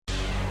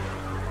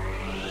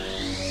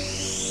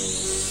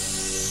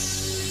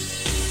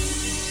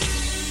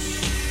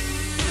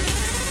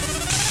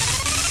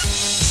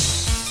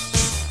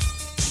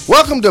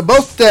Welcome to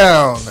Both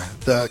Down,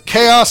 the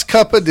Chaos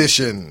Cup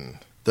edition,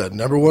 the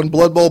number one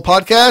Blood Bowl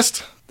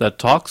podcast that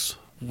talks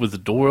with the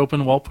door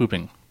open while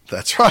pooping.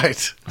 That's right.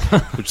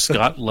 Which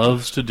Scott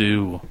loves to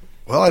do.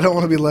 Well, I don't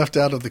want to be left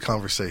out of the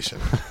conversation.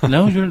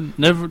 No, you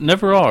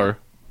never are.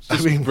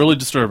 It's really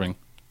disturbing.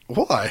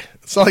 Why?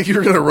 It's not like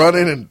you're going to run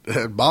in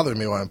and bother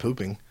me while I'm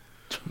pooping.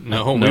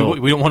 No.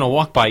 We don't want to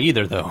walk by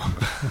either, though.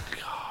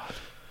 God.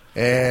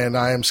 And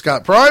I am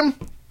Scott Prime,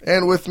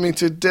 and with me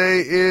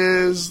today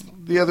is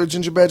the other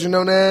ginger badger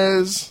known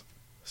as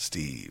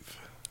Steve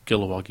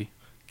Kilowoggy.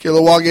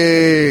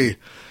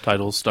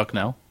 Title's stuck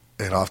now.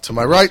 And off to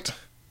my right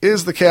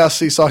is the Chaos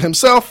Seesaw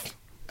himself,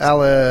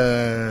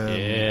 Alan.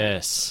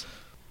 Yes.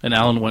 And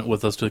Alan went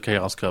with us to the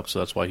Chaos Cup, so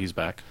that's why he's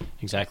back.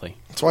 Exactly.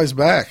 That's why he's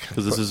back.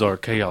 Because this is our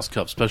Chaos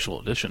Cup special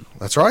edition.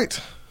 That's right.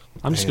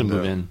 I'm just going to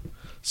move in.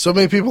 So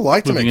many people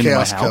like to make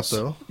Chaos Cup, house.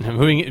 though.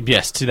 Moving,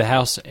 yes, to the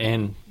house,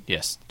 and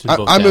yes, to the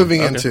both I'm down.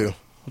 moving in, too.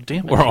 Well,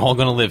 damn it. We're all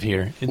going to live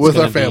here. It's with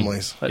our gonna be-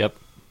 families.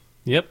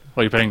 Yep.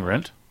 Are you paying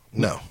rent?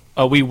 No.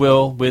 We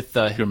will with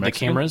the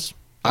Mexican? cameras.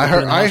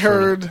 I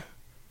heard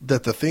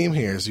that the theme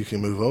here is you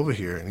can move over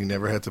here and you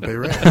never have to pay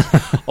rent.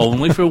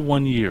 Only for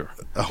 1 year.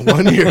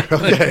 1 year,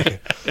 okay.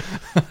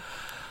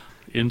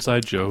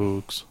 Inside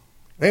jokes.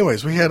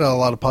 Anyways, we had a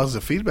lot of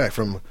positive feedback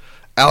from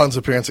Alan's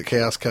appearance at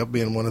Chaos Cup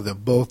being one of the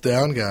Both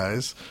Down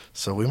guys,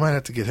 so we might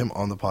have to get him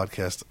on the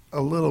podcast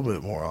a little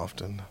bit more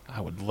often. I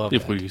would love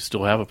If that. we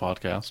still have a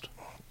podcast.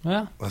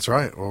 Well, That's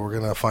right. Well, we're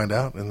going to find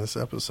out in this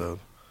episode.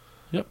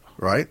 Yep.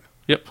 Right?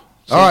 Yep.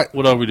 So All right.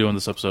 What are we doing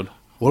this episode?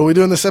 What are we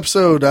doing this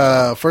episode?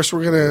 First,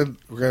 we're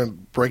gonna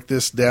break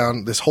this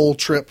down. This whole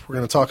trip, we're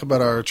gonna talk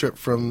about our trip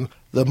from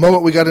the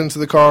moment we got into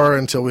the car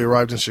until we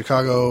arrived in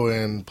Chicago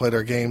and played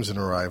our games and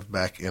arrived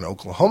back in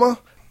Oklahoma.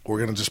 We're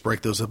gonna just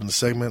break those up into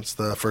segments.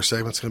 The first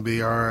segment's gonna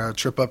be our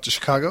trip up to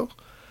Chicago,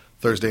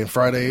 Thursday and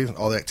Friday,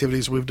 all the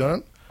activities we've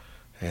done,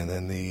 and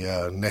then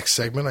the next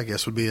segment, I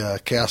guess, would be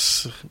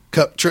Chaos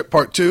Cup trip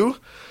part 2.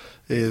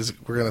 Is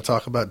we're gonna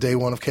talk about day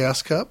 1 of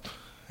Chaos Cup,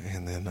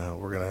 and then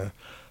we're gonna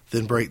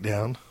then break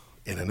down.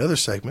 In another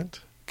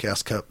segment,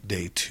 Chaos Cup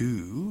Day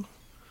 2.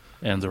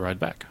 And the ride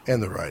back.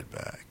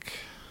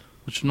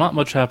 Which not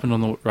much happened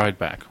on the ride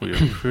back. We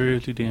are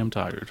pretty damn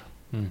tired.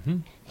 mm-hmm.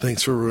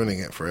 Thanks for ruining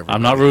it for everyone.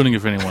 I'm not ruining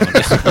it for anyone. I'm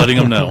just letting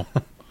them know.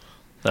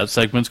 That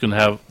segment's going to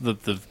have,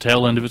 the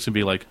tail end of it's going to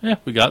be like,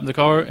 we got in the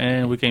car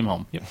and we came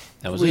home. Yep.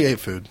 That was We it. ate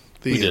food.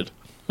 We did.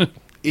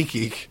 Eek,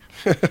 eek.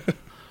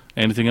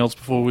 Anything else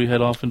before we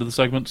head off into the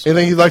segments?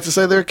 Anything you'd like to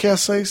say there,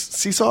 Chaos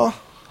Seesaw?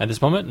 At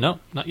this moment, no,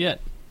 not yet.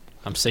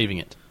 I'm saving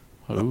it.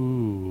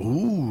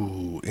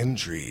 Ooh,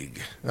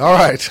 intrigue. All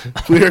right.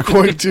 We are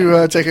going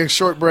to take a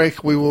short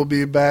break. We will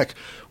be back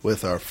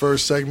with our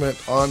first segment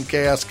on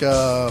Chaos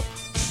Cup.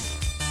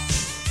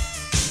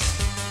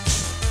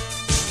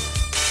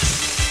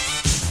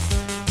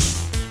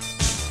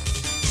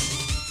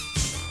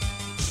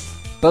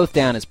 Both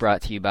Down is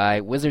brought to you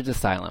by Wizards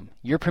Asylum,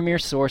 your premier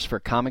source for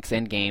comics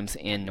and games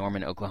in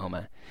Norman,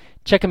 Oklahoma.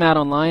 Check them out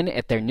online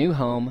at their new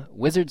home,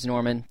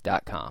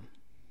 wizardsnorman.com.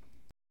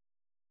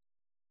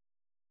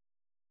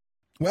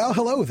 Well,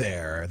 hello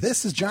there.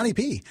 This is Johnny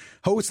P.,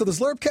 host of the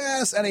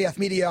Slurpcast, NAF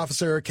Media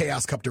Officer,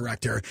 Chaos Cup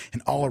Director,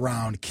 and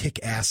all-around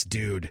kick-ass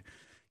dude.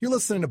 You're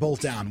listening to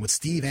Bolt Down with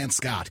Steve and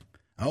Scott.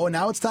 Oh, and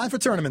now it's time for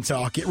tournament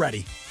talk. Get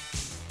ready.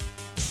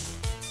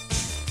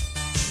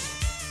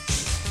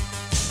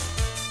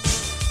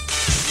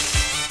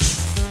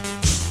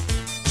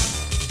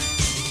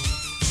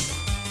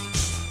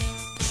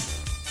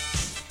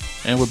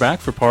 And we're back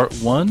for part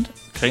 1,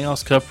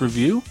 Chaos Cup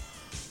review.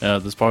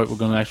 This part we're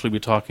going to actually be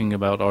talking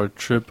about our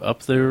trip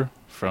up there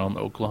from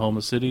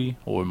Oklahoma City,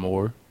 or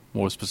more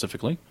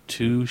specifically,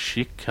 to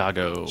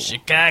Chicago.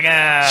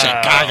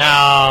 Chicago!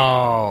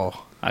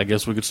 I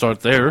guess we could start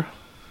there.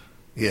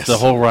 Yes. The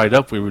whole ride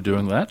up we were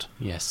doing that.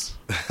 Yes.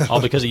 All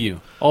because of you.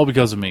 All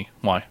because of me.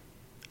 Why?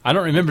 I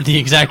don't remember the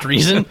exact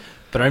reason,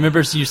 but I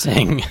remember you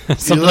saying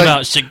something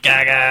about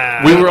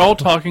Chicago. We were all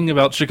talking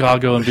about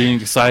Chicago and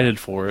being excited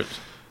for it.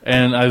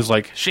 And I was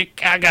like,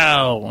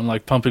 Chicago! And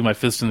like pumping my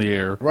fist in the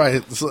air. Right.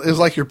 It was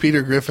like your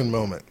Peter Griffin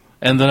moment.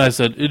 And then I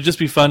said, it'd just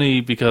be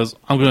funny because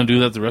I'm going to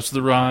do that the rest of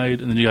the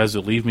ride, and then you guys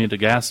will leave me at the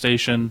gas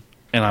station,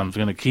 and I'm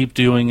going to keep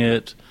doing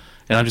it,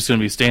 and I'm just going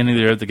to be standing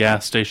there at the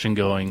gas station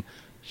going,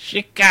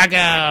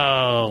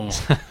 Chicago!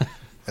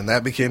 And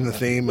that became the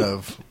theme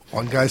of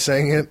one guy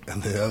saying it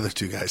and the other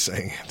two guys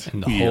saying it.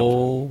 And the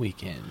whole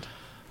weekend.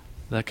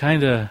 That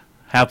kind of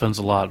happens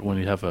a lot when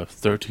you have a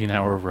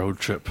 13-hour road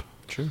trip.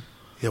 True.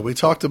 Yeah, we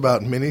talked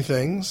about many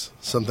things.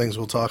 Some things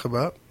we'll talk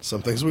about.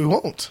 Some things we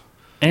won't.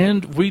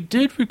 And we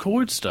did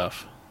record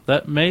stuff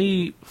that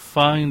may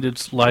find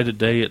its light of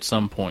day at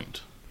some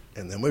point.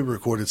 And then we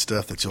recorded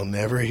stuff that you'll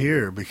never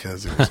hear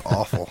because it was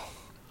awful.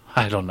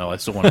 I don't know. I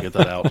still want to get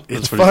that out.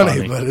 It's pretty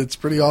funny, but it's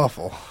pretty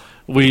awful.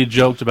 We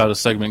joked about a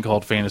segment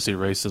called Fantasy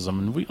Racism,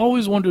 and we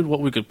always wondered what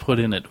we could put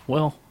in it.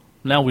 Well,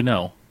 now we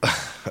know.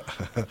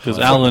 Because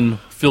Alan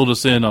filled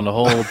us in on a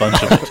whole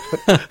bunch of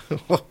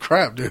it. Well,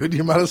 crap, dude.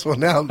 You might as well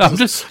now I'm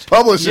just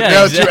publish it Yeah,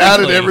 now exactly. that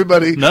you added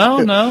everybody.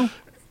 No.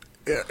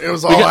 It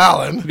was all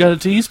Alan. We got to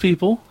tease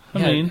people. I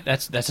Yeah, mean,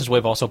 that's his way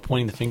of also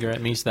pointing the finger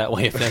at me, so that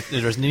way if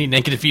there's any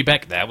negative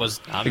feedback, that was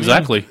not me.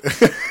 exactly.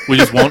 We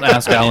just won't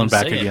ask Alan didn't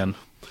back say it. again.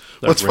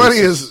 That What's funny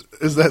racist.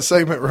 is that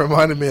segment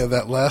reminded me of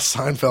that last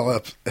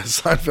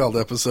Seinfeld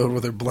episode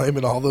where they're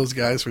blaming all those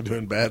guys for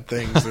doing bad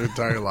things their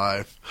entire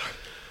life.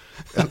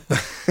 I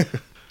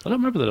don't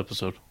remember that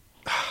episode.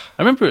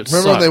 I remember it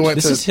Remember when sucked. they went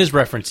This to is his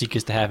reference he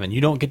gets to have, and you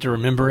don't get to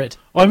remember it.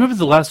 Oh, I remember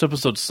the last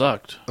episode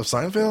sucked. of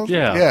Seinfeld?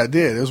 Yeah. Yeah, it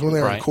did. It was when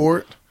they were in Right.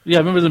 court. Yeah, I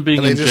remember them being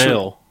And they in just-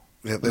 jail.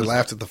 They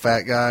laughed at the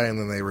fat guy, and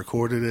then they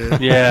recorded it.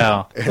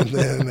 Yeah. And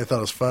then they thought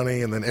it was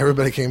funny, and then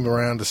everybody came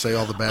around to say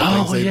all the bad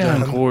things Oh, they've yeah,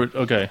 in done. court.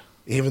 Okay.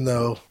 Even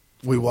though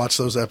we watched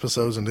those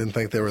episodes and didn't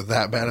think they were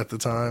that bad at the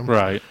time.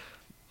 Right.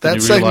 That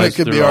You segment realize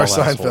could be they're our all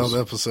Seinfeld assholes.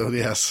 episode,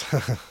 yes.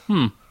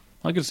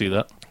 I can see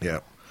that. Yeah.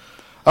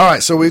 All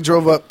right, so we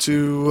drove up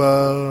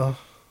to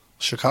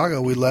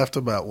Chicago. We left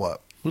about what?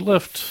 We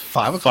left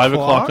 5 5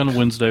 o'clock? o'clock on a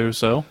Wednesday or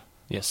so.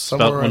 Yes.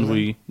 Somewhere About when around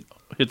we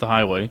hit the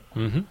highway.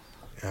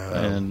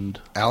 And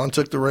Alan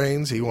took the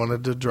reins. He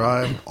wanted to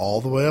drive all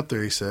the way up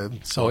there, he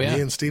said. So Oh, yeah.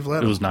 me and Steve let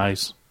It him. was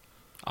nice.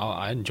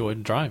 I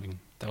enjoyed driving.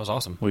 That was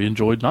awesome. We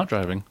enjoyed not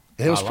driving.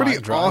 And it was I pretty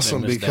like driving,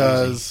 awesome Miss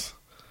because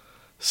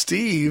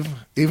Steve,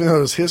 even though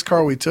it was his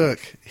car we took,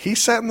 he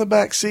sat in the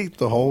back seat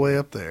the whole way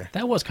up there.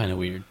 That was kind of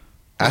weird.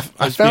 I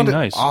was found it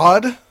being nice.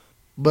 odd,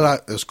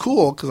 but it was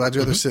cool because I'd Mm-hmm.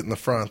 rather sit in the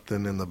front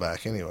than in the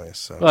back anyway.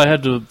 So Well, I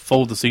had to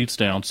fold the seats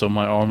down, so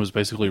my arm was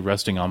basically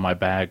resting on my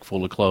bag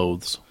full of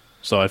clothes.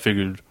 So I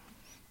figured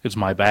it's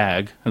my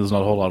bag, and there's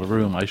not a whole lot of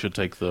room. I should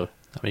take the...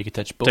 I mean, you could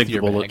touch both Take of the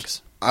your bullet.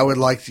 bags. I would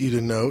like you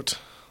to note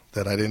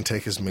that I didn't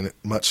take as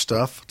much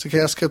stuff to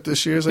Chaos Cup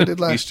this year as I did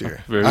last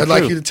year. Very I'd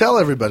like true. you to tell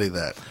everybody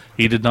that.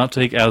 He did not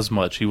take as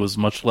much. He was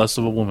much less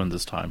of a woman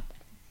this time.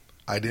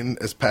 I didn't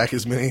pack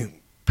as many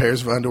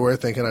pairs of underwear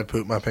thinking I'd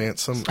poop my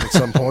pants at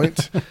some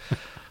point.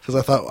 Because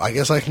I thought, I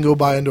guess I can go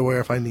buy underwear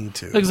if I need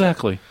to.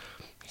 Exactly.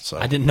 So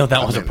I didn't know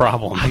that was a mean,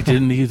 problem. I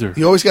didn't either.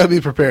 You always got to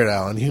be prepared,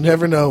 Alan. You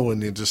never know when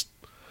you just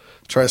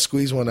try to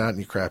squeeze one out and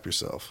you crap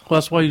yourself. Well,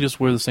 that's why you just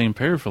wear the same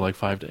pair for like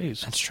 5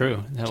 days. That's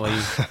true. That way,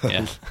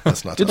 yeah.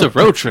 That's not It's a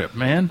road trip,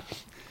 man.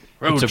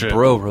 Road It's a trip.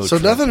 bro road So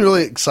trip. nothing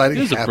really exciting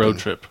It is a happened. road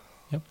trip.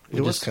 Yep.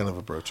 It was kind of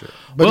a bro trip.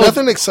 But Well-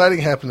 nothing exciting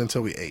happened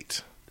until we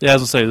ate. Yeah,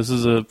 as I say, this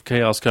is a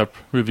Chaos Cup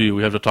review.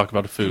 We have to talk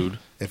about food.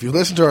 If you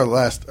listen to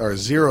our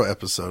Zero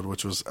episode,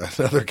 which was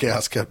another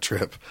Chaos Cup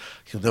trip,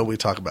 you'll know we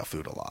talk about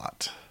food a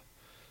lot.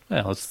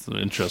 Yeah, that's the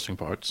interesting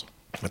parts.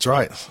 That's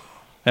right.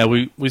 Yeah,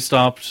 we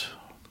stopped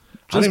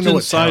I don't just even know what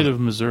inside town. of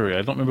Missouri.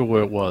 I don't remember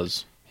where it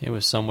was. It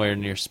was somewhere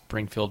near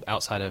Springfield,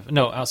 outside of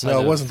No, of,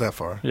 it wasn't that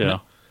far. Yeah.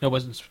 No, it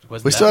wasn't.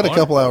 wasn't We that still had a far.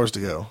 couple hours to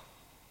go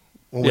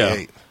when Yeah. we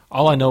ate.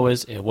 All I know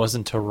is it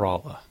wasn't to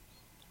Rolla.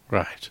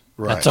 Right.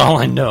 Right. That's all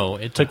I know.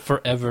 It took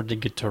forever to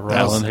get to Rolla.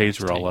 Alan hates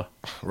Rolla.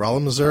 Rolla,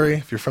 Missouri.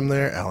 If you're from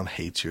there, Alan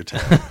hates your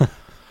town.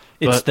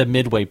 It's But- the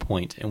midway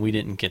point, and we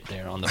didn't get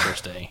there on the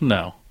first day.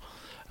 No.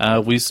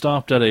 We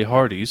stopped at a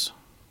Hardee's,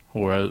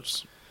 or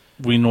as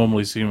we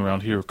normally see him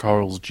around here,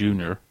 Carl's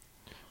Jr.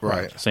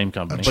 Right. Same A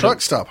company.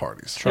 truck stop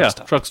Hardee's, Truck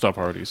stop. Truck stop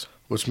Hardee's.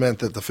 which meant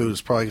that the food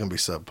is probably going to be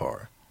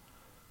subpar.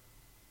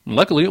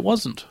 Luckily, it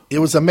wasn't. It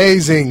was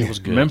amazing. It was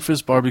good.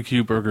 Memphis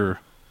barbecue burger.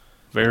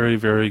 Very,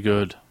 very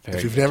good. Very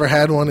If you've good. never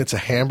had one, it's a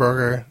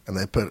hamburger, and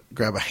they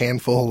grab a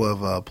handful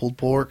of pulled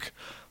pork,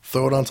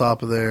 throw it on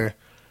top of there,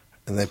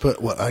 and they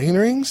put onion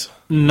rings?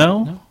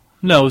 No.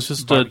 No, it's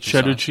just Barbecue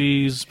cheddar sauce.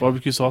 cheese,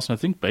 barbecue sauce, and I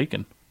think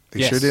bacon.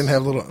 They Yes. sure didn't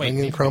have little Wait, onion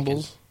maybe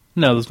crumbles.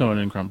 No, there's no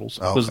onion crumbles.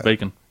 Oh, It was okay.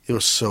 bacon. It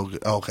was so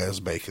good. Oh, okay, it was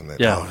bacon then.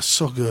 Yeah. Oh, it was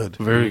so good.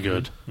 Very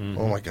good.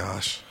 Oh my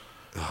gosh.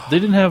 They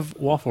didn't have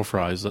waffle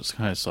fries. That's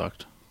kind of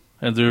sucked.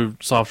 And their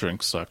soft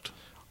drinks sucked.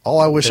 All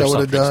I wish Their I would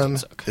soft have drinks done did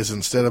suck. is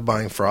instead of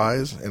buying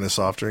fries and a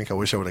soft drink, I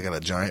wish I would have got a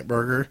giant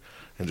burger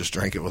and just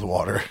drank it with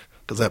water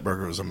because that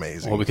burger was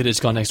amazing. Or we could have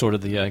just gone next door to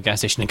the gas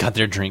station and got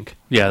their drink.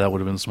 Yeah, that would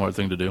have been the smart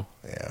thing to do.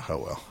 Yeah, oh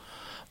well.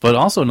 But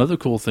also another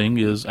cool thing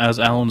is as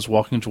Alan's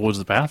walking towards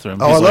the bathroom,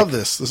 Oh, he's I like, love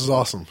this. This is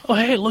awesome. "Oh,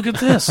 hey, look at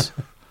this!"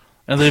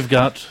 And they've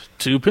got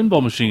 2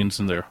 pinball machines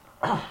in there.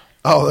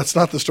 Oh, that's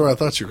not the story I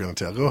thought you were going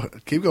to tell. Go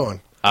ahead. Keep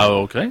going.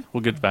 Oh, okay.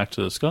 We'll get back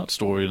to the Scott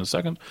story in a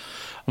second.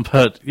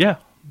 But yeah,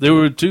 there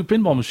were 2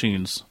 pinball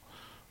machines,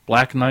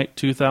 Black Knight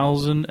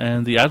 2000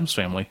 and the Addams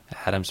Family.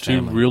 Adam's 2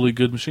 family. really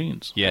good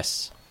machines.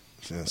 Yes.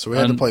 Yeah, so we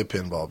had to And- play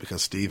pinball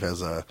because Steve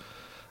has a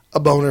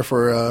boner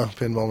for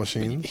pinball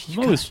machines. I've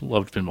always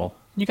loved pinball.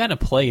 You got to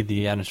play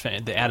the Adams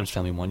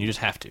Family one. You just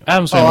have to.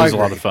 Addams Oh, I Family is a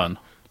lot agree. of fun.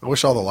 I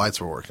wish all the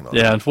lights were working on it.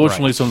 Yeah,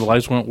 unfortunately, Right. some of the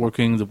lights weren't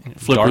working. The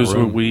flickers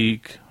were room.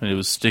 weak, and it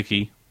was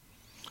sticky.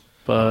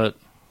 But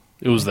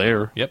it was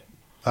there. Yep.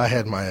 I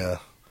had my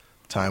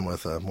time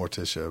with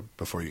Morticia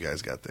before you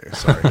guys got there.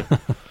 Sorry.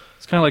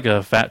 It's kind of like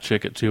a fat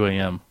chick at 2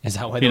 a.m. Is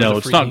that why You there know, was a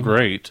it's free not game?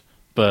 great,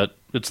 but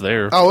it's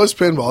there. Oh, it's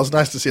pinball. It's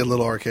nice to see a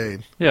little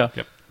arcade. Yeah.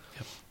 Yep.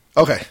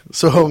 Okay,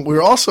 so we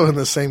were also in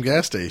the same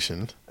gas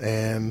station,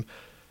 and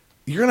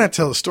you're going to have to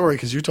tell the story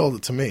because you told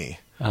it to me.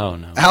 Oh,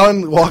 no.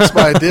 Alan walks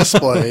by a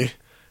display,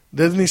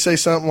 Didn't he say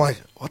something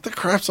like, what the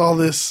crap's all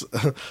this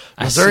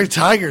Missouri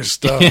Tigers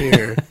stuff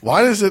here?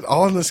 Why is it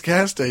all in this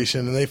gas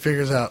station? And they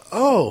figures out,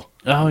 Oh,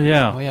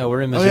 yeah. Oh, yeah,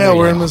 we're in Missouri.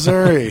 we're in now.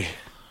 Missouri.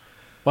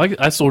 Well,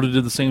 I sort of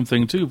did the same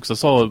thing, too, because I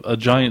saw a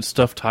giant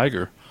stuffed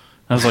tiger. And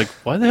I was like,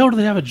 why the hell do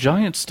they have a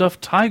giant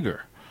stuffed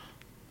tiger?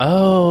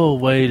 Oh,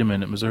 wait a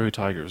minute. Missouri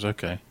Tigers.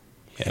 Okay.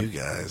 You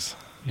guys.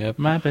 Yep.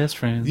 My best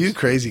friends. You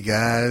crazy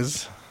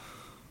guys.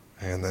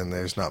 And then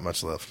there's not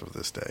much left of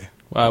this day.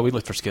 Well, we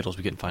looked for Skittles.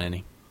 We couldn't find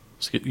any.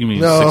 You mean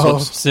No.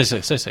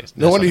 Six?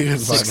 No wonder you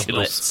That's didn't fine.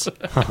 find Skittles.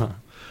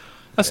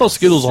 I saw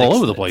Skittles all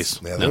over the Sixlets. place.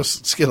 Yeah, there's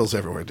Skittles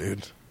everywhere,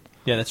 dude.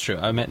 Yeah, that's true.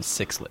 I meant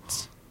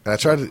sixlets. And I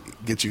tried to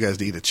get you guys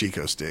to eat a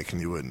Chico stick,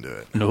 and you wouldn't do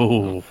it.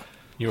 No.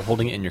 You were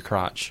holding it in your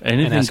crotch.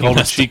 Anything and called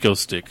a asking us- Chico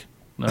stick.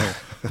 No.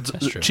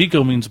 That's true.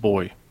 Chico means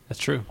boy. That's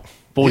true.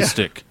 Boy Yeah.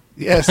 stick.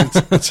 Yes,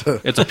 it's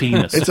a It's a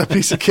penis. it's a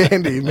piece of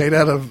candy made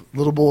out of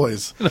little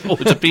boys. No,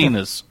 it's a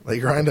penis. They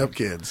grind up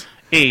kids.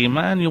 Hey,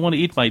 man, you want to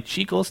eat my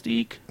Chico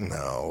stick?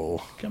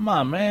 No. Come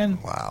on, man.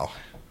 Wow.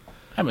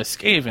 I'm a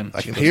Skaven.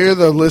 I can hear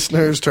the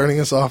listeners turning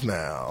us off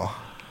now.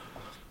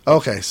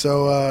 Okay,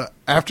 so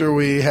after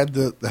we had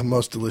the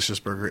most delicious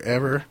burger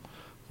ever,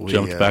 we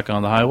Jumped back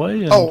on the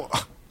highway. And, Oh,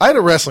 I had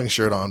a wrestling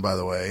shirt on, by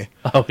the way.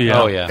 oh,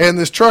 yeah. Oh, yeah. And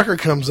this trucker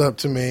comes up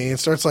to me and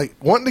starts like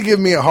wanting to give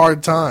me a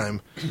hard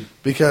time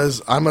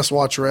because I must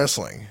watch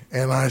wrestling.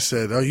 And I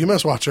said, "Oh, you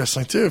must watch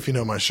wrestling too if you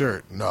know my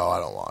shirt." "No, I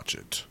don't watch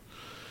it."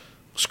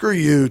 "Screw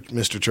you,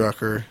 Mr.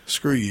 Trucker.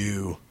 Screw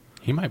you."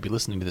 He might be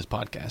listening to this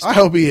podcast. I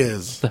hope he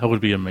is. That would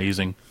be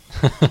amazing.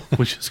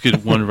 We just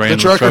get one The random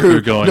trucker who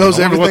going, knows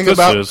I wonder what everything this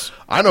about. is.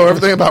 I know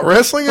everything about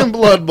wrestling and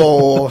Blood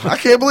Bowl. I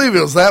can't believe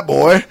it was that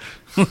boy.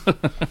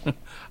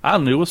 I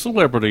knew a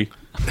celebrity.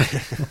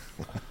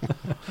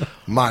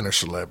 Minor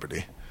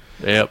celebrity.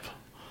 Yep.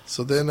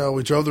 So then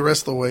we drove the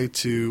rest of the way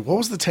to, what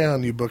was the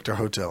town you booked our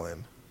hotel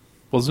in?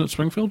 Wasn't it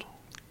Springfield?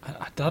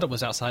 I thought it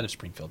was outside of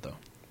Springfield, though.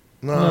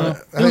 No, No, I it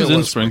think was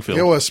in Springfield.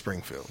 It was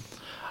Springfield.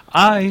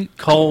 I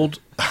called.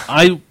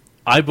 I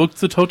booked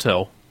the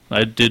hotel.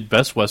 I did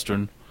Best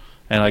Western,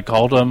 and I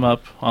called them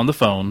up on the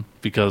phone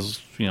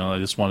because I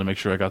just wanted to make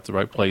sure I got the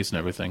right place and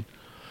everything.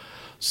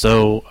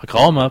 So I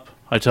call them up.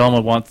 I tell them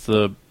I want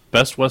the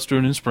Best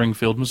Western in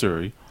Springfield,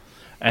 Missouri,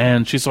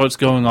 and she starts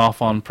going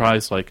off on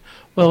price like,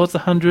 well, it's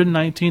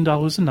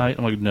 $119 a night.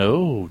 I'm like,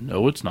 no,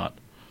 it's not.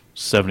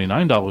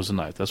 $79 a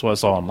night. That's what I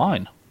saw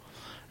online.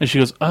 And she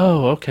goes,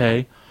 oh,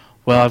 okay.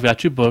 Well, I've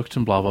got you booked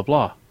and blah, blah,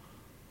 blah.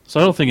 So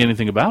I don't think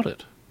anything about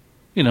it.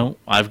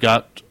 I've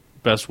got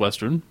Best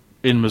Western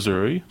in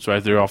Missouri. It's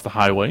right there off the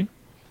highway.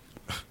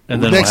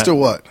 And then Next to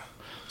what?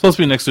 supposed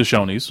to be next to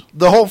Shoney's.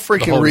 The whole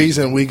freaking whole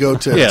reason we go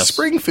to Yes.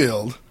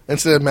 Springfield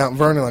instead of Mount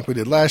Vernon like we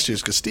did last year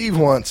is because Steve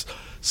wants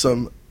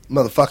some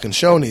motherfucking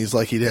Shoney's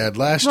like he had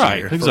last Right,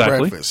 year exactly.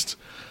 for breakfast.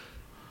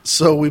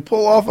 So we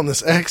pull off on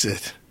this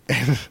exit,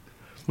 and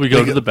We go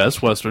They to go- the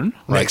Best Western.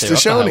 next to there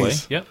off the highway.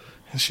 Shoney's. Yep.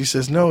 And she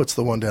says, no, it's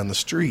the one down the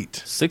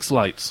street. 6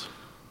 lights.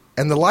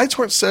 And the lights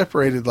weren't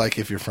separated like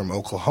if you're from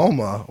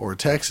Oklahoma or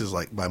Texas,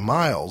 like by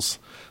miles.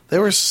 They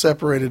were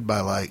separated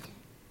by like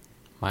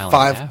Mile and a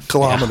 5 half.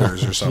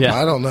 kilometers or something. Yeah.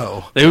 I don't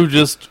know. It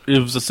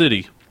was a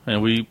city.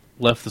 And we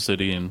left the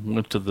city and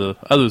went to the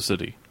other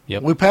city.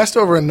 Yep. We passed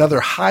over another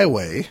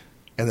highway,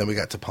 and then we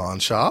got to pawn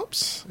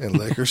shops and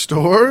liquor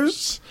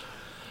stores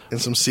and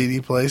some seedy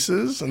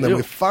places. And then Yep.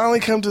 we finally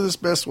come to this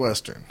Best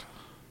Western.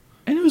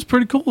 And it was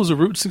pretty cool. It was a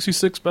Route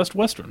 66 Best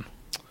Western.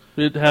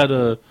 It had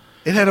a...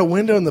 It had a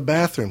window in the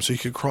bathroom so you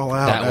could crawl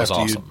out That was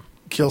after awesome. you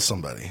kill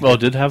somebody. Well, it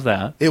did have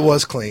that. It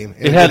was clean.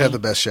 It, had- did have the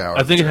best shower.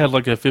 I think it had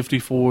like a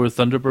 54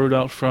 Thunderbird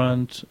out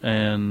front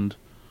and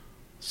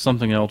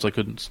something else I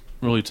couldn't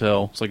really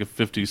tell. It's like a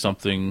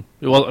 50-something.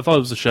 I thought it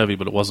was a Chevy,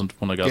 but it wasn't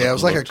when I got it. Yeah, it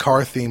was like a looked.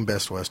 car-themed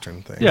Best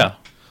Western thing. Yeah.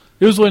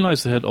 It was really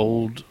nice. They had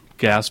old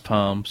gas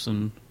pumps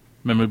and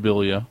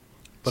memorabilia.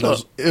 But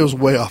So- it was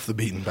way off the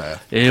beaten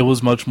path. It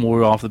was much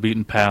more off the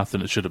beaten path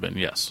than it should have been,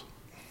 yes.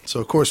 So,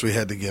 of course, we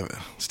had to give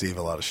Steve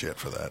a lot of shit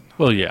for that.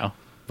 Well, yeah.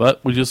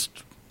 But we just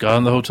got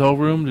in the hotel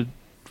room. Did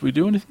we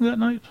do anything that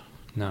night?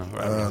 No.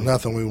 Right.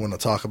 Nothing we want to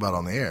talk about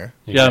on the air.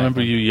 Yeah, I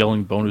remember you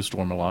yelling Bonus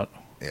Storm a lot.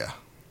 Yeah.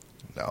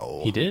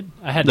 No. He did?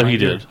 I had No, my he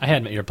ear- did. I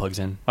had my earplugs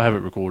in. I have it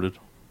recorded.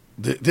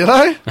 Did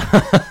I?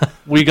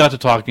 We got to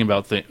talking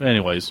about things.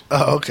 Anyways,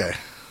 Oh, okay.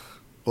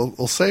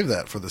 We'll save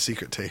that for the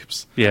secret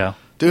tapes. yeah.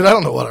 Dude, I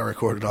don't know what I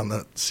recorded on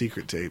that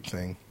secret tape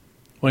thing.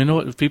 Well, you know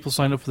what? If people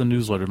sign up for the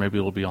newsletter, maybe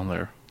it'll be on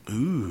there.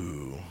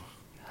 Ooh.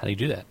 How do you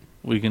do that?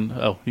 You can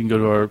go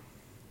to our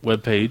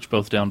webpage,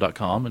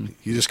 bothdown.com. And,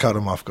 You just caught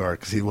him off guard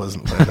because he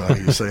wasn't planning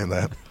on you saying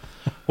that.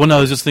 well, no,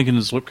 I was just thinking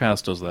the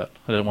Slipcast does that.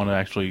 I didn't want to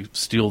actually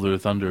steal their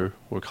thunder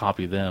or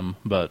copy them,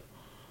 but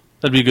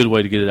that'd be a good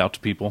way to get it out to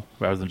people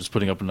rather than just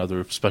putting up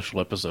another special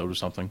episode or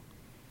something.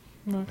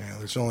 Yeah,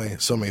 there's only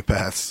so many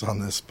paths on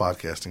this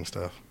podcasting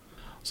stuff.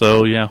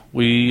 So, yeah,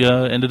 we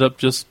ended up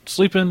just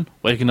sleeping,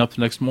 waking up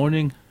the next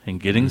morning,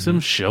 and getting some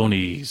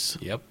Shoney's.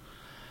 Yep.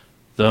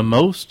 The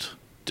most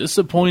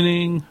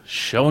disappointing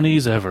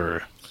Shoney's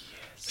ever.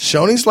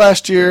 Shoney's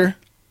last year,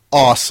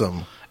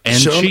 awesome. And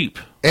Shoney- cheap.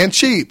 and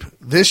cheap.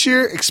 This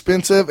year,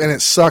 expensive, and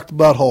it sucked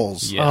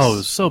buttholes. Yes. Oh, it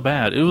was so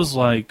bad. It was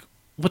like,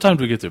 what time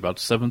did we get there? About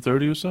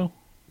 7:30 or so?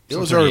 It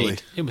was 7:38. early.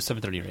 It was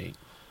 7:30 or 8.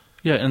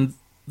 Yeah, and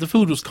the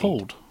food was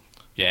cold.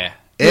 Yeah.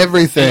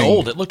 Everything. And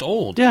old. It looked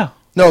old. Yeah.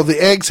 No,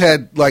 the eggs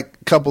had like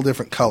a couple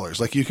different colors.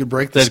 Like you could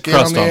break the They had skin on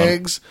crust the on them.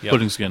 eggs. Yep.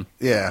 Pudding skin.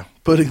 Yeah,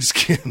 pudding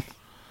skin.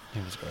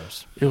 It was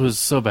gross. It was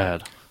so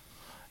bad.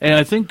 And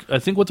I think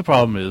what the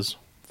problem is,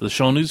 the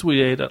Shoney's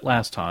we ate at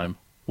last time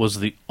was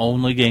the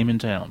only game in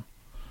town.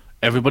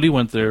 Everybody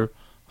went there,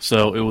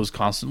 so it was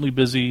constantly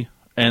busy,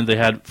 and they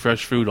had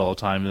fresh food all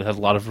the time. They had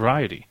a lot of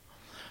variety.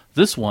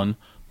 This one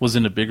was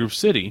in a bigger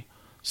city,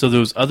 so there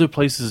was other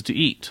places to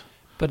eat.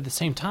 But at the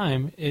same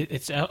time,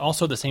 it's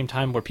also the same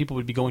time where people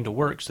would be going to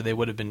work, so they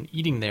would have been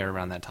eating there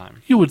around that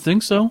time. You would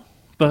think so,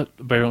 but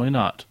apparently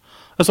not.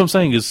 That's what I'm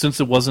saying, is since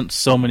it wasn't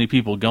so many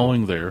people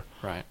going there,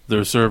 Right.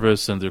 their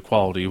service and their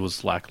quality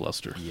was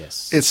lackluster.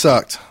 Yes. It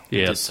sucked. It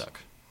did Yes. suck.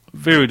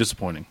 Very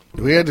disappointing.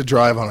 We had to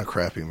drive on a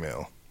crappy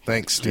meal.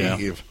 Thanks, Yeah.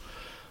 Steve.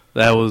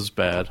 That was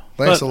bad.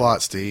 Thanks But a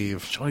lot,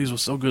 Steve. Shoney's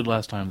was so good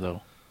last time,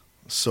 though.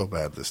 So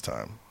bad this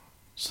time.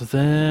 So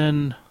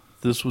then,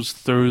 this was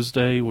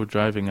Thursday. We're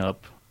driving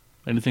up.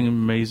 Anything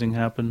amazing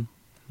happen?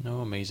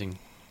 No, amazing.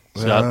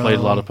 Scott played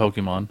a lot of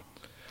Pokemon.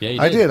 Yeah, you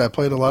I did. I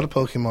played a lot of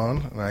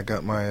Pokemon, and I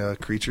got my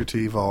creature to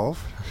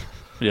evolve.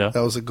 Yeah,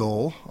 That was a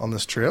goal on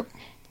this trip.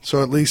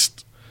 So at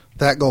least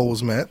that goal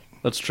was met.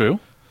 that's true.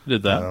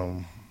 Did that.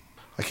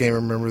 I can't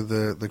remember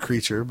the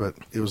creature, but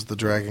it was the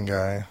dragon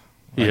guy.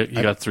 He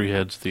got 3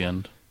 heads at the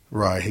end.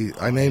 Right.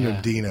 I named Yeah.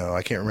 him Dino.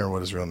 I can't remember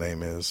what his real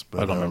name is.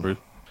 But, I don't remember. It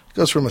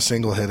goes from a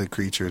single-headed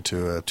creature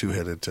to a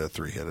two-headed to a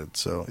three-headed.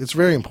 So it's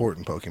very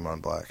important,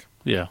 Pokemon Black.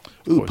 Yeah.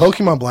 of Ooh, course.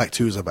 Pokemon Black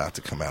 2 is about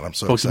to come out. I'm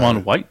so Pokemon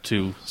excited. White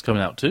 2 is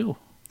coming out, too.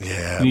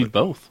 Yeah. You need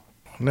both.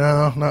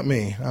 No, not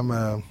me. I'm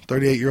a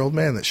 38-year-old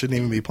man that shouldn't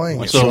even be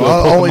playing it. So So with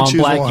I'll only Pokemon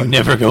choose Black, one. you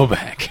never go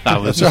back. I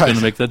was That's just right. going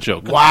to make that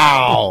joke.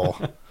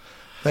 Wow.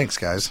 Thanks,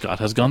 guys. Scott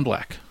has gone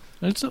black.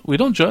 We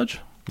don't judge.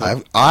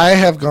 I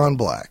have gone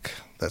black.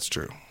 That's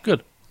true.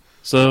 Good.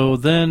 So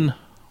then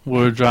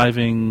we're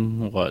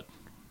driving,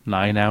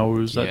 9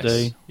 hours that Yes,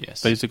 day?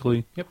 yes.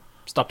 Basically. Yep.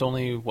 Stopped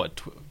only,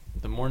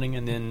 the morning,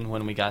 and then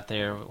when we got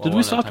there... Did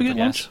we stop to get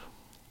lunch?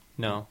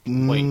 No.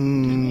 Wait.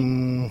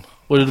 Mm,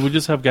 Or did we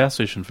just have gas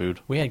station food?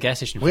 We had gas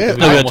station food. We had- were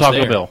No, we had almost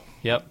Taco there. Bell.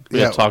 Yep. We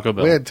had Taco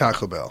Bell. We had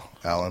Taco Bell,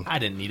 Alan. I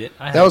didn't eat it.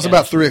 That was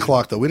about 3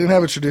 o'clock, though. We didn't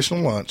have a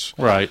traditional lunch.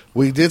 Right.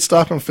 We did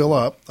stop and fill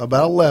up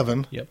about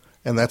 11. Yep.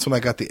 And that's when I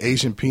got the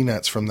Asian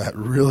peanuts from that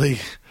really...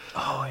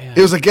 Oh, yeah.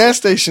 It was a gas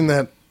station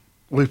that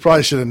we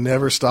probably should have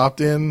never stopped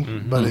in,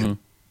 Mm-hmm. but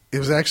it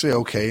was actually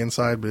okay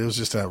inside, but it was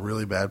just in a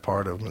really bad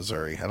part of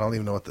Missouri. I don't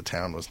even know what the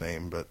town was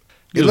named, but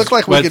it was looked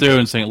like we right could... there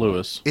in St.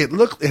 Louis. It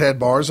had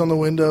bars on the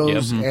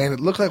windows, Yep. and it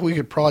looked like we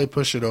could probably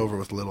push it over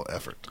with little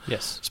effort.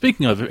 Yes.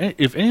 Speaking of,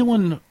 if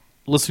anyone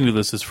listening to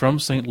this is from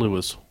St.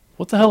 Louis,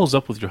 what the hell is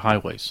up with your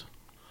highways?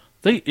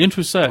 They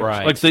intersect.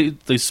 Right. Like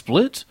they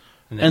split,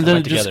 And and, they come then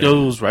it back just together.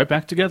 goes right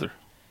back together.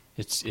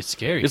 It's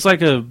scary. It's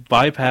like a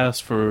bypass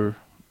for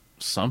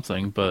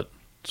something, but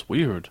it's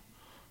weird.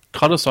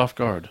 Caught us off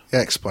guard.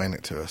 Yeah, explain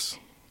it to us.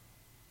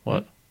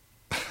 What?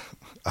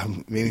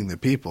 I'm meaning the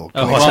people. Oh,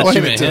 Can you I thought explain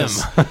you it meant to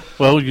him. us?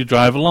 Well, you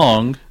drive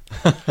along,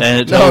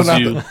 and it No, tells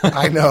not you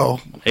I know.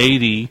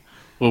 80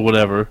 or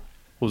whatever.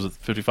 What was it,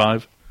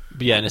 55?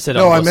 But yeah, and it said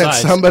No, on I both meant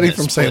sides, somebody and it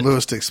from St. split.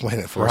 Louis to explain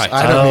it for Right.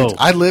 us.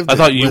 I lived. I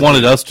thought it you with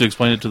wanted it. us to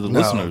explain it to the No,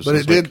 listeners. but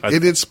It's it like, did. It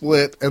did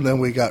split, and then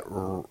we got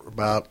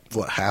about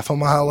half a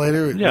mile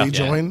later. It Yeah.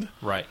 rejoined.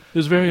 Right. It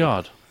was very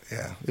odd.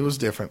 Yeah, it was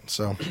different.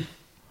 So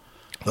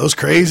those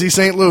crazy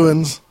St.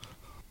 Louis.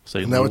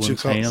 St. Isn't that what you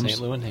Louis call it? hams.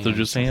 St. Louis hams. They're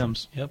just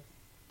hams. Yep.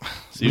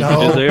 See what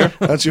you did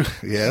there? Don't you?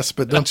 Yes,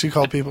 but don't you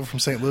call people from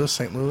St. Louis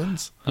St.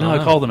 Louis? No,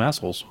 I call them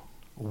assholes.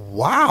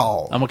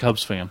 Wow. I'm a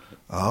Cubs fan.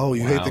 Oh,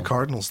 you hate Wow. the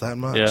Cardinals that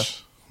much?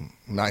 Yeah.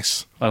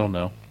 Nice. I don't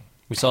know.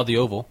 We saw the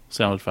Oval.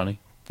 Sounded funny.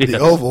 The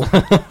Yes. oval.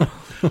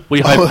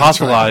 We Oh, that's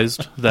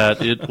hypothesized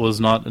that it was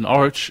not an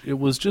arch; it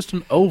was just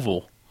an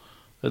oval.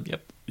 That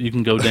Yep. You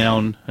can go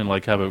down and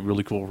have a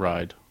really cool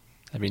ride.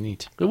 That'd be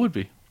neat. It would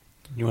be.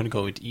 You want to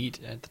go to eat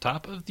at the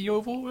top of the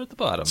Oval or at the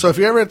bottom? So if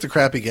you're ever at the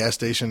crappy gas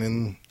station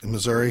in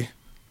Missouri,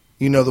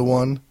 you know the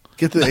one.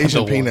 Get the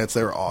Asian one. peanuts.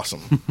 They're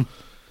awesome.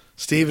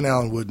 Steve and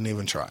Alan wouldn't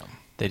even try them.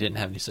 They didn't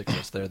have any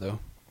sixlets there, though.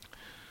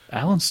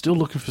 Alan's still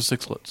looking for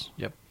sixlets.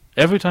 Yep.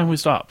 Every time we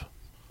stop.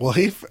 Well,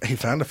 he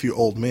found a few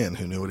old men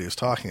who knew what he was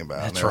talking about.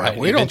 and That's they were right, like,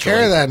 we don't eventually.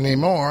 carry that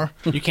anymore.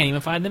 You can't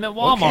even find them at We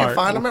Walmart. can't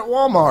find them at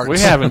Walmart. We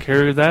haven't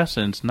carried that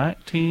since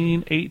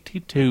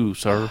 1982,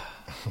 sir.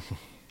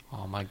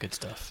 Oh, my good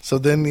stuff. So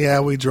then,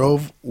 we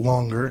drove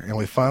longer, and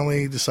we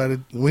finally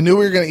decided. We knew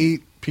we were going to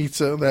eat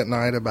pizza that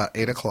night about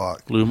 8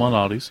 o'clock. Lou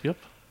Monotti's, yep.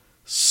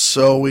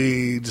 So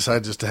we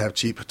decided just to have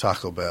cheap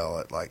Taco Bell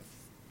at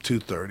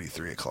 2:30,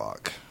 3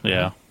 o'clock.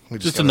 Yeah. We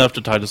just Just gotta- enough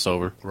to tide us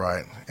over.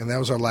 Right. And that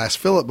was our last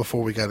fill-up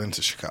before we got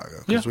into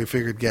Chicago. Because Yeah. we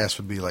figured gas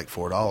would be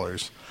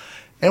 $4.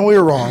 And we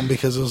were wrong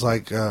because it was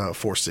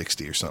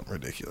 $4.60 or something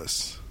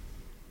ridiculous.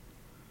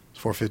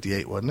 It was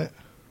 $4.58, wasn't it?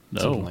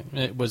 No.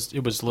 It was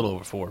a little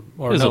over 4.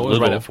 Or Is no, it it was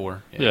right little? at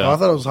 4. Yeah. Oh, I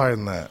thought it was higher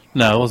than that.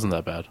 No, it wasn't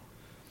that bad.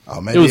 Oh,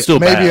 It was still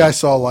maybe bad. I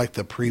saw like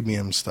the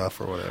premium stuff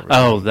or whatever.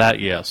 Oh, that,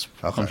 yes.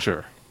 Okay. I'm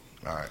sure.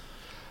 All right.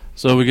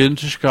 So we get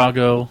into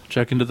Chicago,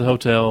 check into the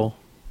hotel.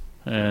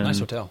 And Nice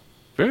hotel.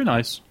 Very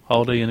nice.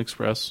 Holiday Inn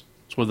Express.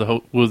 It's where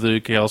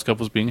the Chaos Cup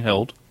was being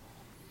held.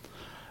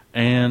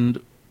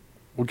 And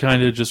we're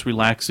kind of just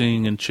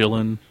relaxing and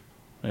chilling.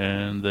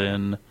 And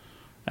then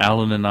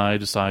Alan and I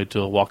decide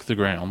to walk the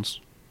grounds.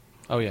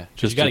 Oh, yeah.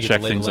 Just you gotta to get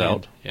check the lay of things the land.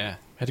 out. Yeah.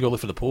 Had to go look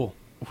for the pool.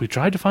 We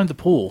tried to find the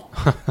pool,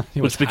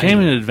 It was which became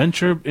hiding. an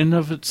adventure in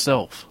of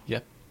itself.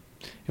 Yep.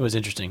 It was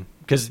interesting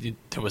because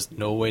there was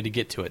no way to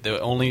get to it. The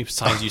only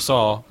signs you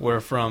saw were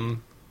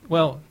from,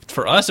 well,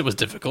 for us it was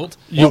difficult.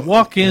 You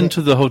walk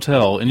into the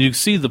hotel and you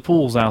see the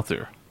pools out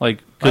there, like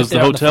because Right there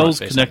the out in the front, hotel's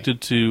basically.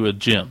 connected to a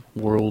gym,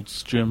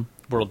 World's Gym.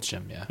 World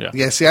Gym, yeah. Yeah.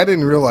 Yeah, see, I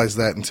didn't realize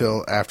that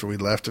until after we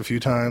left a few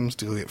times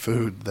to go get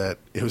food, that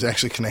it was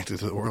actually connected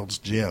to the World's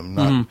Gym.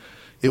 Not,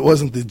 It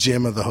wasn't the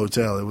gym of the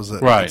hotel. It was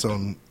Right. its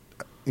own,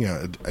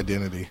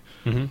 identity.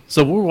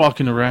 So we're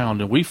walking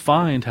around and we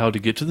find how to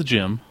get to the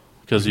gym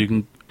because you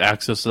can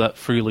access that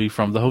freely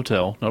from the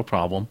hotel, no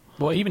problem.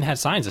 Well, it even had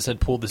signs that said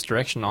pull this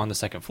direction on the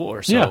second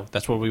floor, so Yeah.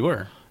 that's where we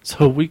were.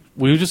 So we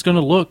were just going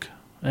to look,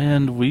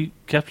 and we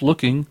kept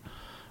looking,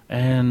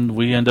 and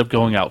we end up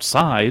going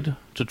outside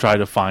to try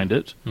to find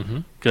it.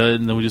 Mm-hmm.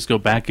 And then we just go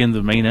back in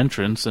the main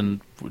entrance,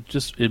 and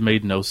it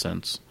made no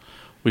sense.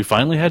 We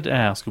finally had to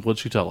ask, what'd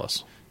she tell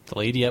us? The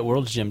lady at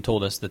World's Gym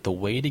told us that the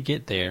way to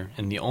get there,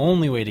 and the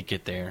only way to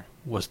get there,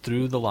 was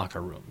through the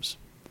locker rooms.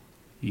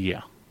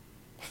 Yeah.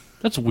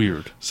 That's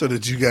weird. So,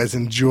 did you guys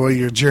enjoy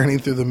your journey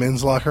through the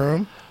men's locker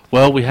room?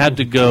 Well, we had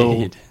to go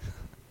Did.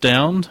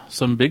 down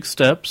some big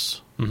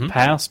steps,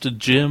 past a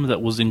gym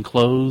that was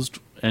enclosed,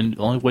 and the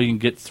only way you can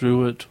get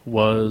through it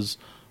was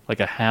like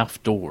a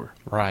half door.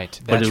 Right,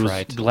 But that's it was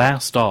right.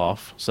 glassed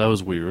off, so that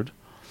was weird.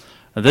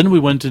 And then we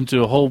went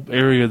into a whole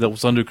area that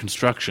was under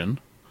construction.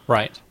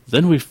 Right.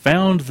 Then we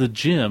found the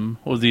gym,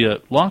 or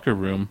the locker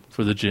room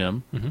for the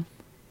gym,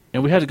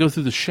 and we had to go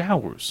through the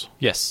showers.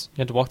 Yes,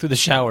 you had to walk through the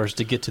showers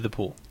to get to the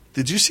pool.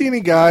 Did you see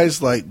any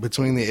guys like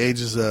between the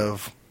ages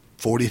of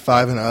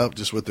 45 and up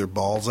just with their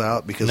balls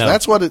out? Because No.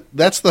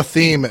 that's the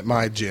theme at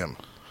my gym.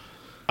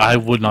 I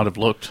would not have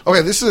looked.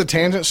 Okay, this is a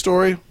tangent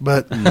story,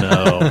 but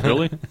No,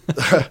 really?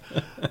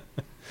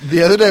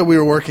 the other day we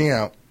were working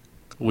out.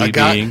 We A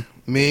guy- being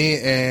me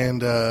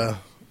and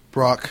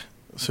Brock,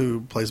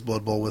 who plays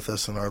Blood Bowl with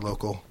us in our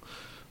local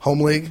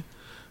home league,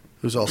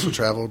 who's also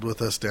traveled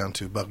with us down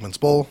to Bugman's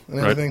Bowl and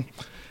Right. everything.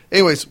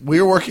 Anyways,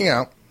 we were working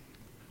out.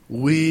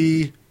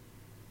 We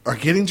are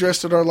getting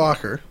dressed at our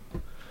locker.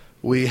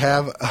 We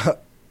have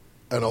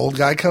an old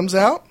guy comes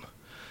out.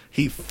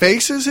 He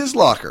faces his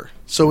locker,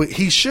 so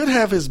he should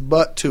have his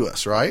butt to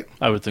us, right?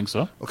 I would think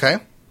so. Okay.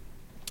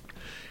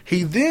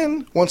 He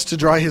then wants to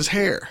dry his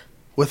hair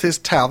with his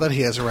towel that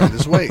he has around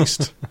his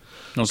waist.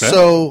 Okay.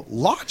 So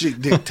logic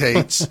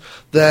dictates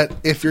that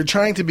if you're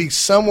trying to be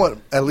somewhat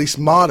at least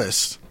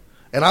modest,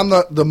 and I'm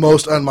not the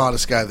most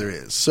unmodest guy there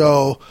is,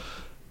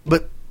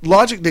 but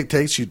logic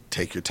dictates you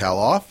take your towel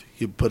off,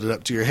 you put it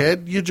up to your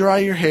head, you dry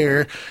your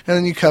hair, and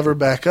then you cover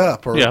back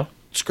up or Yeah.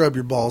 scrub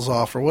your balls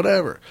off or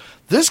whatever.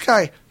 This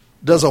guy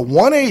does a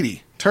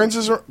 180, turns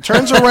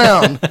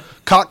around,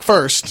 cock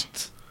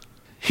first.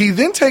 He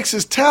then takes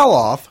his towel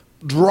off,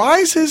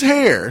 dries his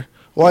hair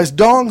while his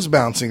dong's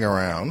bouncing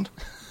around.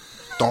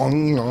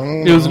 Dong,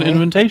 dong, It was an dong.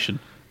 invitation.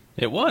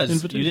 It was.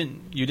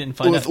 Invitation. You didn't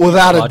find out.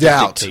 Without a Logic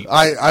doubt. dictates.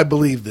 I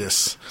believe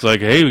this. It's like,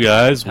 hey,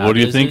 guys, How what do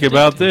you does think it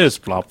about dictate? this?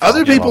 Plop, plop,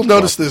 Other plop, people plop.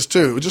 noticed this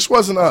too. It just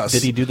wasn't us.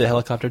 Did he do the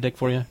helicopter dick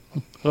for you?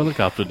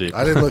 Helicopter dick.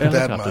 I didn't look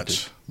that Helicopter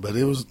much, but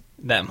it was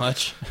That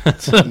much?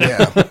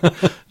 yeah.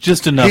 dick.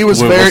 Just enough He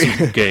was where it very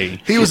wasn't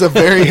gay. He was a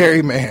very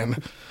hairy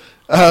man.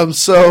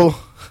 So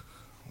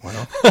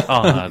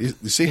Oh,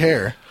 you see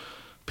hair.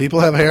 People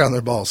have hair on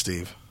their balls,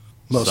 Steve.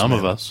 Most some men.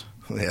 of us.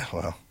 Yeah,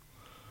 well.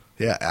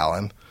 Yeah,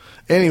 Alan.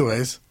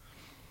 Anyways,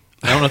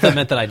 I don't know if that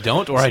meant that I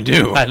don't or I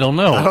do. I don't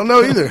know. I don't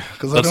know either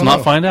because I Let's don't not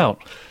know. find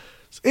out.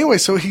 Anyway,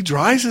 so he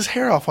dries his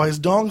hair off while his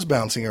dong's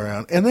bouncing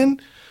around, and then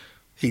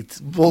he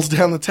pulls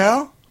down the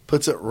towel,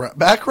 puts it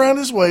back around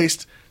his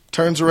waist,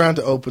 turns around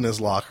to open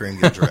his locker and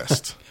get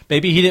dressed.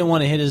 Maybe he didn't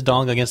want to hit his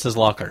dong against his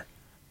locker.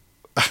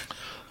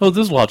 Oh,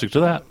 there's logic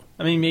to that.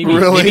 I mean, maybe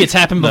Really? maybe it's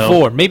happened No.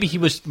 before. Maybe he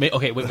was.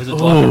 Okay, wait, was the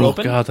locker Oh,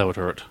 open? God, that would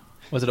hurt.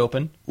 Was it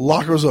open?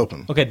 Locker was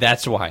open. Okay,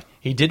 that's why.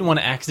 He didn't want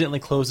to accidentally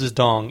close his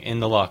dong in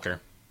the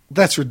locker.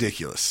 That's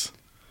ridiculous.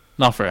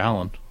 Not for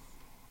Alan.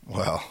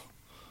 Well,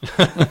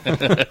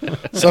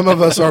 some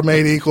of us are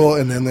made equal,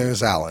 and then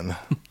there's Alan.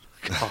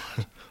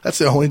 That's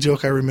the only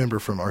joke I remember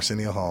from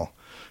Arsenio Hall.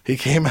 He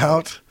came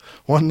out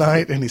one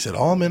night and he said,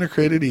 all men are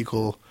created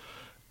equal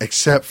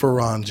except for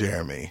Ron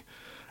Jeremy.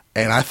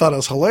 And I thought it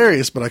was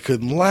hilarious, but I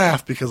couldn't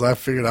laugh because I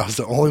figured I was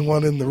the only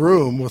one in the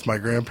room with my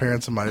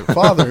grandparents and my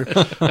father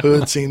who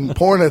had seen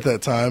porn at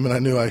that time, and I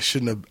knew I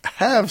shouldn't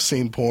have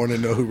seen porn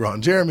and know who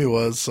Ron Jeremy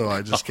was, so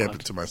I just kept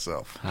it to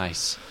myself.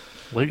 Nice.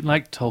 Late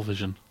night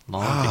television.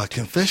 Long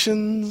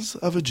Confessions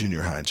of a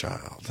Junior High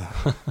Child.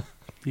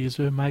 These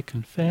are my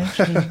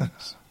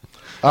confessions.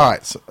 All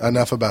right, so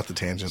enough about the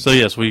tangents. So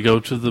yes, we go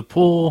to the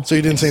pool. So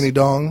you didn't see any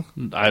dong?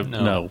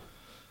 No.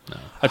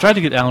 I tried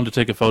to get Alan to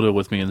take a photo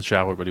with me in the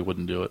shower, but he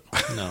wouldn't do it.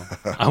 No,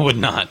 I would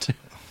not.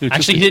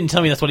 Actually, he didn't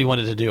tell me that's what he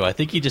wanted to do. I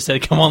think he just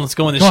said, come on, let's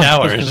go in the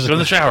shower. Let's go in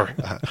the shower.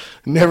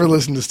 Never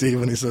listen to Steve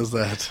when he says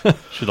that.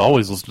 Should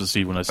always listen to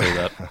Steve when I say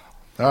that.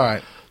 All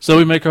right. So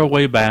we make our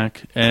way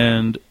back,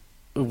 and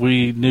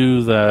we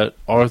knew that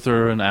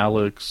Arthur and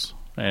Alex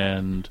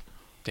and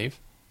Dave?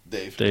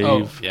 Dave.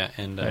 Oh, yeah,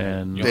 and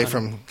and Johan. Dave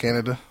from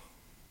Canada,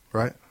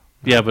 right?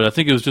 yeah, but I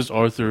think it was just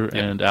Arthur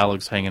and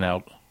Alex hanging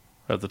out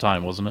at the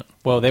time, wasn't it?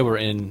 Well, they were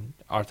in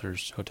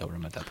Arthur's hotel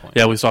room at that point.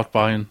 Yeah, we stopped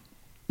by and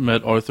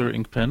met Arthur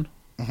Inkpen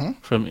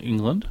from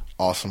England.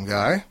 Awesome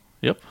guy.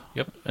 Yep.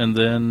 Yep. And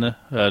then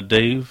Not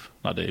Dave.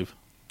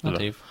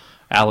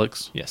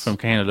 Alex Yes. from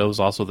Canada was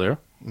also there.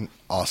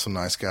 Awesome,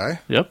 nice guy.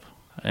 Yep.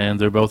 And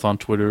they're both on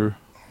Twitter,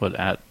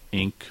 at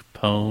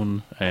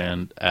Inkpone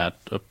and at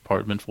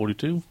Apartment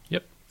 42.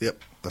 Yep. Yep,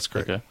 that's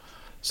great. Okay.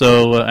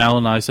 So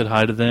Alan and I said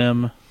hi to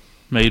them,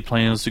 made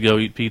plans to go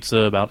eat pizza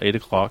about 8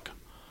 o'clock,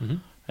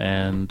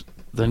 and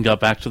then got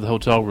back to the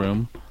hotel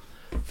room,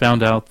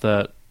 found out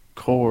that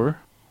Kåre,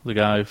 the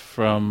guy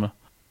from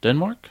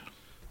Denmark,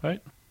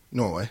 right?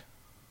 Norway.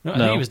 No, I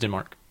No. think it was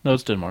Denmark. No,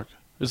 it's Denmark.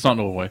 It's not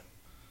Norway.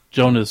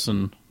 Jonas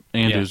and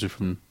Anders are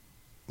from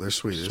They're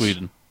Swedish.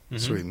 Sweden.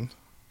 Sweden.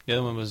 The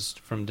other one was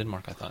from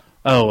Denmark, I thought.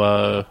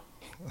 Oh,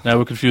 now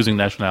we're confusing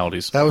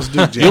nationalities. That was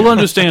Duke You'll Jan.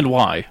 understand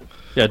why.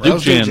 Yeah, Duke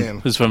was Duke Jan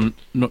Jan. is from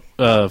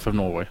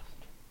Norway.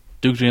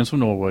 Duke Jan's from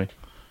Norway.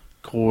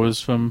 Kåre is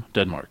from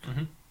Denmark.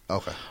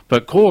 Okay.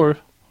 But Kåre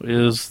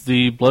is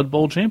the Blood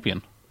Bowl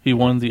champion. He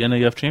won the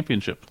NAF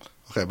championship.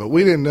 Okay, but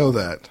we didn't know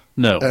that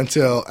No.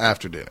 until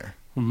after dinner.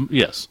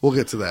 Yes. We'll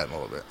get to that in a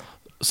little bit.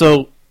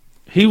 So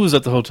he was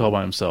at the hotel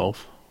by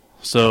himself.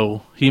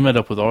 So he met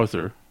up with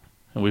Arthur,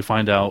 and we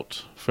find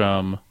out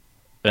from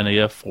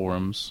NAF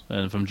forums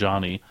and from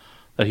Johnny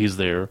that he's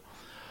there.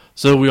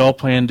 So we all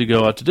plan to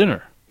go out to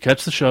dinner.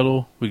 Catch the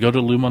shuttle. We go to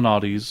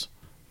Illuminati's,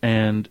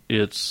 and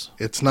it's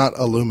It's not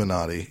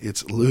Illuminati.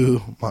 It's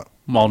Lou.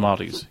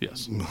 Malnati's.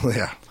 Yes.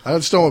 Yeah. I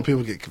just don't want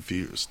people to get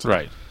confused.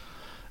 Right.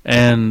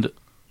 And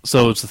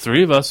so it's the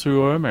three of us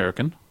who are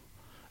American.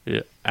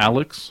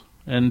 Alex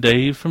and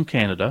Dave from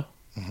Canada.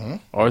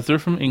 Arthur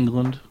from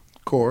England.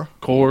 Core.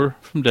 Kåre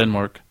from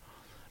Denmark.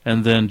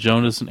 And then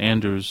Jonas and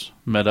Anders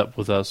met up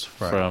with us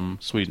Right. from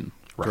Sweden.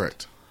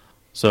 Correct.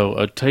 So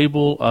a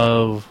table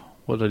of,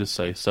 what did I just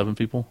say, 7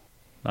 people?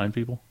 9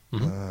 people?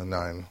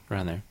 9.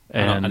 Around there.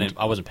 And-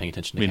 I wasn't paying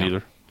attention to Me count.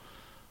 neither.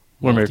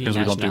 We're Americans,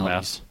 we don't do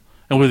math.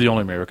 And we're the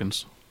only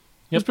Americans.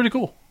 It's pretty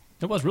cool.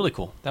 It was really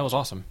cool. That was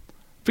awesome.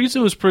 Pizza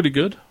was pretty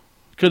good.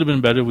 Could have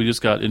been better. We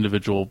just got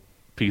individual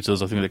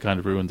pizzas. I think that kind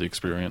of ruined the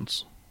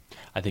experience.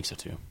 I think so,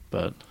 too.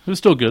 But it was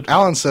still good.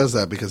 Alan says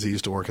that because he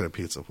used to work at a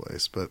pizza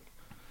place, but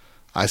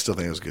I still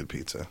think it was good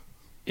pizza.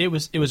 It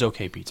was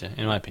okay pizza,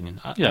 in my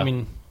opinion. Yeah. I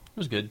mean, it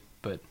was good,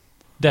 but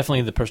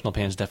definitely the personal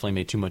pans definitely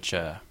made too much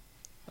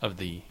of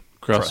the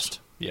crust.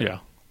 Yeah.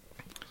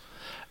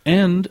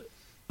 And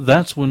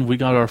that's when we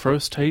got our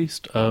first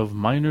taste of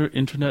minor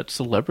internet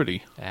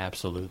celebrity.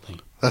 Absolutely.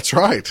 That's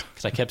right.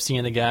 Because I kept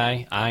seeing the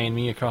guy eyeing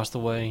me across the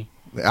way.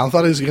 Alan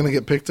thought he was going to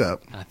get picked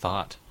up. I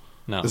thought,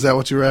 no. Is that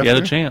what you were He after?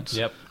 had a chance.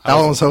 Yep.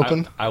 Alan was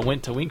hoping? I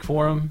went to wink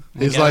for him.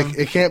 He's wink at like,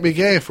 him. it can't be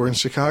gay if we're in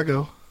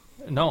Chicago.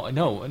 No.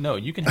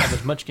 You can have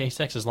as much gay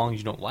sex as long as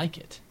you don't like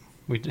it.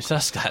 We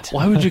discussed that.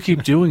 Why would you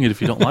keep doing it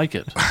if you don't like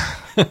it?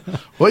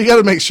 Well, you got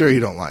to make sure you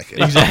don't like it.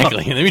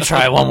 Exactly. Let me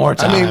try it one more I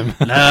time. mean,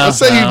 let's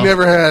say you've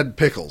never had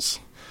pickles.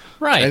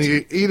 right. And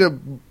you eat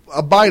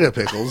a bite of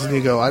pickles, and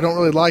you go, I don't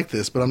really like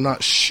this, but I'm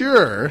not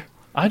sure.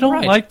 I don't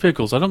Right. like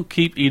pickles. I don't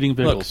keep eating Look,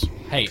 pickles.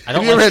 hey, I Have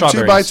don't you ever like had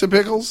strawberries. 2 bites of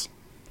pickles?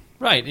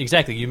 Right,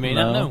 exactly. You may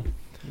not No. know.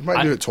 You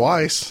might do it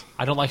twice.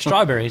 I don't like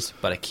strawberries,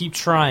 but I keep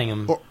trying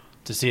them Or-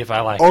 to see if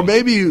I like Or them.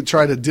 maybe you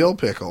tried a dill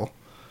pickle,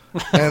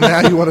 and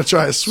now you want to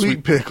try a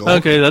sweet pickle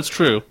Okay, that's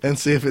true. and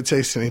see if it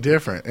tastes any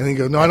different. And you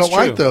go, no, I It's don't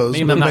like true. those,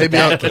 Maybe but I'm not maybe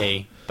that I'll,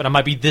 gay, but I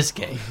might be this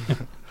gay.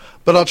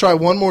 but I'll try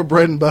one more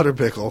bread and butter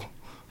pickle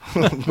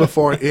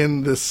before I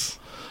end this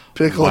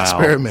pickle Wow.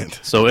 experiment.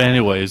 So,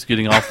 anyways,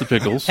 getting off the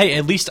pickles. Hey,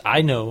 at least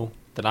I know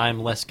that I'm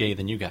less gay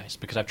than you guys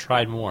because I've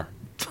tried more.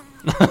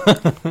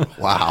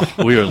 Wow.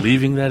 We are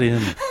leaving that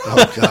in.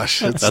 Oh,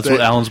 gosh. It's That's what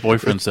Alan's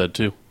boyfriend said,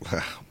 too.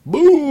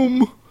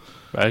 Boom.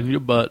 Right in your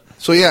butt.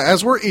 So, yeah,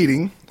 as we're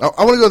eating, I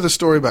want to go to the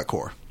story about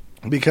Core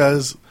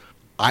because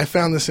I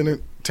found this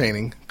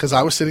entertaining because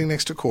I was sitting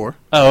next to Core,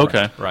 Oh,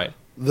 okay. Right.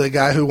 the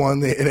guy who won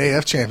the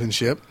NAF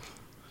championship.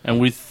 And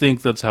we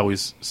think that's how we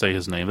say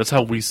his name. That's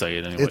how we say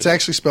it, anyway. It's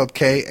actually spelled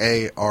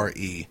Kare,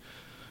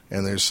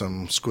 and there's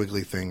some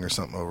squiggly thing or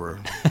something over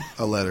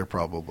a letter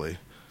probably.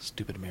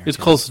 Stupid American. It's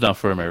close enough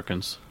for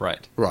Americans.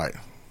 Right. Right.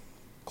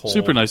 Cole.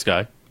 Super nice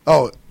guy.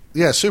 Oh,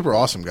 yeah, super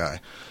awesome guy.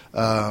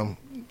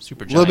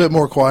 Super A little giant. bit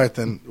more quiet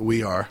than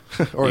we are,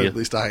 or Yeah. at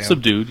least I am.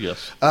 Subdued,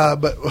 yes.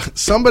 But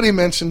somebody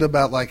mentioned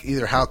about like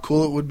either how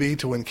cool it would be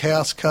to win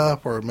Chaos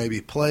Cup or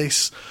maybe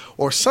place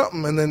or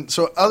something, and then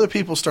so other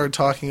people started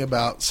talking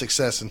about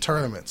success in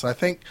tournaments.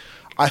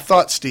 I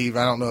thought, Steve,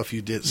 I don't know if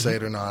you did say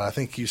it or not. I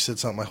think you said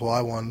something like, "Well,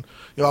 I won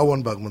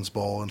Bugman's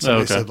Bowl," and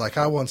somebody Okay. said like,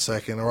 "I won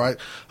second," or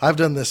I've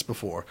done this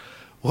before.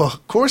 Well,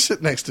 Core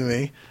sitting next to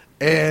me,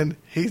 and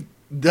he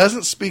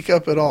doesn't speak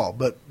up at all,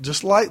 but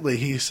just lightly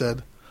he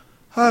said,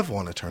 "I've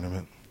won a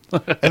tournament,"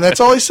 and that's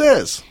all he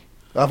says.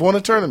 I've won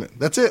a tournament.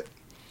 That's it.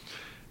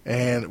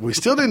 And we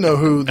still didn't know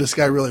who this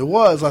guy really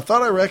was. I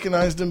thought I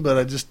recognized him, but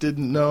I just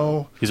didn't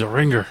know. He's a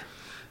ringer.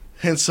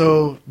 And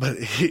so, but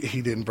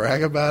he didn't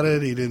brag about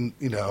it. He didn't,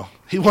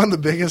 he won the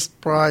biggest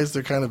prize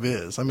there kind of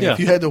is. I mean, Yeah. if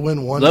you had to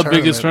win one The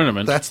tournament, biggest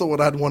tournament. that's the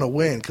one I'd want to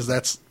win because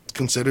that's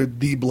considered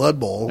the Blood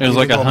Bowl. It was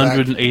like Even going back-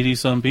 180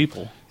 some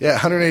people. Yeah,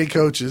 180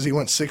 coaches. He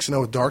went 6-0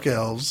 with Dark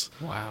Elves.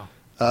 Wow.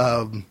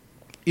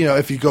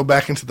 If you go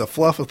back into the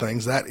fluff of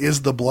things, that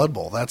is the Blood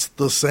Bowl. That's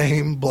the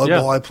same Blood Yeah.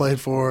 Bowl I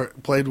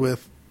played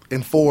with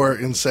in 4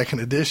 in second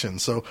edition.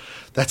 So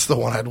that's the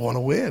one I'd want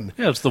to win.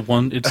 Yeah, it's the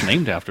one it's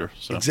named after.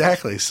 So.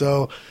 Exactly.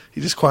 So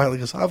he just quietly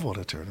goes, "I've won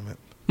a tournament."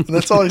 And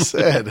that's all he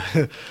said.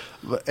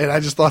 And I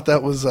just thought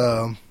that was,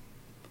 I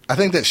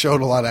think that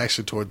showed a lot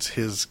actually towards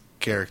his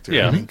character.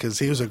 Yeah. Because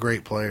he was a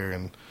great player,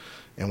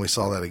 and we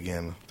saw that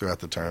again throughout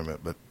the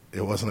tournament. But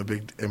it wasn't a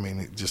big,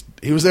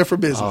 he was there for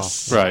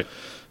business. Right.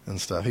 And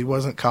stuff. He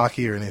wasn't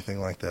cocky or anything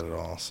like that at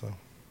all. So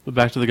But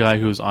back to the guy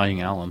who was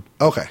eyeing Alan.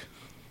 okay.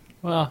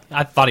 Well,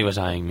 I thought he was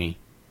eyeing me.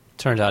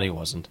 Turns out he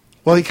wasn't.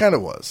 Well, he kind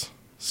of was.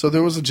 So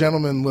there was a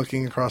gentleman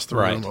looking across the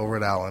room Right. over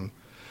at Alan,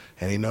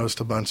 and he noticed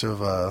a bunch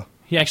of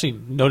He actually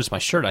noticed my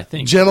shirt, I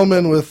think.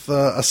 gentlemen with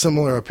a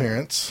similar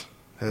appearance,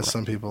 as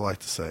some people like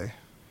to say,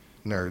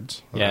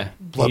 nerds, Yeah.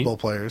 Blood Bowl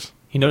players.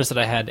 He noticed that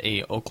I had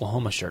a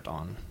Oklahoma shirt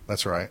on,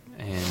 That's right.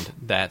 and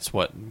that's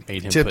what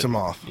made him Tipped him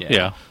off.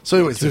 Yeah. So,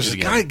 anyways, So there's do this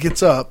it guy again.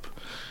 gets up,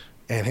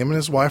 and him and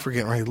his wife are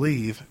getting ready to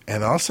leave,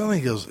 and all of a sudden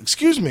he goes,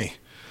 "Excuse me,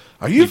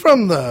 are you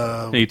from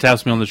the?" He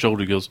taps me on the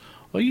shoulder. He goes,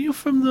 "Are you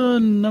from the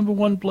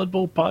 #1 Blood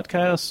Bowl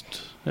podcast?"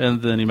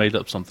 And then he made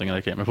up something, and I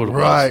can't remember what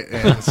it Right,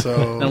 and was.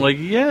 so And I'm like,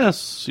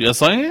 yes,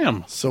 I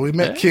am. So we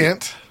met Yeah.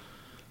 Kent,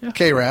 Yeah.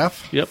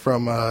 K-Raff, Yep.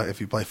 from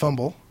If You Play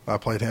Fumble. I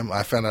played him.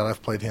 I found out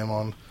I've played him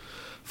on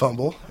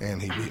Fumble,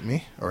 and he beat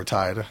me, or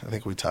tied. I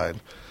think we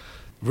tied.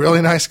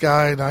 Really nice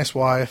guy, nice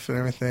wife and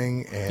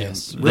everything, and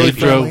Yes. really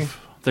friendly.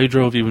 They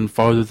drove even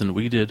farther than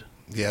we did.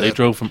 Yeah, They that-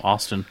 drove from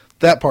Austin,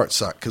 That part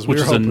sucked, because we which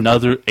were is hoping...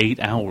 another 8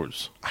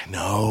 hours. I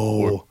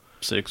know.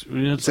 6.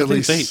 It's It's at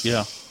least 8,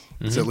 yeah.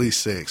 It's at least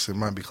 6. It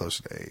might be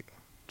closer to 8.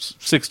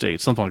 6 to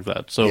 8, something like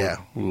that. So, Yeah.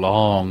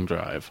 long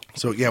drive.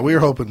 So, yeah, we were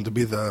hoping to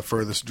be the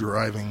furthest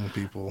driving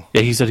people.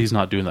 Yeah, he said he's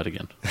not doing that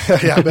again.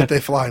 Yeah, I bet they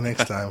fly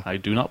next time. I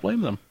do not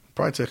blame them.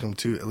 Probably took them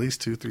at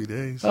least 2-3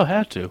 days. Oh,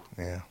 had to.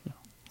 Yeah.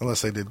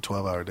 Unless they did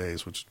 12-hour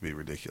days, which would be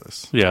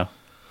ridiculous. Yeah.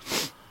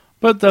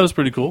 But that was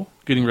pretty cool,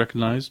 getting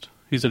recognized.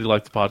 He said he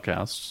liked the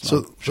podcast. So,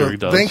 I'm sure he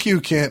does. thank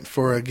you, Kent,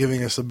 for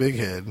giving us a big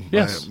head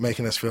Yes. by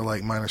making us feel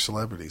like minor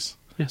celebrities.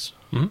 Yes.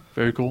 Mm-hmm.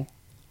 Very cool.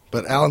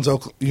 But Alan's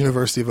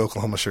University of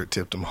Oklahoma shirt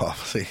tipped him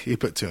off. See, he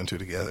put 2 and 2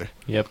 together.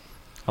 Yep.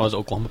 I was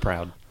Oklahoma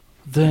proud.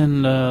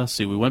 Then,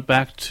 we went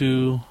back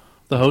to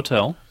the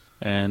hotel,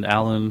 and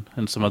Alan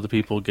and some other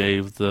people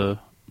gave the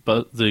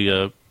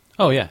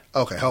Oh, yeah.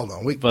 Okay, hold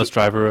on. bus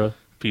driver a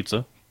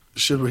pizza.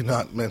 Should we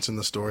not mention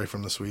the story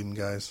from the Sweden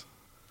guys?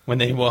 When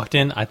they walked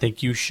in, I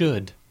think you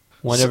should.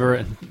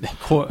 Whenever...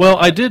 Well,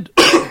 I did.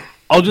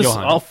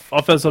 Johan.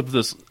 I'll fess up to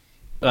this.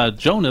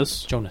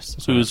 Jonas, Jonas.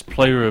 who's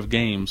player of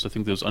games, I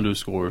think there's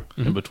underscore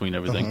in between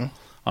everything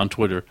on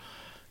Twitter.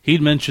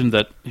 He'd mentioned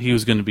that he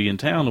was going to be in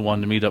town and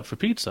wanted to meet up for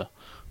pizza.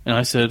 And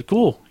I said,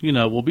 cool,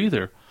 we'll be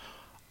there.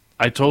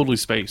 I totally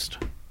spaced.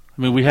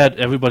 I mean, we had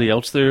everybody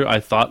else there. I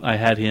thought I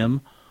had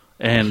him.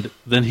 And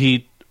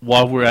then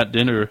while we're at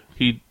dinner,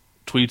 he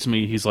tweets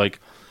me, he's like,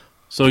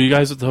 "So you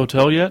guys at the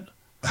hotel yet?"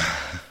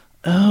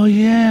 Oh,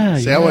 yeah.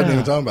 See, I wasn't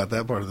even talking about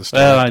that part of the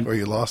story Well, where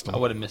you lost I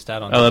them. would have missed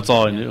out on Oh, that's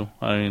all I Yeah. knew.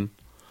 I mean,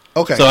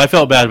 Okay, so I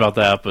felt bad about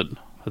that, but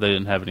they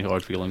didn't have any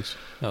hard feelings.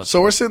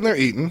 so we're sitting there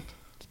eating,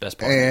 It's the best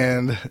part.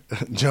 and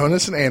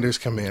Jonas and Anders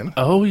come in,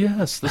 Oh,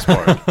 yes, this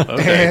part.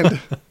 Okay. and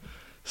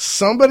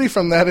somebody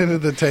from that end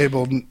of the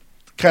table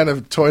kind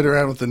of toyed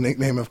around with the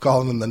nickname of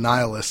calling them the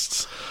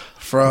Nihilists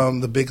from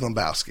the Big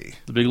Lebowski.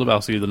 The Big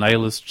Lebowski, the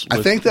Nihilists. I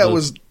with think that the-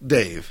 was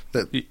Dave.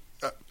 Y-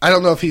 I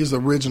don't know if he's the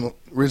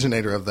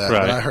originator of that, but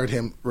Right. I heard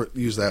him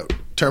use that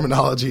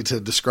terminology to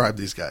describe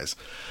these guys.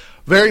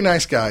 Very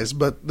nice guys,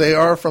 but they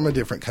are from a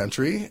different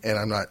country, and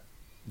I'm not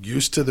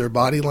used to their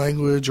body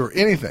language or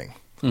anything.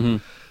 Mm-hmm.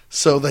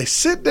 So they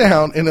sit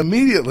down and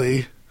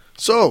immediately,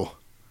 "So,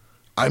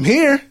 I'm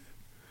here.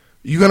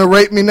 You going to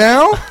rape me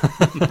now?"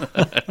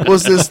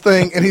 was this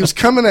thing, and he was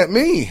coming at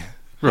me.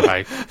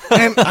 Right.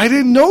 And I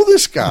didn't know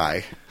this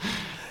guy.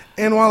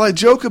 And while I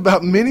joke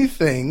about many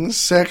things,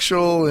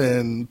 sexual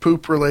and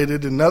poop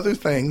related and other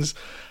things,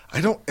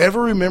 I don't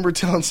ever remember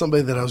telling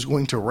somebody that I was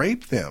going to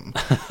rape them.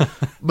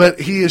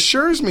 But he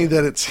assures me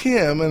that it's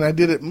him, and I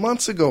did it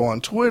months ago on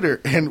Twitter,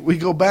 and we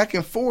go back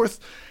and forth.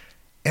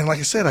 And like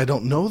I said, I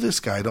don't know this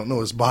guy. I don't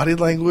know his body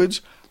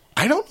language.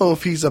 I don't know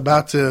if he's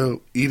about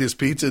to eat his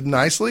pizza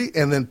nicely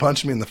and then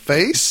punch me in the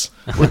face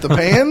with the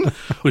pan,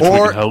 Which we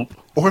can hope.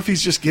 or if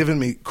he's just giving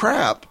me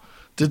crap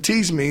to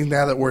tease me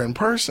now that we're in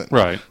person.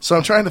 Right. So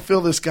I'm trying to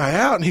fill this guy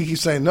out, and he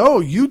keeps saying,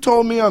 no, you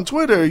told me on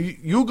Twitter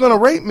you're going to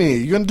rape me.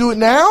 You're going to do it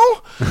now?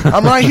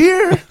 I'm right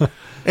here.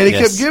 And he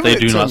kept giving They it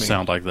to do me. not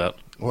sound like that.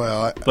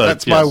 Well, But,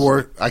 that's my yes.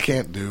 word. I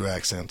can't do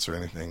accents or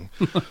anything.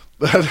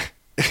 But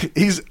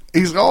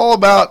he's all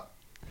about,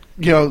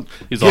 He's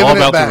giving all it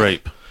about back. the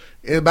rape.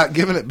 About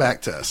giving it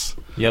back to us.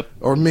 Yep.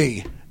 Or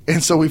me.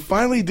 And so we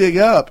finally dig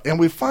up and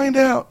we find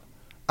out.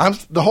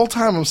 The whole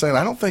time I'm saying,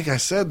 I don't think I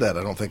said that.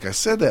 I don't think I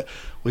said that.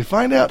 We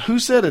find out who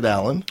said it,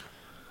 Alan.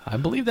 I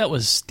believe that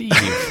was Steve.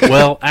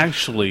 Well,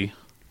 actually,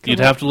 you'd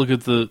have to look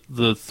at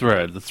the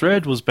thread. The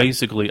thread was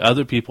basically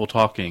other people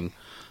talking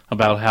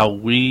about how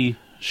we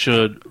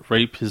should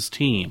rape his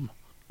team.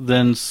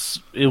 Then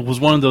it was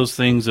one of those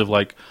things of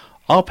like,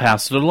 I'll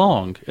pass it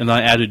along. And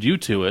I added you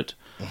to it.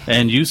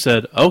 And you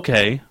said,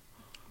 okay.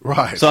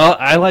 Right. So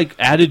I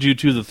added you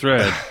to the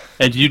thread,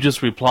 and you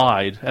just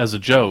replied as a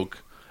joke,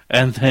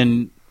 and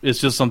then it's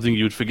just something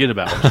you'd forget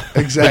about.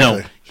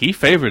 Exactly. But no, he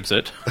favorites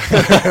it.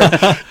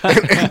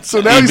 and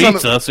so now He he's on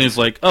meets us, and he's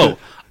like, oh,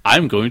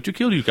 I'm going to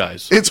kill you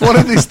guys. It's one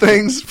of these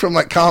things from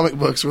like comic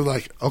books where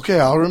like, okay,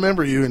 I'll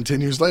remember you, and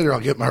 10 years later I'll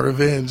get my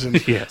revenge,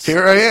 and Yes.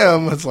 here I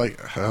am. It's like,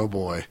 oh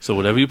boy. So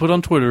whatever you put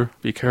on Twitter,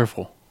 be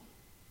careful.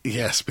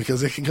 Yes,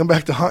 because it can come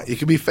back to haunt. You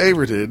can be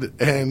favorited,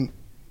 and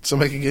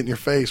somebody can get in your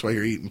face while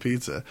you're eating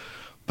pizza.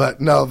 But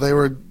no, they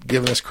were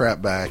giving us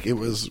crap back. It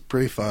was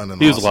pretty fun.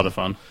 And He was awesome. a lot of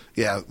fun.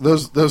 Yeah,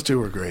 those two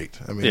were great.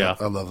 I mean, Yeah.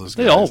 I love those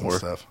They guys all and were.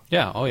 stuff.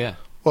 Yeah. Oh, yeah.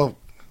 Well,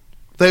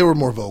 they were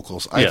more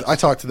vocals. Yes. I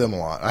talked to them a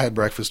lot. I had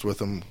breakfast with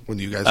them when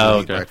you guys Oh,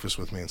 would eat okay. breakfast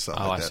with me and stuff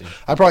Oh, like I that. see.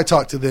 I probably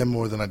talked to them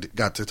more than I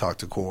got to talk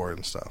to Core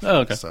and stuff.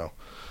 Oh, okay. So,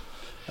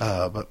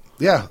 but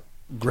yeah,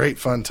 great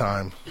fun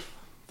time.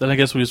 Then I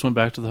guess we just went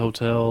back to the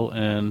hotel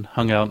and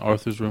hung out in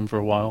Arthur's room for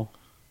a while.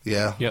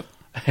 Yeah. Yep.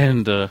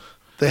 And,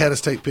 They had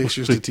us take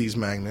pictures to tease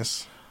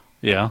Magnus.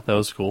 yeah, that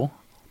was cool.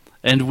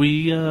 And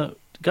we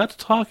got to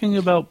talking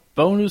about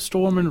bonus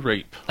storm and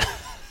rape.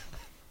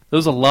 There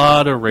was a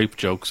lot of rape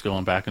jokes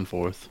going back and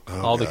forth.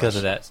 Oh, all because gosh.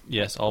 of that.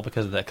 Yes, all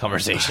because of that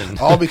conversation.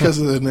 All because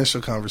of the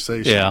initial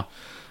conversation. Yeah.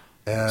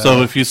 Uh,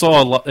 So if you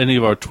saw any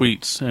of our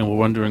tweets and were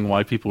wondering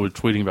why people were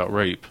tweeting about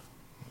rape,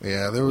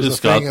 yeah, there was it's a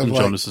Scott thing of and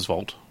like, Jonas's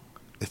fault.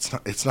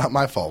 it's not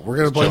my fault. We're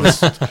going to blame this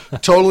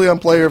totally on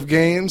Player of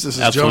Games. This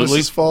is Absolutely.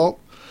 Jonas's fault.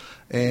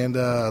 And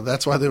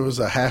that's why there was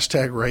a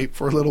hashtag rape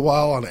for a little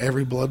while on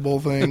every Blood Bowl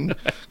thing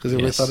because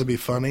everybody Yes. thought it'd be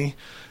funny.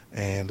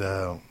 And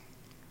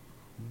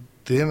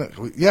then,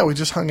 we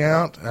just hung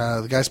out.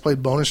 The guys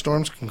played Bonus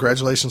Storms.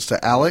 Congratulations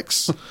to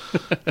Alex.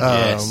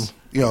 Yes.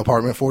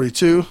 Apartment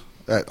 42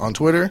 on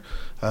Twitter.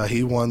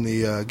 He won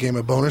the game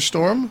of Bonus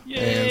Storm.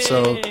 And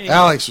so,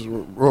 Alex, we're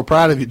real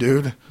proud of you,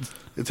 dude.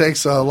 It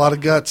takes a lot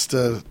of guts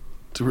to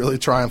really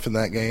triumph in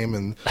that game.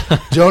 And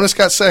Jonas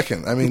got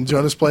second. I mean,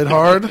 Jonas played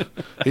hard.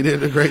 He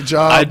did a great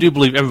job. I do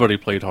believe everybody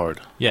played hard.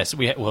 Yes,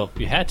 you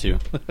had to.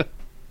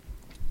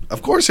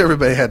 Of course,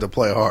 everybody had to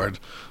play hard.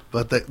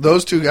 But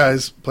those two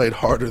guys played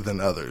harder than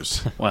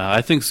others. Wow,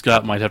 I think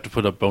Scott might have to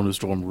put up bonus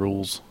storm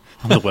rules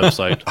on the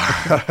website.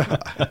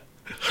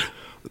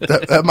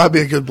 That might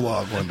be a good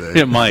blog one day.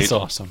 It might. It's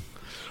awesome.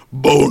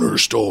 Boner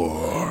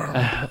Storm.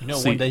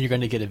 See- One day you're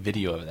going to get a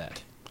video of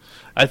that.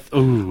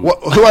 Ooh.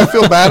 Who I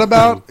feel bad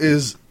about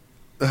is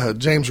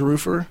James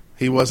Roofer.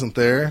 He wasn't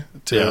there.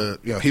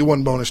 He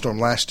won Bonus Storm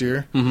last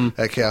year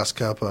at Chaos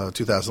Cup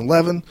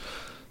 2011.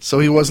 So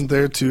he wasn't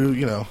there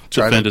to,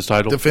 try Defend to his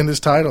title. Defend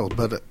his title.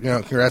 But,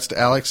 congrats to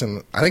Alex.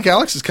 And I think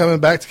Alex is coming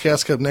back to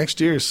Chaos Cup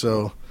next year.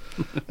 So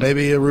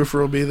maybe a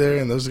Roofer will be there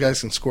and those guys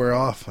can square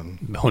off. And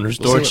Bonus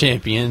We'll Door see what-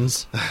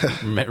 Champions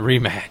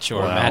rematch or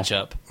a Wow.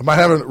 matchup. I might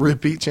have a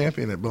repeat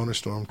champion at Bonus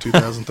Storm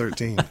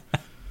 2013.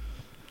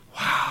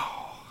 Wow.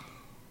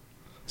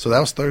 So that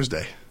was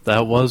Thursday.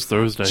 That was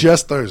Thursday.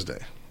 Just Thursday.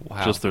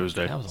 Wow. Just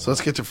Thursday. That was a So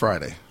let's get to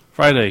Friday.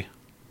 Friday,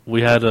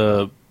 we had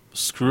a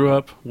screw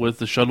up with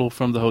the shuttle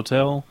from the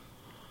hotel,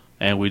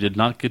 and we did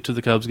not get to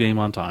the Cubs game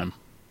on time.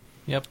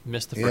 Yep,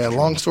 missed the first Yeah, train.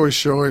 long story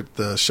short,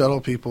 the shuttle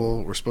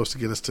people were supposed to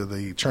get us to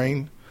the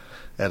train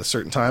at a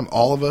certain time.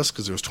 All of us,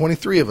 because there was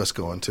 23 of us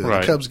going to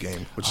Right. the Cubs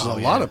game, which is Oh,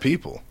 a yeah. lot of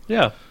people.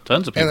 Yeah,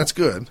 tons of people. And that's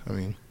good. I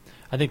mean,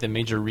 I think the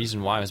major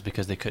reason why was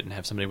because they couldn't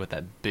have somebody with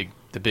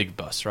the big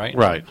bus, right?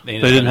 right. They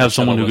ended up didn't having have the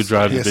someone who shuttle could bus.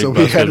 drive Yeah, the big so we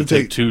bus. had They to had to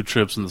take take- 2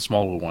 trips in the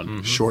smaller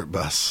one. short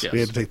bus. Yes. We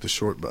had to take the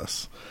short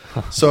bus.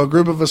 So a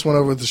group of us went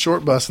over with the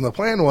short bus, and the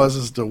plan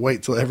was to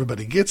wait till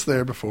everybody gets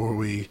there before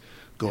we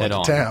go Head into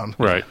on. town.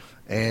 Right.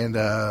 And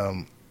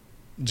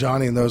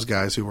Johnny and those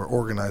guys who were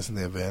organizing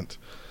the event,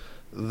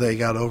 they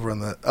got over on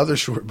the other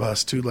short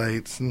bus too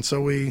late, and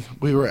so we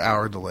were an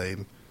hour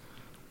delayed.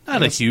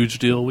 Not a huge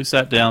deal. We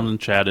sat down and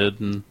chatted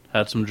and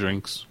had some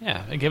drinks.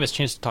 Yeah, it gave us a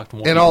chance to talk to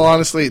more In people. all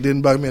honesty, it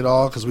didn't bug me at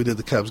all because we did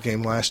the Cubs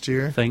game last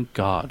year, Thank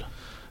God.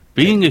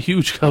 Being a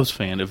huge Cubs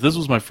fan, if this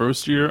was my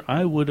first year,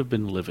 I would have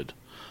been livid.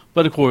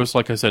 But of course,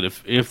 like I said,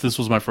 if this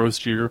was my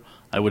first year,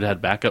 I would have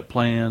had backup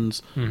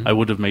plans. I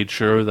would have made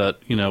sure that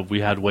we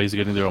had ways of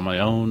getting there on my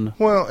own.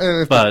 Well,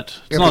 and But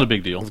it's not a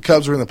big deal. If the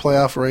Cubs were in the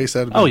playoff race,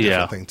 that would be a different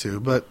yeah. thing too.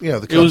 But the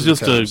Cubs It was are the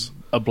just Cubs.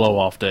 a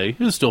blow-off day. It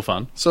was still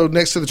fun. So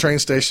next to the train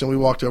station, we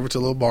walked over to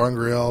a little bar and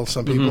grill.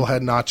 Some people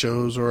had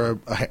nachos or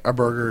a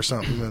burger or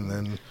something, and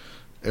then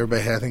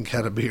everybody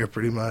had a beer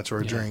pretty much or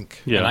a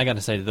drink. Yeah, And I got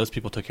to say, those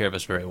people took care of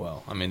us very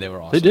well. I mean, they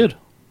were awesome. they did.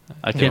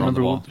 I They can't were on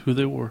the remember ball. who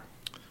they were.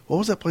 What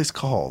was that place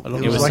called? don't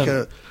It know. was It was like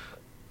a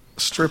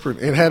stripper.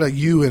 It had a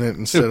U in it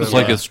instead It was of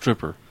like a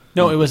stripper.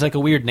 No, it was like a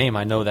weird name.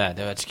 I know that.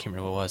 I just can't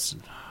remember what it was.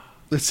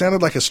 It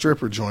sounded like a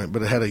stripper joint,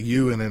 but it had a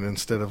U in it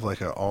instead of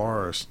like a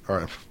R,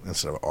 or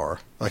instead of R,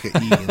 like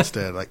an E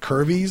instead, like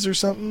Curvies or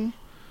something.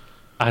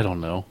 I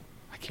don't know.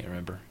 I can't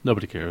remember.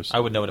 Nobody cares. I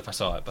would know it if I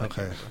saw it, but I can't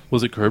Okay, remember.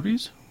 Was it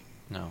Kirby's?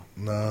 No.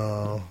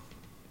 no.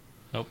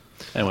 Nope.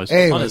 Anyways,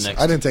 Anyways,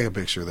 next. I didn't take a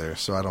picture there,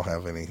 so I don't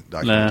have any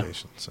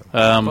documentation. So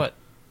But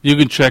you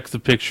can check the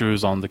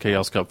pictures on the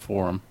Chaos Cup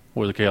forum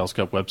or the Chaos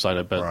Cup website.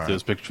 I bet Right.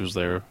 there's pictures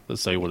there that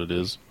say what it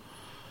is.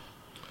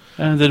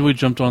 And then we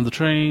jumped on the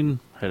train,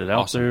 headed out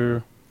Awesome.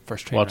 there,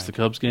 first train watched ride. the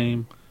Cubs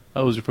game.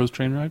 Oh, it was your first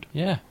train ride?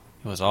 Yeah,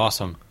 it was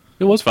awesome.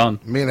 It was fun.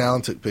 me and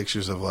Alan took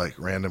pictures of like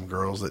random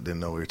girls that didn't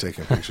know we were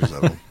taking pictures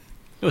of them.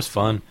 It was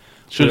fun.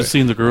 Should have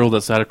seen the girl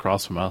that sat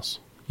across from us.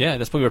 Yeah,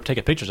 that's what we were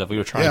taking pictures of. We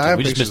were trying Yeah, I to. have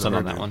We just pictures missed of out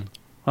on her, that dude.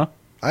 one.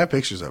 I have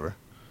pictures of her.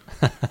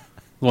 The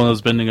one that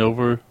was bending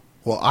over.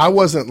 Well, I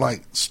wasn't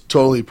like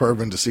totally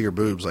perving to see her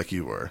boobs like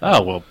you were.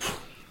 Oh, well.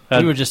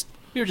 Had, We were just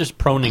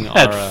proning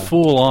had our.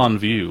 full-on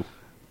view.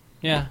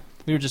 Yeah,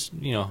 we were just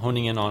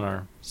honing in on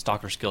our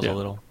stalker skills a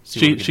little. See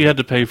what we could She do. had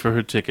to pay for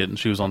her ticket, and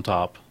she was on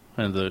top,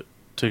 and the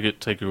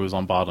ticket taker was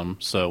on bottom.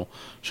 So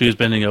she was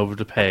bending over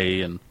to pay,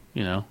 and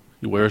you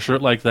wear a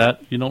shirt like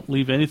that, you don't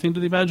leave anything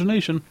to the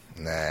imagination.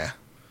 Nah.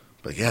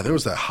 But yeah, there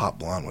was that hot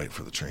blonde waiting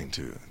for the train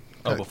too.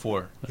 Oh,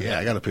 before. Yeah,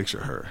 I got a picture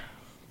of her.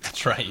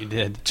 That's right, you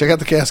did. Check out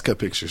the cast cut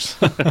pictures.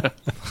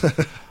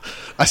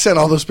 I sent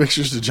all those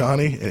pictures to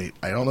Johnny, and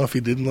I don't know if he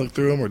didn't look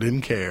through them or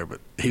didn't care, but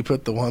he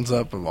put the ones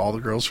up of all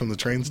the girls from the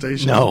train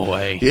station. No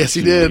way. Yes,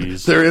 he did.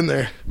 Jeez. They're in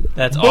there.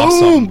 That's Boom!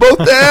 awesome.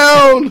 Both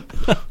down!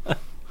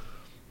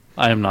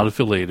 I am not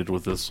affiliated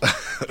with this.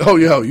 Oh,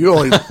 yo, you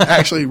only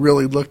actually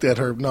really looked at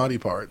her naughty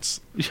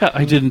parts. Yeah,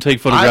 I didn't take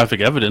photographic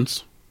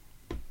evidence.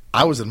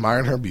 I was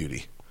admiring her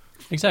beauty.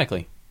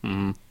 Exactly.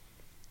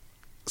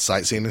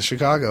 Sightseeing in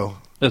Chicago.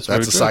 That's That's very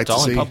a true. sight It's to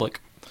all in see.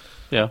 public.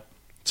 Yeah.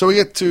 So we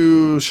get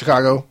to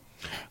Chicago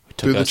We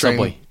through took the a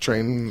subway.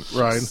 train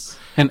ride.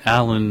 And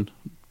Alan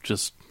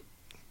just...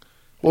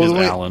 Well,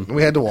 Is Alan.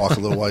 we had to walk a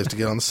little ways to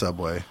get on the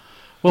subway.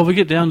 Well, we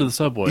get down to the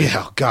subway.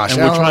 Yeah, gosh, And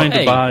we're Alan- trying to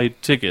Hey. buy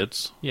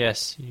tickets,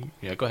 Yes.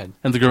 Yeah, go ahead.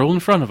 and the girl in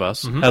front of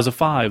us has a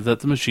 5 that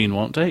the machine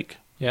won't take.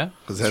 Yeah.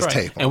 'Cause it has That's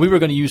right. tape on And we were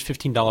going to use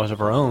 $15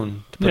 of our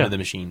own to put Yeah. in the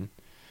machine.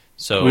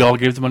 So We all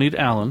gave the money to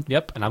Alan.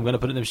 Yep, and I'm going to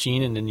put it in the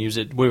machine and then use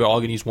it. We were all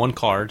going to use one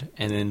card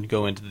and then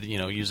go into the,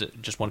 use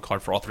it just one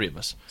card for all three of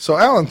us. So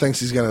Alan thinks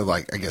he's going to,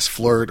 I guess,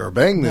 flirt or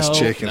bang this No,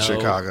 chick in no.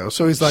 Chicago.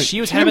 So he's like,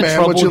 She was "Hey, having man,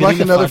 trouble would you like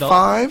getting the another $5?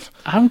 $5?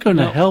 I'm going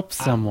to No, help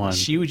someone.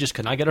 She would just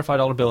could not get her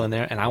 $5 bill in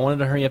there, and I wanted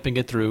to hurry up and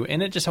get through.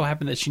 And it just so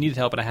happened that she needed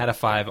help, and I had a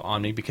 5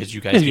 on me because you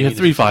guys. Yeah, gave you me had the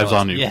 3 5s $15.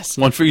 on you. Yes.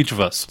 One for each of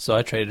us. So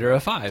I traded her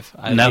a 5.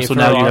 I Now, gave so her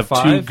now you our have 2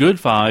 5. good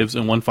 5s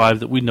and one 5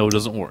 that we know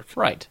doesn't work.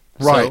 Right.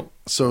 Right.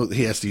 So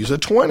he has to use a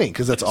 20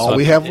 because that's all So-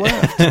 we have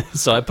left,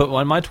 So I put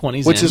one of my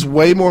 20s which in. is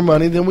way more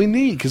money than we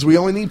need because we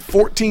only need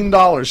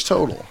 $14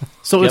 total.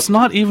 So Yep. it's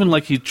not even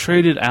like he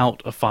traded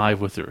out a 5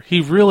 with her.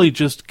 He really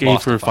just gave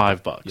Lost her a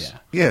five. $5. Yeah.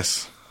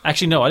 Yes.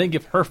 Actually, no, I didn't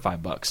give her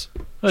 $5.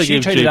 Well, you She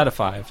gave traded Jake- out a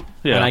 5,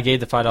 Yeah. and I gave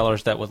the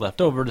 $5 that was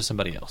left over to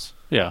somebody else.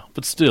 Yeah,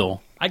 but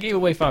still. I gave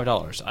away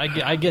 $5.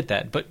 I get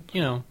that, but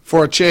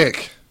For a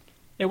chick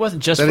it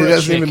wasn't just that for he a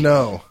doesn't chick. even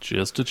know.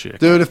 Just a chick.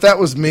 Dude, if that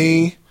was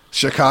me,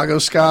 Chicago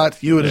Scott,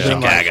 you would have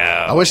been like,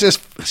 Chicago. I wish this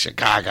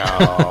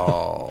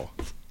Chicago.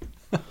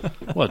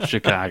 What,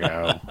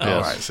 Chicago? All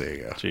Yes. right, there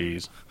you go.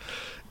 Jeez.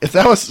 If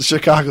that was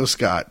Chicago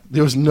Scott,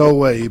 there was no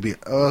way you'd be,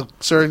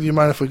 sir, do you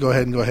mind if we go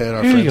ahead and go ahead?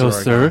 Our Here you friends go, are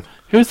already sir. gone."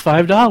 Here's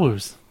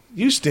 $5.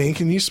 You stink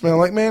and you smell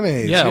like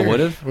mayonnaise. Yeah, I Here,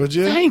 would've. Would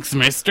you? Thanks,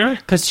 mister.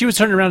 Because she was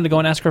turning around to go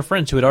and ask her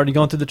friends who had already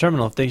gone through the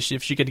terminal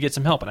if she could get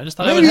some help, and I just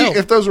thought I would Maybe help.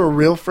 if those were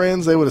real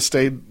friends, they would have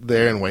stayed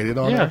there and waited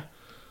on Yeah. her.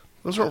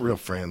 Those weren't real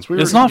friends.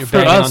 It's not You're for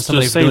banging on us to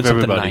somebody for doing save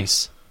something everybody.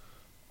 nice.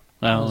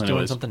 I Well, was doing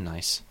anyways. something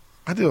nice.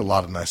 I did a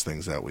lot of nice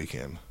things that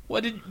weekend.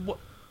 What?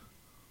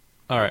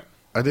 All right.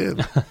 I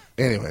did.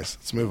 Anyways,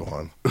 let's move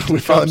on. We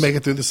finally make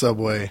it through the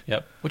subway.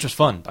 Yep. Which was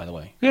fun, by the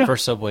way. Yeah.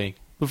 First subway.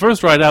 The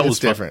first ride out It's was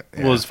different,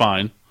 yeah. was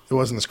fine. It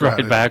wasn't as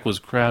crowded. Ride back was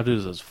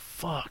crowded as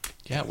fuck.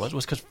 Yeah, it was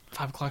because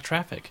 5 o'clock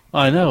traffic.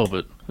 I know,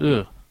 but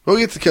ugh. We'll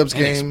get to the Cubs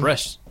And game.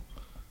 Express.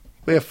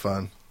 We have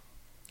fun.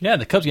 Yeah,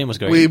 the Cubs game was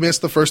great. We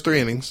missed the first 3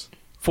 innings.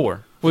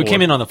 4. We Four.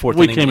 came in on the 4th.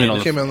 We inning. came in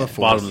on Came in on the fourth.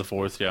 bottom of the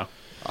 4th, yeah.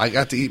 I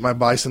got to eat my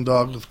bison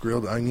dog with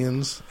grilled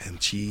onions and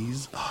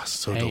cheese. Oh, it's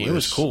so Hey, delicious. it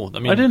was cool. I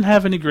mean, I didn't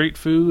have any great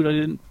food. I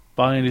didn't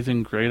buy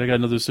anything great. I got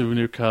another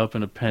souvenir cup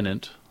and a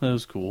pennant. That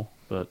was cool,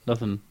 but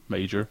nothing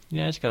major.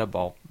 Yeah, I just got a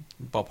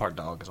ballpark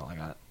dog is all I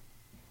got.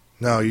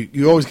 No,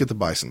 you always get the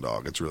bison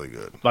dog. It's really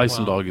good.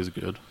 Bison Wow. dog is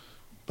good.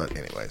 But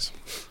anyways,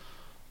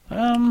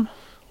 What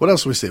what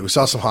else we see? We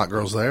saw some hot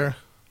girls there.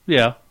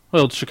 Yeah.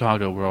 Well, it's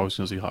Chicago. We're always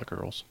going to see hot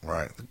girls.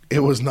 Right. It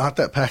was not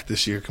that packed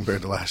this year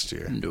compared to last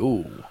year.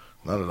 No.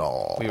 Not at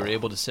all. We were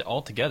able to sit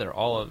all together.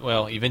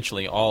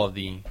 Eventually all of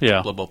the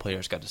Yeah. Blood Bowl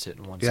players got to sit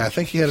in one Yeah, I section.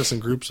 think he had us in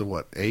groups of,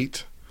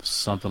 8?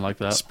 Something like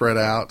that. Spread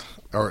out,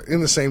 or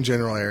in the same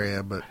general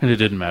area, but And it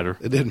didn't matter.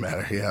 it didn't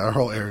matter. Yeah, our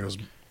whole area was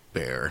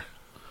bare.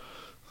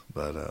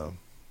 But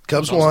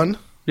Cubs won,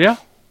 Yeah.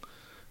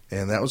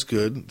 and that was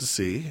good to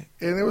see.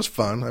 And it was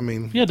fun. I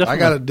mean, Yeah,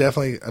 definitely. I got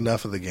definitely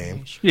enough of the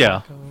game.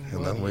 Yeah.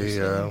 And then we,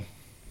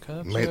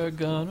 Cubs made- are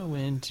gonna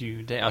win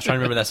today. I was trying to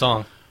remember that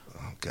song.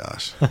 oh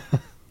gosh.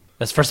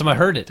 That's the first time I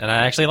heard it, and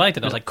I actually liked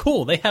it. I was like,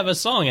 cool, they have a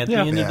song at the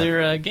Yeah. end Yeah. of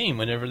their game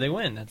whenever they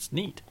win. That's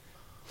neat.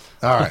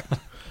 All right.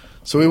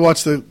 So we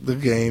watched the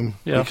game.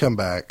 Yeah. We come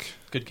back.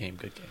 Good game,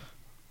 good game.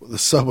 The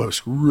subway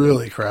was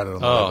really crowded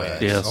on the Oh, way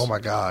back. yes. Oh my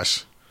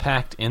gosh.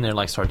 Packed in there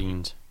like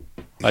sardines.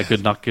 I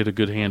could not get a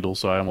good handle,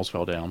 so I almost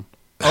fell down.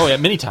 Oh, yeah,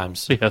 many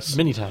times. Yes.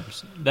 Many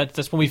times.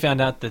 That's when we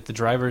found out that the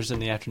drivers in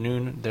the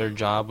afternoon, their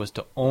job was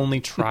to only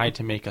try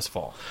to make us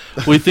fall.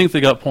 We think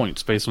they got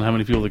points based on how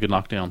many people they could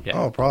knock down. Yeah.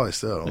 Oh, probably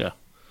so. Yeah.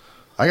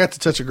 I got to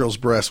touch a girl's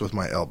breast with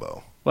my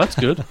elbow. Well, that's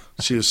good.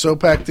 She was so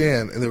packed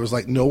in, and there was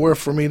like nowhere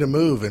for me to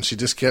move, and she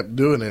just kept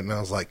doing it. And I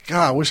was like,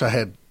 God, I wish I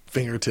had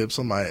fingertips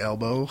on my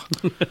elbow.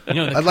 You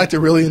know, I'd like to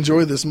really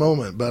enjoy this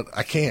moment, but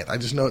I can't. I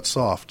just know it's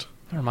soft.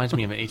 that reminds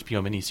me of an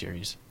HBO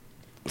miniseries.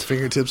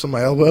 Fingertips on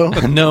my elbow?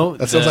 No,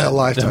 That sounds like a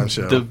Lifetime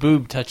show. The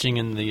boob touching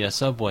in the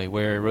subway,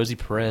 where Rosie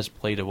Perez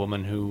played a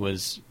woman who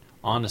was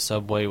on a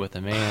subway with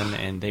a man,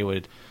 and they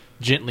would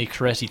gently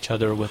caress each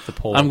other with the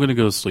pole. I'm going to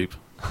go to sleep.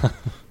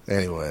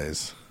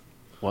 Anyways.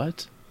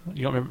 What?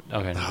 You don't remember?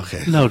 Okay. No.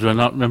 Okay. No, do I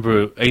not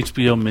remember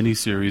HBO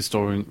miniseries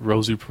starring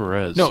Rosie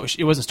Perez? No,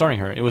 it wasn't starring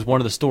her. It was one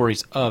of the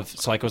stories of.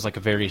 So like it was like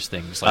various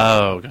things. Like,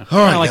 Oh, okay. All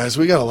right, like- guys,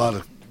 we got a lot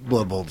of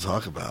Blood Bowl to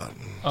talk about.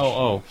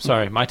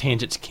 sorry, my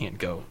tangents can't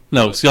go.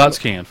 No, Scott's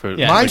can for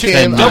Yeah, Mine but can-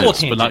 10 double minutes,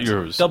 tangent. but not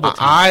yours. Double.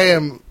 I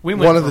am We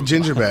went one of the from-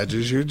 ginger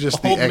badgers. You're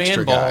just the Old man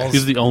extra guy. balls.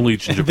 He's the only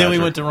ginger Then we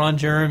badger. went to Ron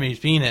Jeremy's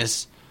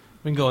penis.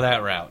 We can go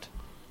that route.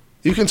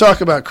 You can talk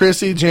about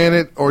Chrissy,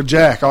 Janet, or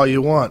Jack all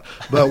you want,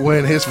 but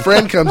when his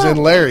friend comes in,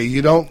 Larry,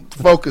 you don't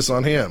focus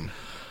on him.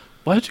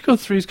 Why did you go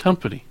Three's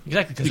Company?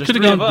 Exactly, because You there's could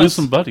have three gone of do us.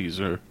 some buddies,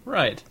 or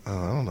Right. Oh,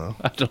 I don't know.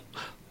 I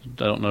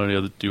don't know any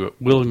other do it.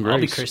 Will and Grace.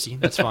 I'll be Chrissy.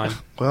 That's fine.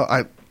 Well,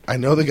 I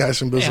know the guys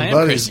from Bosom Hey, I am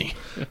Buddies. Chrissy.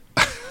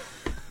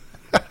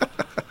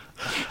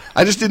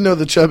 I just didn't know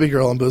the chubby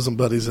girl on Bosom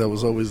Buddies that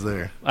was always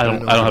there. I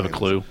don't know have her a name.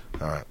 clue.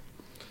 All right.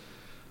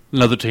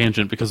 Another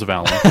tangent because of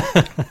Alan.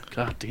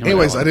 God damn it.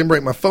 Anyways, I Alan. didn't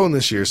break my phone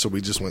this year, so we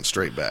just went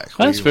straight back.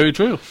 That's very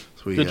true.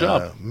 We Good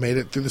job. Made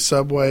it through the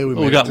subway. Well,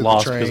 made we it got through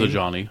lost the train because of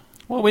Johnny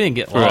Well, we didn't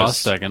get for lost.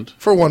 a second.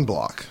 for one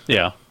block.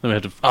 Yeah, then we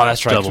had to. Oh,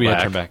 that's right. 'cause Double we had to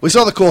back. turn back. We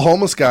saw the cool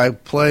homeless guy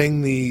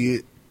playing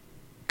the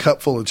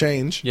cup full of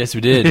change. Yes, we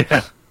did.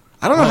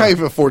 I don't know how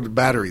you afford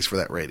batteries for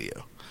that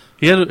radio.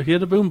 He had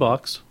a boom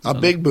box. A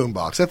big boom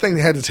box. That thing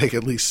had to take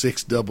at least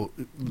 6 double.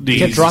 He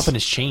kept These. dropping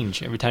his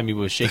change every time he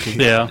was shaking.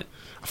 Yeah.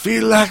 I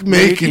feel like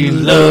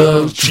making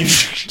love.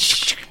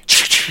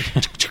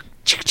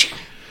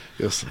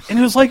 Yes. And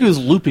it was like it was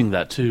looping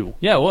that too.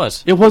 Yeah, it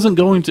was. It wasn't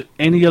going to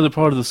any other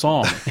part of the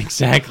song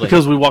Exactly.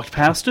 because we walked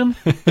past him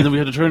and then we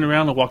had to turn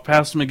around and walk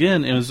past him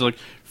again. And it was like,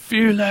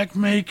 feel like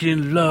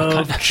making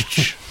love.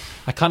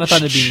 I kind of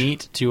thought it'd be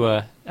neat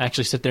to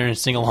actually sit there and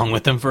sing along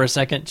with them for a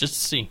second just to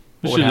see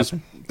what would Should just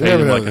happen. You pay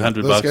never him know. like $100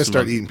 Those bucks. guys a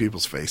start month. eating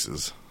people's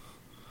faces.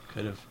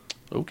 Could have.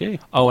 Okay.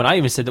 Oh, and I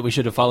even said that we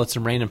should have followed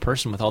some random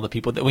person with all the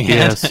people that we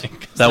Yes, had.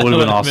 'Cause that would've been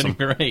would've awesome.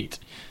 great.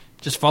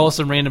 Just follow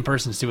some random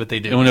person and see what they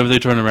do. And whenever they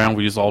turn around,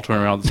 we just all turn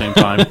around at the same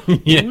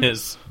time.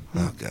 Yes.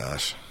 Oh,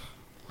 gosh.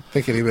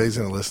 Think anybody's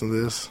going to listen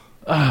to this?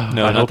 No, I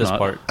not hope this not.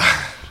 part.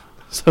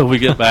 So we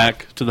get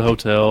back to the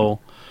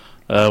hotel.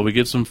 We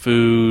get some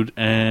food,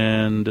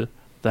 and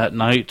that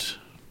night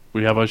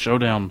we have our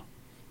showdown.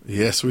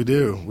 Yes, we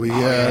do. We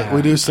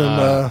do some.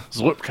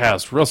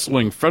 Zlipcast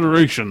Wrestling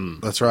Federation.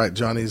 That's right.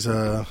 Johnny's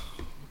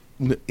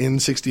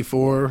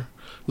N64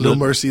 No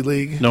Mercy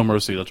League. No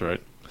Mercy, that's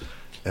right.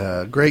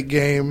 Great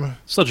game.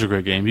 Such a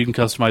great game. You can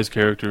customize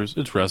characters.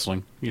 It's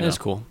wrestling. You That's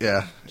know. cool.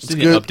 Yeah, It's it's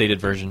the good. updated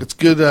version. It's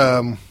good.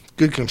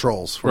 Good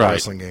controls for a Right.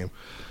 wrestling game.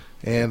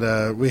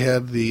 And we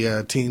had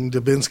the Team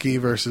Dubinsky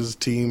versus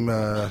Team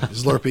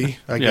Slurpee.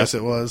 I guess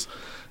it was.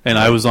 And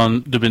I was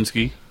on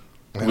Dubinsky.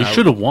 And We I-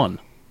 should have won.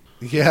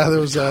 Yeah, there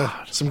was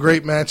some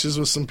great matches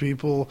with some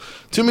people.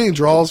 Too many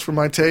draws for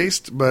my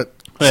taste, but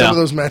some Yeah. of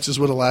those matches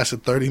would have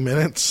lasted 30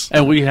 minutes.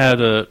 And we had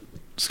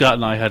Scott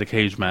and I had a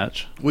cage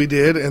match. We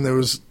did, and there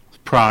was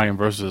Prime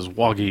versus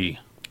Woggy.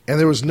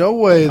 no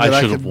way that I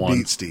should could have won.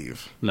 beat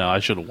Steve No, I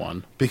should have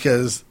won.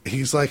 because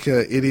he's like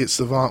an idiot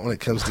savant when it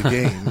comes to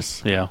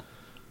games. Yeah.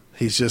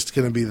 He's just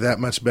going to be that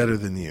much better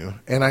than you.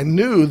 And I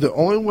knew the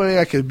only way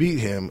I could beat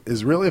him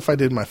is really if I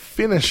did my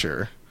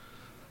finisher,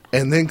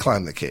 and then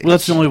climb the cage. Well,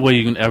 that's the only way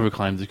you can ever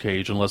climb the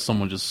cage, unless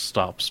someone just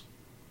stops.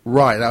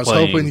 Right. I was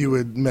playing. hoping you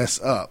would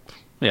mess up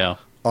Yeah.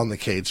 on the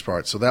cage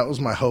part. So that was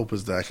my hope,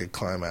 is that I could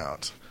climb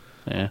out.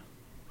 Yeah.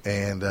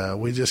 And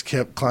we just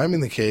kept climbing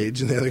the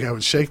cage, and the other guy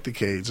would shake the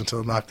cage until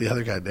it knocked the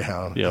other guy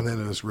down. Yep. And then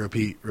it was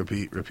repeat.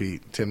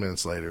 10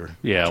 minutes later,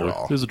 Yeah,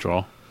 draw. it was a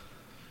draw.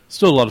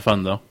 Still a lot of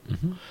fun, though.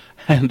 Mm-hmm.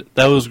 And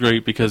that was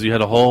great because you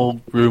had a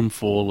whole room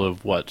full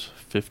of,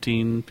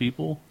 15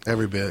 people?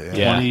 Every bit,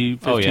 Yeah. 20,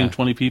 15, Oh, yeah.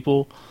 20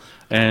 people.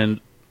 And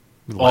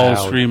Loud.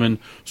 all screaming,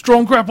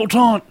 strong grapple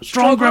taunt!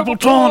 Strong grapple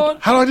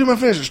taunt! How do I do my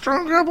finish?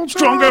 Strong grapple taunt!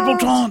 Strong grapple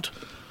taunt!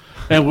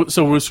 And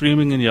so we're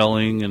screaming and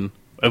yelling, and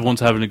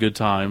everyone's having a good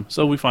time.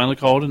 So we finally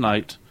called it a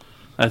night.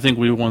 I think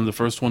we were one of the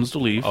first ones to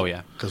leave. Oh,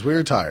 yeah. Because we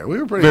were tired. We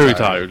were pretty Very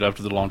tired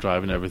after the long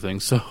drive and everything.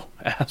 So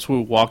as we're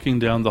walking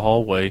down the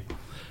hallway,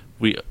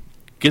 we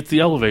get the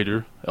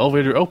elevator.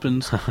 Elevator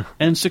opens,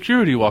 and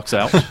security walks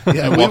out.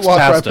 Yeah, and we walks walked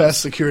right us.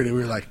 past security.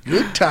 We were like,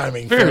 good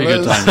timing, Very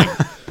good fellas. timing.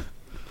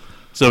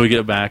 So we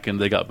get back, and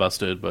they got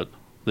busted, but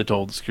they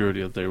told the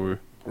security that they were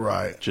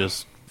Right.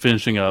 just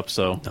finishing up,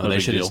 so No, no they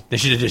big should deal. have. They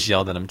should have just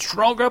yelled at him.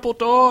 Strong grapple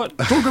taunt.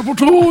 Strong grapple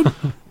taunt!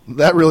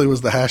 That really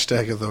was the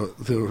hashtag of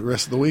the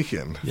rest of the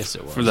weekend. Yes,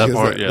 it was. For that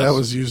Because part, yes. That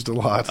was used a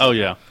lot. Oh,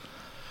 yeah.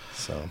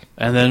 So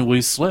And then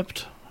we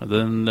slept. And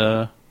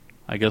then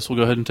I guess we'll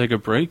go ahead and take a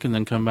break and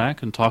then come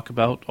back and talk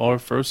about our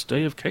first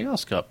day of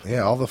Chaos Cup. yeah,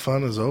 all the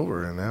fun is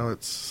over, and now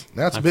it's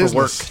Time for business.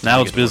 work.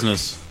 Now it's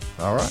business.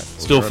 All right.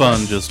 Still We'll try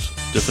fun, just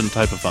different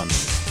type of fun.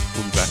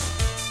 We'll be back.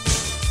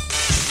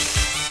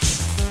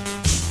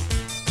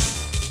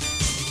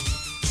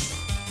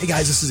 Hey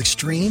guys, this is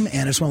Extreme,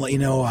 and I just want to let you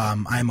know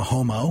I'm a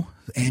homo,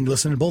 and you're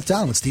listening to Bolt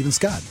Down with Steven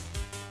Scott.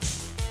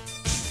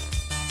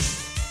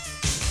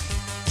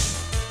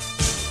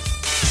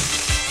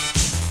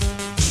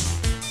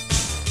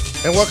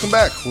 And welcome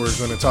back. We're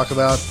going to talk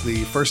about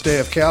the first day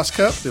of Chaos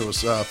Cup. There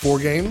was 4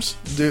 games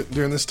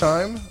during this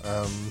time.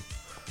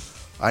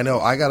 I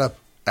know I got up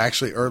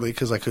actually early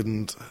because I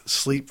couldn't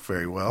sleep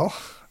very well,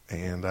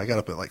 and I got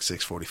up at like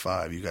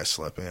 6:45. You guys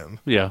slept in,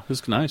 Yeah, it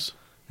was nice.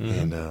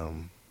 and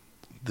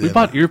We then,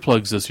 bought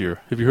earplugs this year.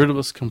 Have you heard of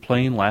us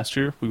complain last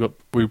year?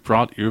 We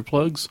brought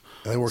earplugs.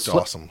 they worked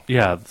Sle- awesome.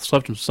 Yeah,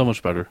 slept so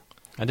much better.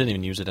 I didn't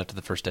even use it after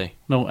the first day.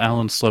 No,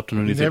 Alan slept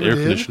underneath the never air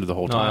did? conditioner the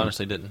whole No, I time.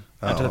 honestly didn't.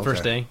 Oh, After the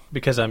first okay. day,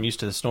 because I'm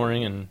used to the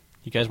snoring, and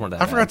you guys weren't that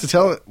I bad. forgot to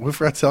tell it. We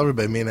forgot to tell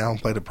everybody. Me and Alan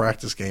played a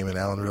practice game, and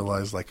Alan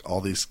realized like all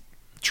these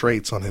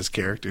traits on his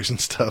characters and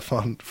stuff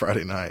on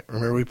Friday night.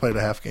 Remember we played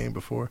a half game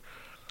before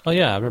Oh,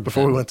 yeah, I remember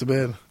we that. went to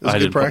bed. It was I good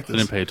didn't, practice. I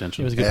didn't pay It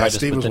attention. was a good Yeah, practice.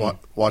 Steve but was then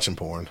watching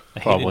porn. I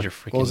hated Probably. your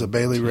freaking What was it?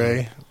 Bailey team.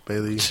 Ray?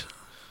 Bailey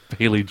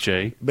Bailey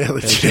J.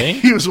 Bailey J? J.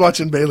 He was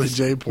watching Bailey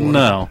J porn.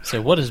 No,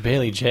 So what is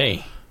Bailey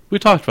J? we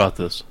talked about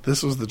this.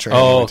 This was the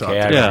training Oh, we talked okay,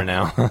 I about.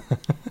 remember now.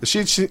 Is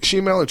she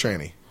male or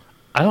tranny?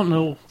 I don't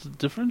know the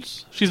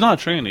difference. She's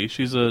not a tranny.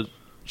 She's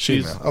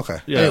Female. Okay.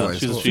 Yeah, Anyways,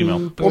 she's a we'll-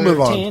 female. We'll move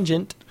on.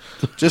 Tangent.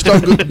 Just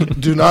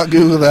do not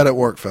Google that at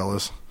work,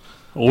 fellas.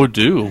 Or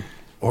do.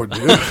 Or do.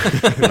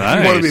 If you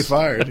want to be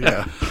fired,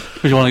 yeah.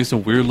 If you want to get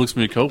some weird looks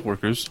from your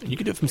coworkers. You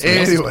could do it from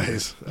somebody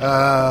else's.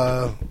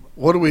 Anyways,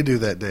 what did we do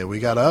that day? We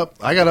got up.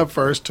 I got up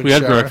first. Took We a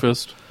had shower.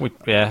 breakfast.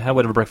 Yeah, had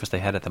whatever breakfast they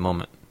had at the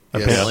moment.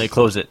 Yes. Apparently, it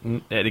closed at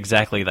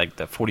exactly like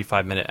the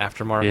 45-minute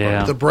after mark.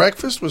 Yeah. The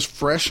breakfast was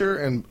fresher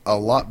and a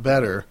lot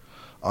better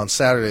on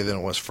Saturday than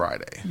it was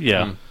Friday.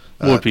 Yeah.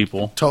 More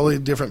people. Totally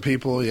different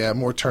people. Yeah,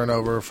 more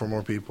turnover for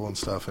more people and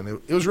stuff. And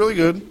it was really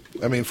good.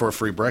 I mean, for a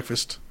free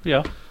breakfast.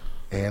 Yeah.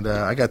 And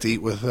I got to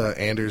eat with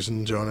Anders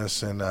and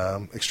Jonas and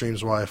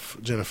Extreme's wife,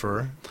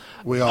 Jennifer.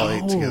 We all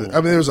ate together. I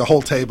mean, there was a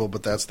whole table,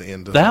 but that's the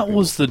end of That it.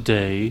 was the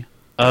day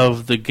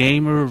of the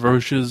gamer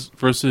versus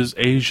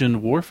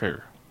Asian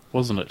warfare,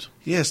 wasn't it?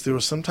 Yes, there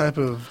was some type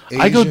of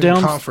I go Asian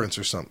down- conference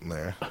or something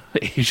there.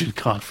 Asian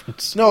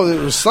conference. No,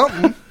 there was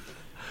something.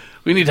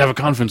 We need to have a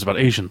conference about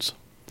Asians.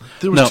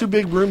 There was No. 2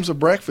 big rooms of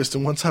breakfast,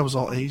 and one side was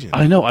all Asian.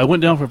 I know. I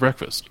went down for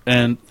breakfast,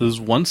 and there's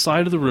one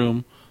side of the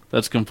room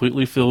that's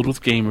completely filled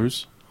with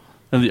gamers,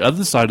 and the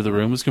other side of the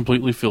room is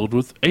completely filled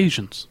with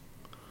Asians.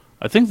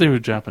 I think they were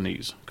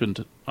Japanese.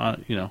 Couldn't,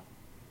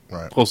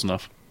 Right. close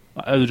enough.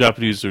 The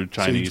Japanese or So you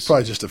Chinese.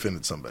 probably just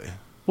offended somebody.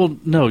 Well,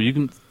 no, you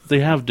can. They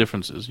have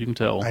differences. You can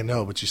tell. I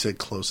know, but you said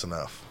close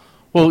enough.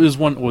 Well, is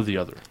one or the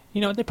other?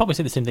 You know, they probably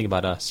say the same thing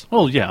about us.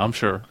 Well, yeah, I'm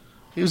sure.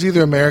 He was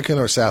either American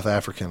or South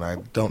African. I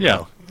don't Yeah.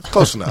 know.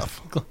 Close enough.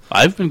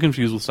 I've been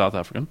confused with South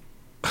African.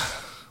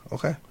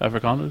 Okay.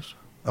 Afrikaners.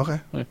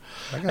 Okay. Yeah.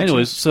 I got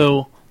Anyways,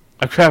 so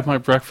I grabbed my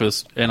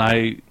breakfast,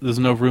 and there's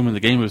no room in the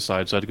gamer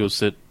side, so I had to go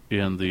sit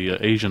in the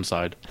Asian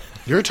side.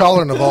 you. You're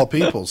tolerant of all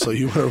people, so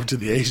you went over to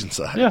the Asian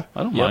side. Yeah,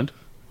 I don't Yep. mind.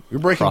 You're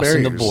breaking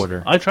Crossing barriers. the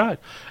border. I tried.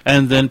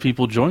 And then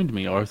people joined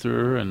me,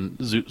 Arthur and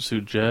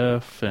Zoot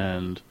Jeff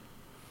and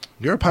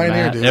You're a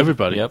pioneer, Matt, dude.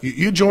 everybody. Yep.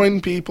 You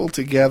join people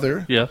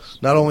together, Yes,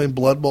 not only in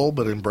Blood Bowl,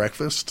 but in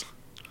breakfast.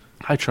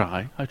 I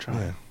try.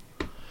 Yeah.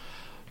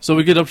 So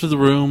we get up to the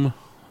room,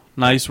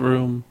 nice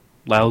room,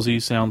 lousy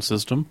sound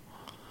system,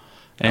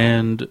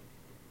 and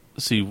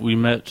let's see, we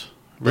met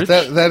But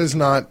Rich. that is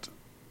not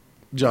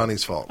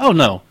Johnny's fault. Oh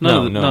no,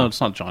 No, no,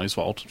 it's not Johnny's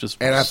fault. Just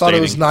And I thought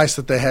it was stating. nice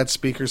that they had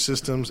speaker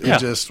systems. It Yeah.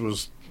 just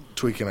was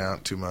tweaking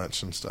out too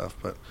much and stuff.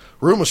 But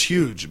room was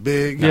huge,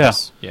 big. Yeah.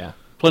 Yeah.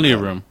 Plenty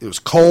of room. It was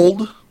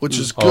cold, which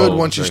is good Oh,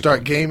 once you very start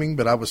cold. gaming,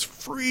 but I was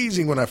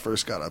freezing when I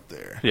first got up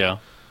there. Yeah.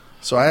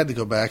 So I had to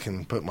go back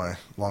and put my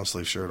long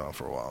sleeve shirt on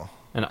for a while.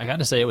 And I got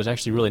to say, it was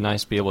actually really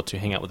nice to be able to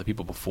hang out with the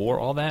people before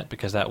all that,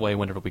 because that way,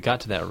 whenever we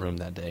got to that room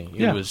that day, it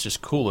Yeah. was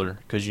just cooler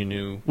because you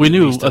knew We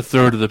knew used to- a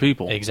third of the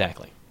people,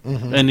 exactly.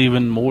 and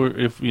even more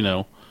if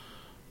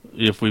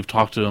if we've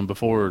talked to them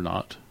before or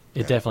not.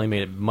 It definitely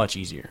made it much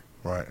easier.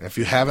 Right. If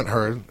you haven't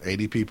heard,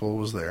 80 people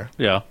was there.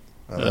 Yeah.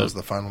 That was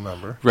the final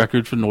number.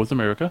 Record for North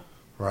America,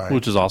 Right.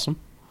 which is awesome.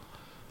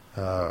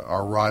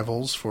 Our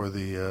rivals for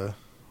the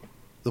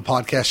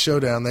podcast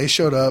showdown, they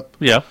showed up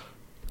Yeah.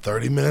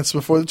 30 minutes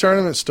before the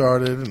tournament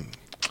started and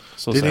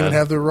So didn't sad. even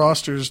have their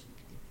rosters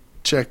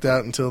checked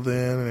out until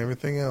then and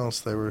everything else.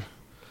 They were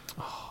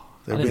I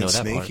being didn't know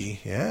that part. sneaky.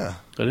 Yeah.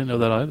 I didn't know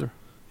that either.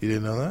 You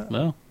didn't know that?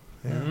 No,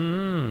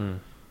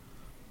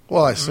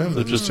 Well, I assume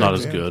they're just not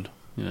as good.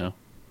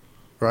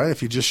 Right?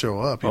 If you just show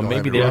up, you Well, don't maybe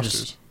have they your were rosters.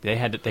 just they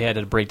had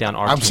to break down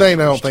our. I'm team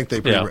saying I don't first.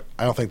 think they Yeah.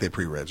 I don't think they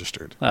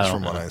pre-registered. I That's don't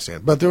from what know. I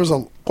understand. But there was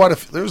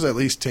there was at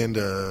least 10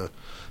 to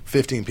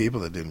 15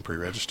 people that didn't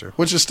pre-register,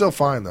 which is still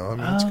fine though. I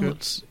mean, it's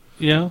good.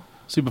 Yeah.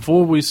 See,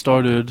 before we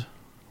started,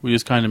 we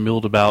just kind of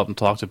milled about and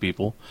talked to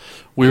people.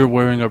 We were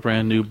wearing our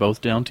brand new Both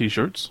Down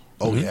T-shirts,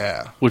 Oh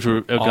yeah, which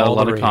got a All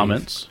lot the of rave.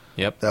 comments.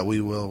 Yep. that we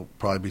will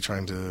probably be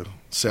trying to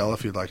sell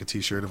if you'd like a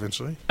T-shirt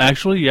eventually.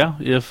 Actually, yeah.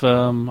 If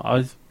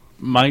I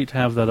might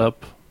have that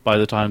up by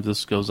the time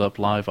this goes up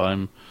live.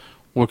 I'm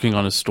working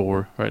on a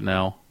store right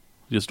now.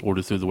 Just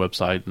order through the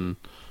website, and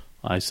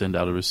I send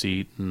out a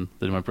receipt, and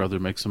then my brother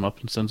makes them up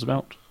and sends them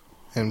out.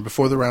 And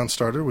before the round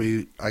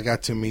started, I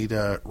got to meet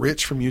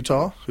Rich from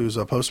Utah, who's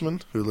a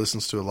postman who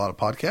listens to a lot of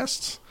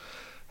podcasts,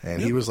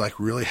 and he was like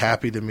really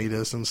happy to meet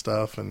us and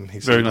stuff. And he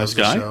said Very he nice loves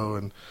the guy. show,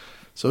 and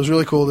so it was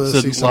really cool to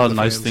Said see a some lot of of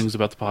the nice fans. things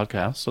about the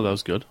podcast, so that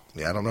was good.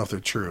 Yeah, I don't know if they're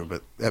true,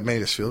 but that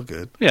made us feel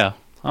good. Yeah,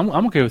 I'm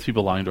okay with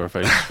people lying to our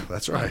face.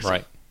 That's right.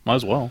 Right. Might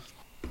as well.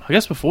 I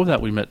guess before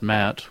that we met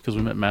Matt, because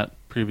we met Matt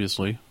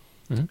previously.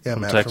 Yeah,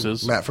 From Matt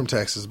Texas. Matt from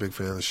Texas, big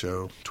fan of the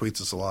show. Tweets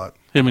us a lot.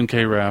 Him and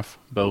K-Raf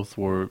both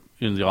were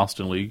in the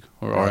Austin League,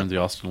 or are in the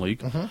Austin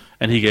League.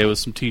 And he gave us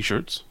some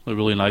T-shirts. They're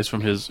really nice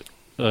from his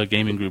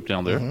gaming group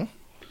down there.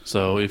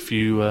 So if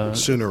you...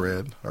 Sooner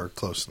Red are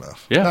close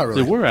enough. yeah, Not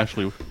really. they were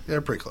actually.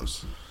 They're pretty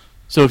close.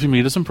 So if you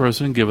meet us in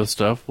person and give us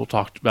stuff, we'll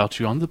talk about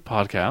you on the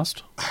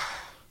podcast.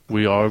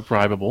 We are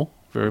bribable,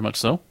 very much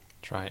so.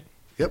 That's right.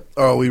 Yep.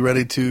 Are we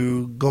ready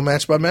to go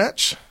match by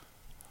match?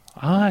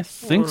 I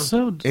think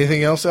so.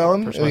 Anything else,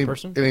 Alan? Person by any,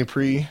 person? Any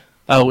pre?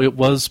 Oh, it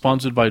was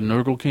sponsored by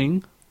Nurgle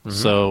King.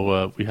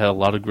 So we had a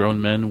lot of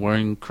grown men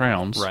wearing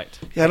crowns. Right.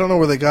 Yeah, I don't know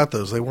where they got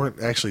those. They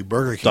weren't actually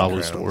Burger King Dollar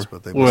crowns, store.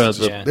 but they, Or were at just,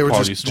 the they were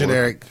party just store.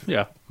 generic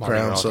Yeah. Mardi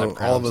crowns. Gras So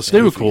type all of crowns. us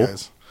They were goofy cool.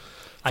 guys.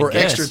 I For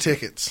guess extra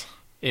tickets.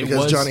 it Because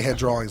was- Johnny had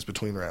drawings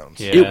between rounds.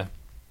 Yeah.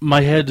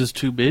 My head is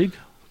too big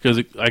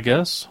because I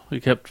guess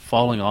it kept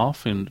falling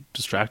off and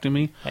distracting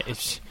me.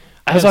 It's,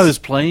 As I was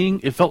playing,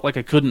 it felt like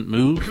I couldn't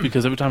move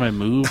because every time I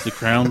moved, the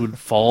crown would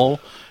fall,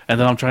 and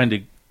then I'm trying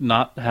to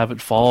not have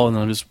it fall, and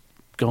then I'm just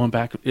going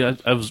back. Yeah,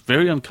 I was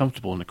very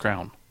uncomfortable in the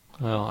crown.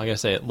 well, like I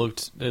say, it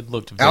looked very.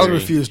 Alan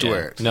refused to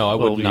wear it. No, I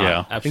Well, would not. yeah.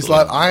 Absolutely. He's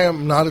like, I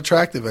am not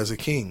attractive as a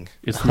king.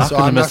 It's not So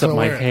going to I'm mess not up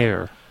gonna my wear it.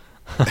 hair.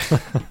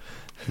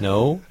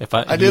 No, if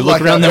I did you look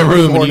like around that the every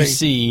room and morning. you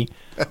see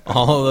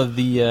all of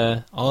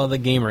the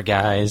gamer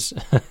guys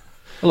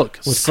Look,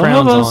 with some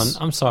crowns of us,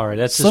 on. I'm sorry,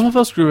 that's some just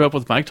of us grew up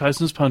with Mike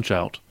Tyson's Punch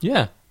Out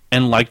yeah.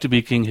 and liked to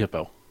be King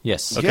Hippo.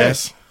 Yes, Okay.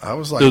 Yes. I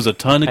was like, There was a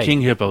ton of Hey.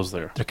 King Hippos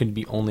there. there could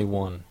be only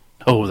one.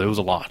 Oh, there was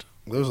a lot.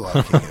 there was a lot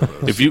of king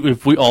hippos.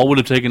 If we all would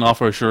have taken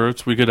off our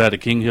shirts, we could have had a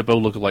King Hippo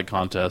lookalike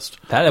contest.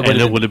 That and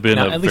it would have been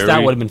now, a at least very,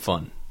 that would have been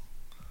fun.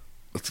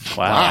 wow.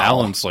 Wow.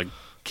 Alan's like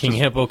King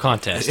Hippo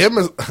contest. Him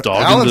is,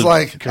 Dogging Alan's the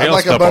like, I'd Chaos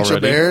like a Cup bunch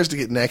already. of bears to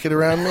get naked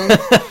around me.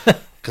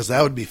 Because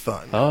that would be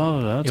fun.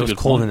 oh, that's It a was good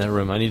cold point. in that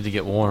room. I needed to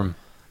get warm.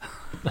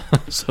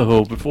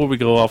 So before we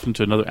go off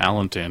into another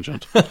Alan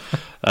tangent, Scott,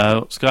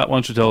 why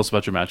don't you tell us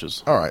about your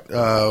matches? All right.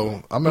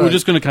 I'm gonna We're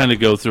just going to kind of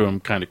go through them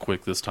kind of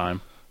quick this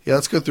time. Yeah,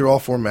 let's go through all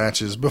 4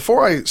 matches.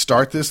 Before I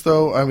start this,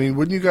 though, I mean,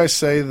 wouldn't you guys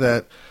say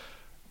that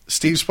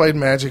Steve's played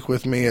Magic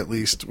with me at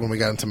least when we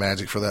got into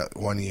Magic for that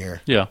 1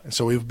 year? Yeah. And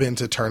so we've been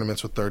to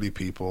tournaments with 30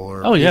 people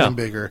or Oh, yeah. even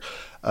bigger.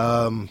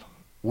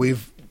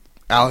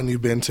 Alan,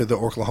 you've been to the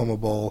Oklahoma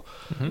Bowl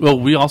Well,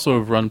 we also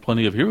have run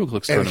plenty of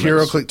HeroClix and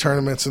tournaments. HeroClick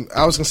tournaments, and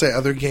I was going to say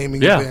other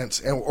gaming Yeah.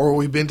 events, or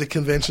we've been to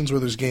conventions where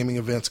there's gaming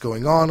events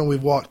going on, and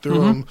we've walked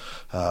through them.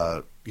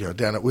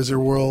 Down at Wizard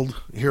World,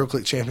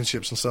 HeroClick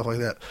championships and stuff like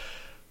that.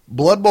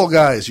 Blood Bowl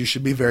guys, you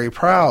should be very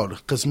proud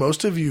because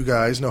most of you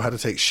guys know how to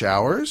take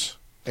showers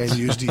and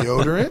use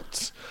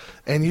deodorant,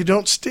 and you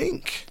don't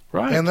stink.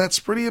 Right. And that's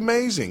pretty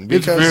amazing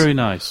It's because very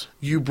nice.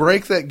 you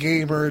break that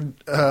gamer.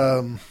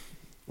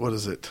 What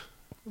is it?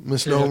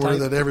 Misnomer Stereotype?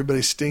 that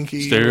everybody's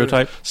stinky.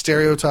 Stereotype?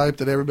 Stereotype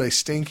that everybody's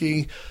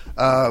stinky.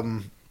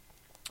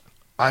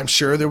 I I'm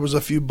sure there was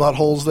a few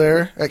buttholes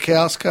there at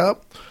Chaos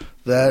Cup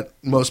that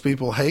most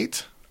people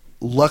hate.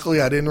 Luckily,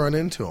 I didn't run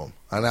into them.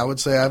 And I would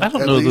say I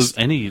don't know there's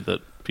any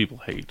that people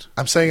hate.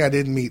 I'm saying I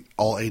didn't meet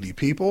all 80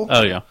 people.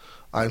 Oh, yeah.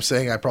 I'm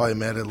saying I probably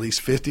met at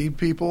least 50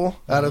 people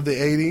out of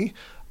the 80.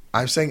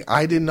 I'm saying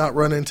I did not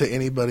run into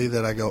anybody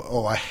that I go,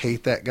 oh, I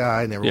hate that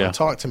guy, never want to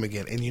talk to him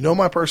again. And you know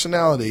my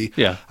personality.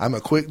 Yeah. I'm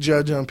a quick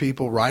judge on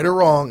people, right or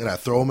wrong, and I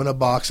throw them in a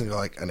box and go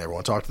like, I never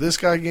want to talk to this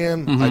guy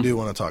again. I do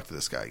want to talk to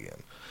this guy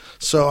again.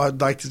 So I'd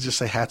like to just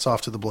say hats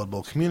off to the Blood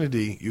Bowl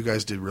community. You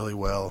guys did really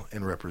well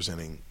in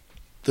representing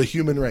the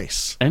human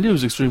race. And it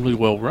was extremely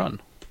well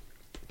run.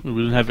 We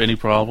didn't have any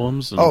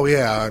problems. Oh,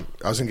 yeah.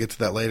 I was going to get to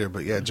that later.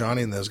 But, yeah,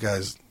 Johnny and those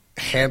guys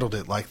handled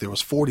it like there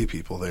was 40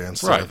 people there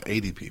instead of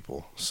 80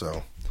 people.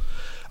 So,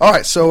 all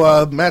right.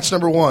 So, match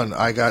number 1,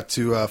 I got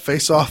to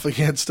face off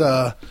against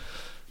Matt.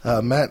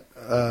 And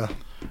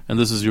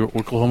this is your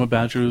Oklahoma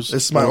Badgers?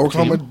 This is my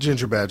Oklahoma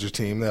Ginger Badger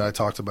team that I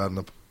talked about in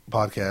the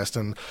podcast.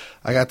 And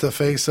I got to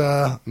face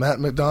Matt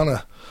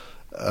McDonough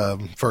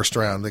first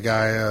round, the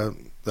guy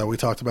that we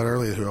talked about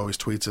earlier who always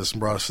tweets us and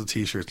brought us the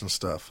T-shirts and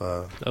stuff.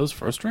 That was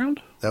first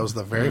round? That was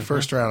the very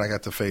first round I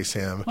got to face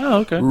him. Oh,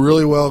 okay.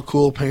 Really well,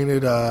 cool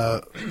painted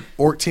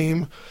orc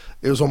team.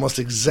 It was almost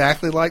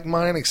exactly like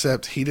mine,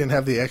 except he didn't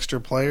have the extra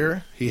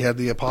player. He had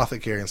the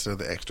apothecary instead of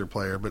the extra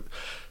player. But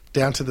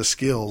down to the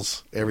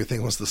skills,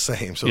 everything was the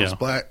same. So it was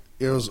black.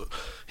 It was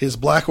his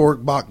Black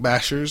Orc Bach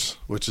Bashers,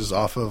 which is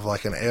off of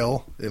like an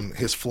L in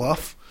his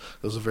fluff.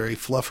 It was a very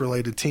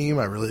fluff-related team.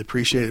 I really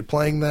appreciated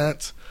playing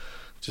that.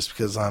 Just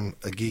because I'm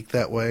a geek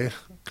that way,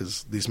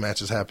 because these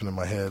matches happen in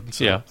my head.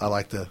 So I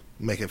like to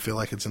make it feel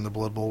like it's in the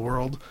Blood Bowl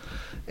world.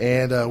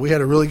 And we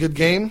had a really good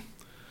game.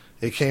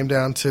 It came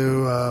down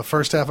to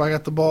first half I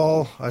got the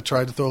ball. I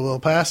tried to throw a little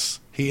pass.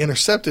 He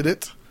intercepted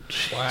it.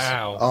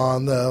 Wow.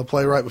 On the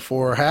play right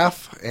before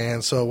half.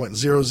 And so it went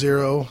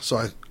 0-0.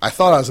 So I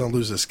thought I was going to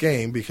lose this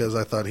game because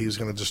I thought he was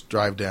going to just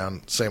drive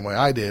down the same way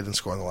I did and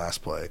score on the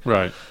last play.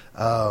 Right.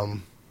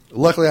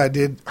 Luckily, I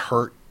did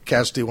hurt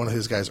Casualty, one of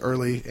his guys,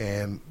 early,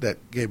 and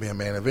that gave me a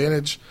man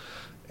advantage.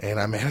 And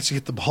I managed to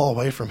get the ball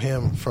away from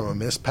him from a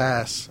missed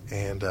pass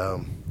and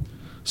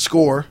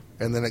score.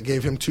 And then it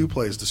gave him 2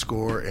 plays to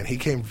score, and he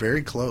came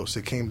very close.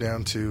 It came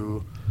down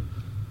to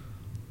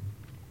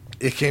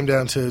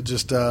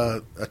just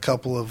a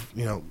couple of,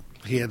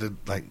 he had to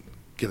like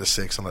get a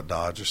 6 on a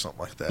dodge or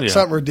something like that.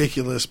 Something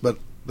ridiculous, but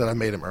that I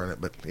made him earn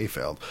it, but he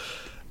failed.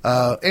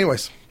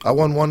 Anyways, I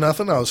won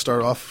 1-0. I was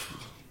started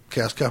off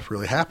Chaos Cup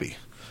really happy.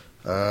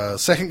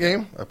 Second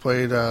game, I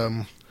played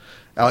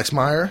Alex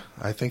Meyer.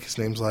 I think his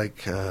name's like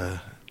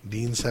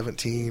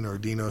Dean17 or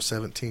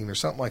Dino17 or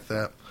something like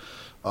that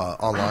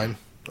online,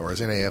 or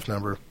his NAF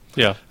number.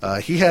 Yeah.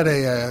 He had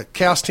a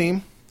Chaos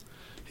team.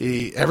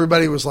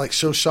 Everybody was like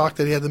so shocked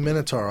that he had the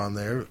Minotaur on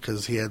there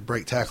because he had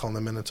break tackle on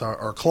the Minotaur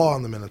or claw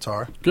on the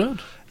Minotaur.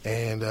 Good.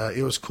 And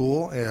it was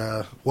cool.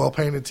 Well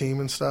painted team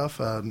and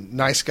stuff.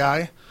 Nice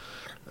guy.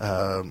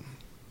 I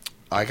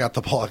got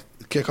the ball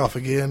kickoff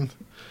again.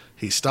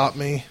 He stopped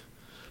me.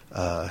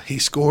 He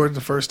scored in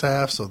the first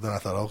half, so then I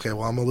thought, okay,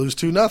 well, I'm going to lose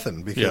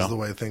 2-0 because of the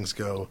way things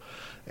go.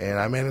 And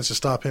I managed to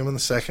stop him in the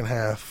second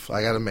half.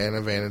 I got a man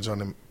advantage on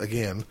him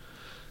again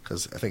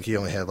because I think he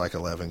only had like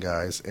 11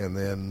 guys. And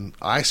then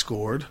I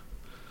scored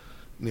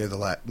near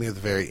the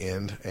very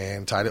end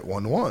and tied it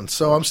 1-1.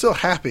 So I'm still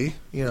happy,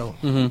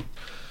 One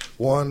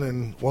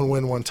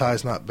win, 1 tie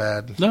is not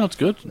bad. No, it's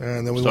good.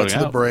 And then we went to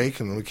the break,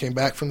 and then we came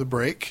back from the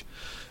break,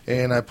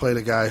 and I played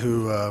a guy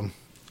who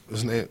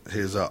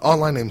his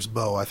online name's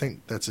Bo. I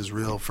think that's his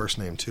real first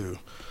name too.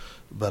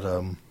 But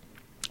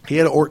he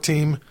had an orc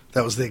team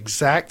that was the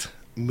exact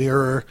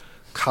mirror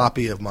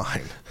copy of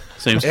mine.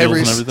 Same skills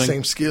and everything?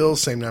 Same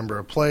skills, same number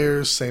of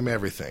players, same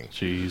everything.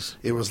 Jeez.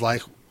 It was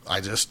like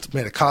I just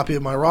made a copy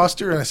of my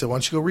roster, and I said, why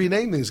don't you go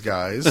rename these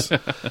guys?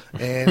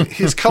 And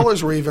his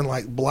colors were even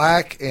like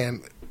black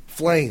and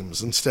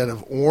flames instead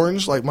of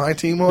orange like my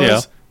team was.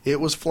 Yeah. It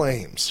was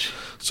flames.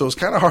 So it's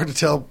kind of hard to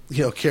tell,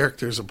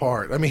 characters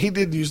apart. I mean, he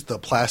did use the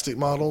plastic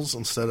models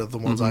instead of the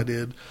ones I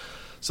did.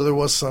 So there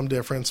was some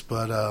difference,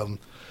 but I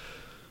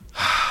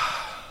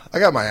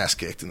got my ass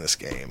kicked in this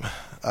game.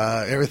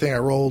 Everything I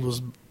rolled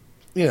was,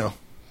 you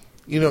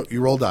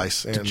roll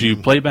dice. And, did you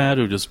play bad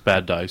or just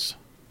bad dice?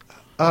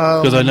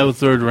 Because I know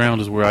third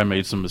round is where I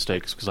made some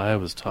mistakes because I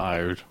was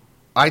tired.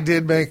 I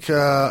did make,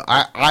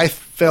 I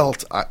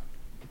felt,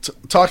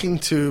 talking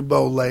to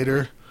Bo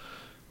later,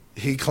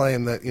 he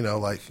claimed that,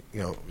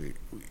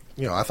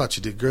 I thought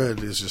you did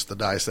good. It's just the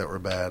dice that were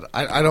bad.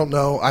 I don't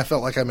know. I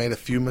felt like I made a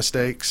few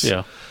mistakes.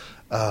 Yeah.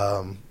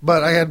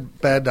 But I had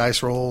bad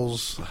dice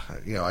rolls.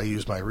 I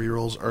used my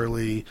rerolls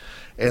early.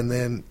 And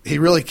then he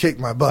really kicked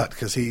my butt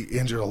because he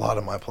injured a lot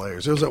of my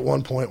players. There was at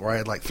one point where I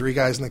had like 3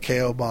 guys in the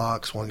KO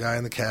box, 1 guy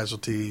in the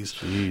casualties.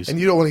 Jeez. And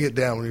you don't want to get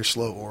down when you're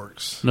slow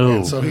orcs. No.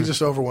 And so he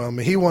just overwhelmed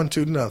me. He won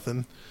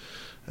 2-0.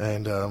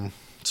 And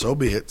so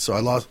be it. So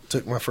I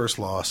took my first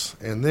loss.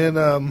 And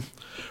then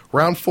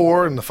round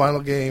 4 in the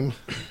final game,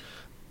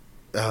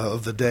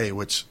 of the day,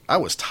 which I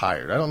was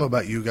tired. I don't know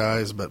about you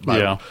guys, but by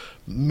Yeah.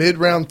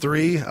 mid-round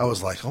 3, I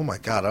was like, oh my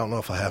God, I don't know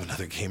if I have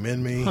another game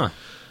in me. Huh.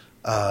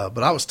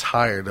 But I was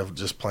tired of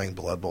just playing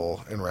Blood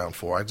Bowl in round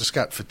 4. I just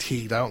got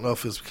fatigued. I don't know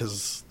if it was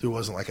because there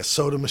wasn't like a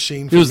soda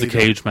machine. It was the me to-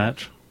 cage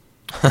match.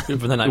 For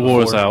the night It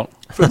wore us before. out.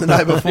 from the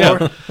night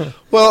before.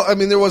 Well, I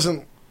mean, there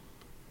wasn't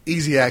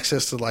easy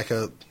access to like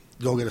a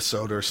go get a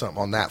soda or something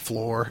on that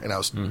floor, and I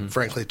was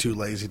frankly too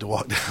lazy to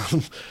walk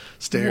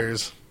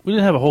downstairs. We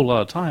didn't have a whole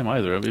lot of time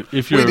either. I mean,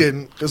 if We you're,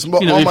 didn't because you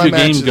know, all if my your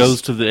matches game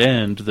goes to the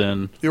end,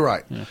 then You're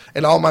right, Yeah.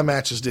 and all my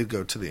matches did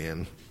go to the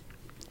end.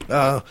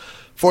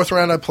 4th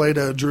round, I played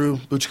Drew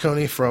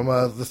Buccioni from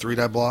the 3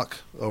 Die Block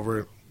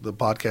over the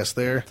podcast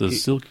there. the He-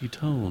 silky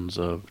tones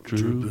of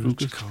Drew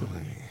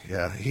Buccioni.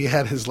 Yeah, he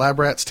had his Lab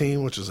Rats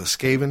team, which was a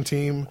Skaven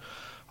team.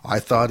 I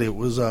thought it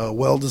was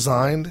well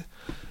designed,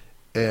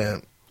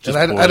 and Just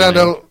I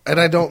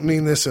poorly don't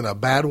mean this in a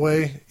bad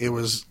way. It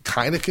was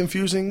kind of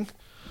confusing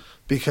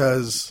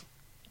because,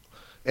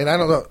 and I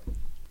don't know.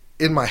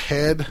 In my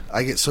head,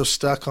 I get so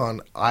stuck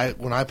on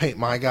when I paint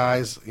my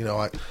guys. You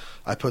know,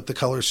 I put the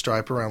color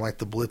stripe around like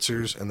the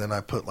blitzers, and then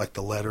I put like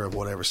the letter of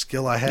whatever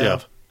skill I have. Yeah.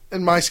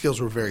 And my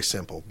skills were very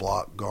simple: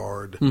 block,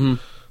 guard,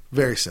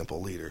 very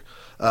simple leader.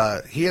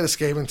 He had a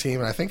Skaven team,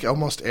 and I think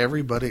almost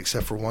everybody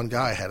except for one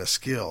guy had a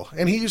skill.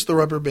 And he used the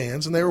rubber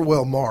bands, and they were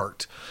well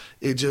marked.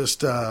 It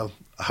just, I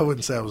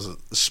wouldn't say I was as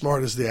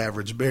smart as the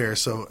average bear,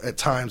 so at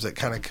times that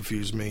kind of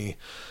confused me,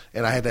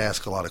 and I had to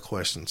ask a lot of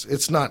questions.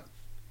 It's not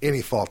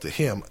any fault to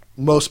him.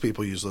 Most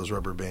people use those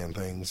rubber band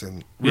things,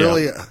 and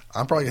really,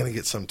 I'm probably going to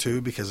get some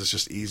too because it's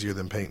just easier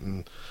than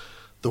painting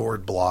the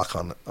word block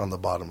on the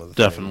bottom of the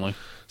thing. Definitely.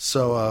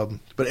 So,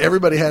 but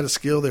everybody had a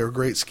skill. They were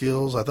great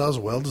skills. I thought it was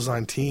a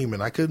well-designed team,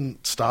 and I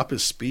couldn't stop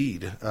his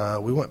speed.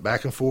 We went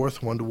back and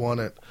forth,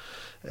 1-1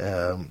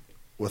 at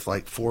with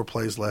like 4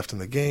 plays left in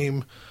the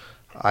game.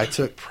 I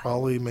took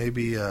probably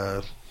maybe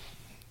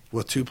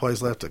with 2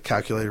 plays left a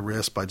calculated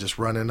risk by just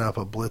running up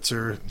a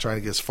blitzer and trying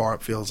to get as far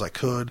upfield as I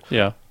could.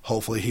 Yeah.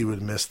 Hopefully he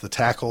would miss the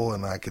tackle,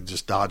 and I could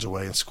just dodge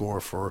away and score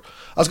for.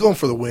 I was going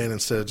for the win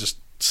instead of just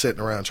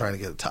sitting around trying to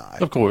get a tie.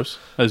 Of course,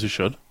 as you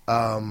should.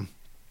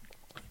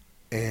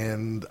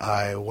 And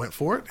I went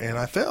for it, and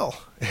I fell.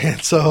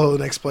 And so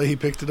the next play, he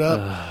picked it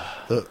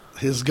up.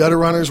 His gutter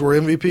runners were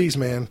MVPs,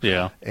 man.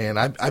 Yeah. And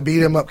I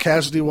beat him up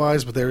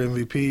casualty-wise, but they're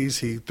MVPs.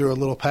 He threw a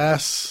little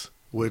pass,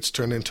 which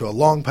turned into a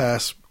long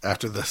pass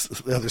after the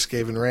other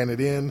Skaven ran it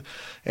in,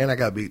 and I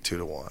got beat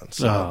 2-1.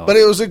 So, But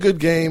it was a good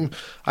game.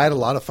 I had a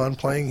lot of fun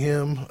playing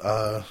him.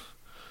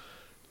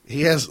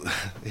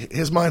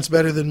 His mind's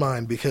better than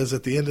mine because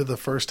at the end of the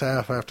first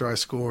half after I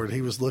scored,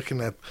 he was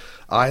looking at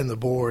eyeing the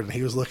board, and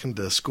he was looking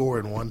to score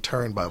in one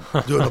turn by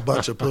doing a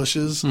bunch of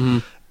pushes.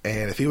 And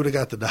if he would have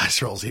got the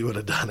dice rolls, he would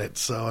have done it.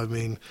 So, I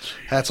mean,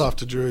 hats off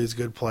to Drew. He's a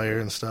good player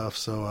and stuff.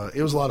 So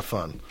it was a lot of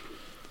fun.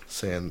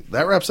 And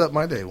that wraps up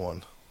my day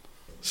one.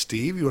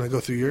 Steve, you want to go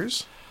through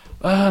yours?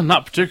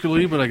 Not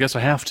particularly, but I guess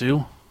I have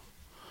to.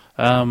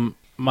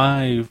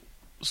 My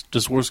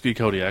Dworsky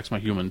Kodiaks, my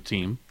human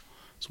team,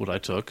 is what I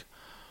took.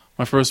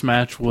 My first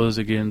match was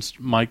against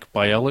Mike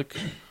Bielik.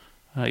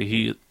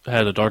 He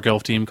had a Dark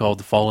Elf team called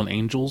the Fallen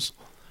Angels,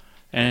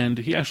 and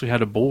he actually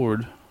had a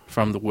board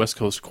from the West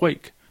Coast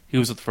Quake. He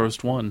was at the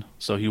first one,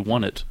 so he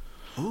won it.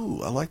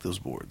 Ooh, I like those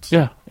boards.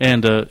 Yeah,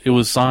 and it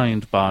was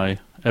signed by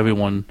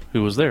everyone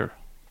who was there.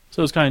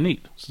 So it was kind of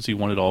neat. Since he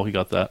won it all, he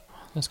got that.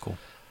 That's cool.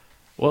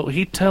 Well,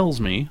 he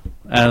tells me,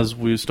 as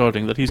we were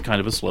starting, that he's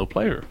kind of a slow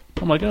player.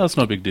 I'm like, oh, that's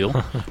no big deal.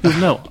 He goes,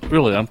 no,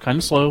 really, I'm kind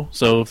of slow,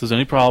 so if there's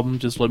any problem,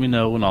 just let me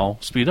know and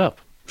I'll speed up.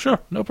 Sure,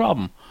 no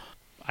problem.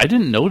 I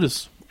didn't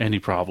notice any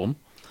problem.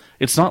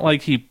 It's not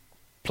like he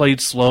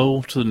played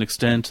slow to an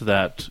extent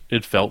that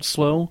it felt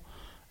slow,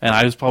 and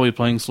I was probably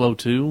playing slow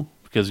too,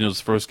 because, it's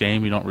the first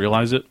game, you don't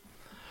realize it.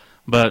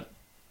 But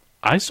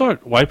I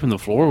started wiping the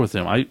floor with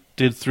him. I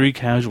did 3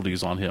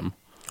 casualties on him.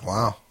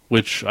 Wow.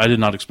 Which I did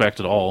not expect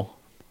at all.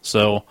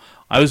 So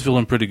I was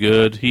feeling pretty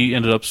good. He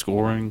ended up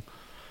scoring.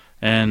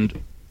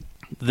 And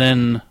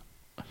then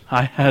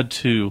I had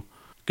to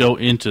go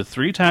into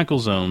 3 tackle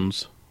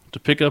zones to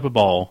pick up a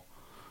ball,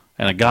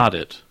 and I got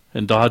it,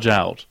 and dodge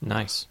out.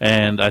 Nice.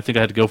 And I think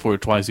I had to go for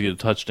it twice to get a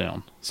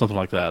touchdown. Something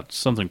like that.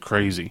 Something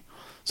crazy.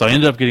 So I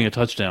ended up getting a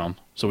touchdown.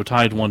 So we're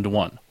tied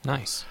 1-1.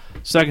 Nice.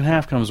 Second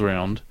half comes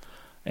around,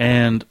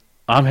 and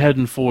I'm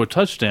heading for a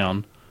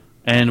touchdown,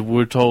 and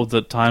we're told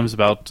that time's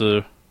about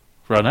to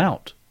run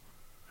out.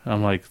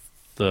 I'm like,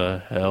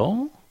 the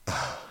hell?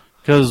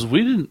 Because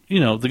we didn't,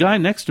 the guy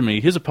next to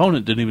me, his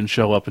opponent didn't even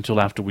show up until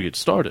after we had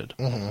started.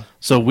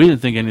 So we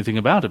didn't think anything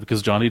about it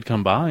because Johnny had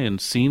come by and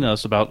seen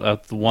us about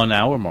at the 1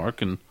 hour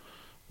mark, and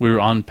we were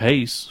on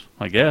pace,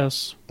 I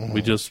guess.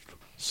 We just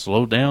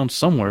slowed down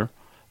somewhere.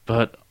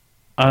 But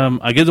I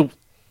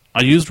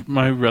used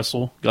my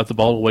wrestle, got the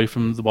ball away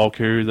from the ball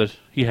carrier that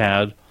he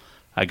had.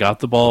 I got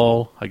the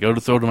ball. I go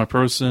to throw to my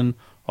person.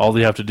 All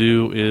they have to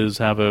do is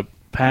have a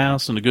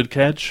pass and a good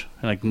catch,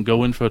 and I can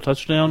go in for a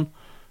touchdown,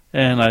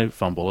 and I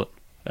fumble it.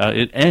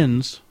 It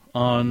ends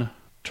on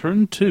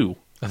turn 2.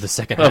 Of the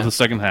second of half. the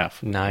second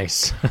half.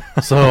 Nice.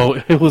 So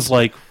it was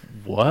like,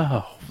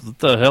 wow, what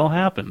the hell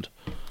happened?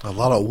 A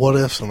lot of what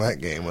ifs in that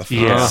game with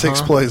Yeah.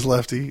 6 plays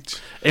left each.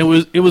 It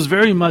was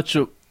very much,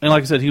 and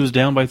like I said, he was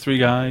down by 3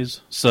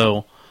 guys,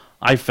 so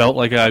I felt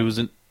like I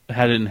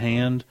had it in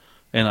hand,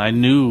 and I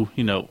knew,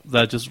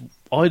 that just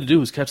all I had to do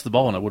was catch the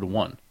ball and I would have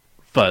won.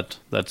 But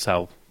that's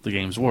how the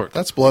games work.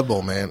 That's Blood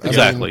Bowl, man.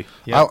 Exactly.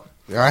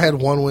 I had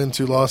 1 win,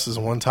 2 losses,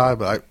 and 1 tie,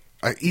 but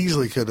I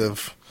easily could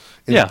have,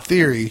 in Yeah.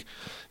 theory,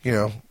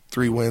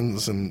 3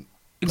 wins and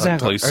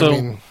Exactly. I So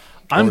mean, or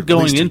I'm at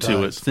going least 2 into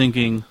it ties.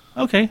 thinking,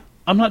 okay,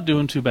 I'm not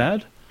doing too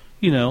bad.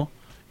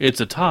 It's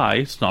a tie,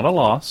 it's not a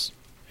loss,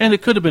 and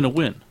it could have been a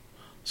win.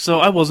 So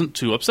I wasn't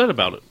too upset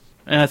about it.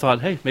 And I thought,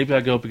 hey, maybe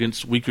I go up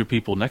against weaker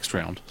people next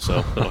round,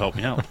 so that'll help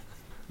me out.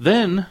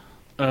 Then,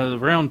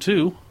 round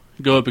 2,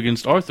 go up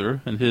against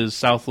Arthur and his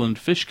Southland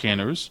Fish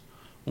Canners,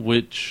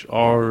 which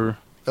are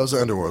That was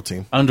the Underworld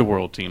team.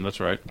 Underworld team, that's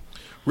right.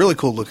 Really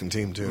cool looking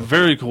team, too.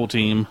 Very cool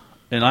team,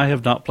 and I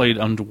have not played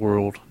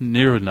Underworld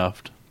near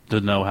enough to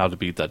know how to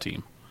beat that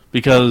team.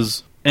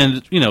 Because,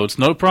 it's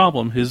no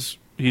problem. He's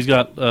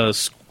got,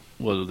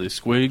 what are they,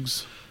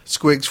 squigs?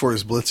 Squigs for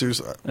his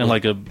blitzers. And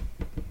like a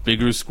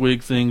bigger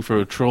squig thing for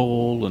a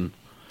troll, and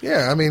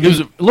Yeah, I mean,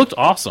 it looked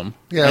awesome.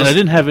 Yeah, and it I was-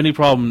 didn't have any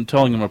problem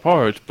telling them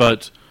apart,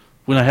 but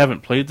when I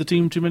haven't played the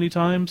team too many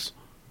times,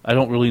 I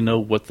don't really know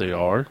what they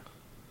are,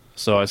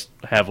 so I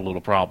have a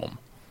little problem.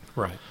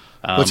 Right.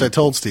 which I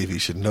told Steve he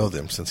should know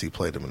them since he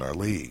played them in our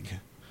league.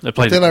 I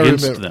played then I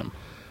against remember- them.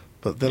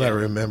 But then I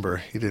remember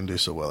he didn't do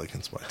so well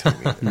against my team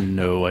either.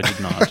 No, I did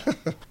not.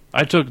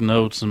 I took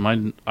notes, and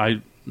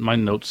my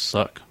notes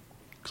suck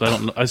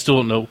because I still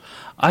don't know.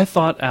 I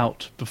thought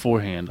out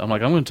beforehand. I'm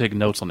like, I'm going to take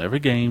notes on every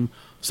game,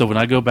 so when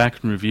I go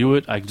back and review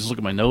it, I can just look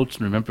at my notes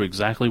and remember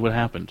exactly what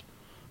happened.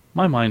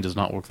 My mind does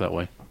not work that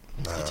way.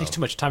 It takes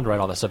too much time to write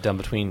all that stuff down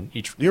between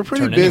each. You're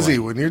pretty turn busy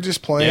anyway. when you're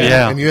just playing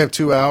Yeah. and you have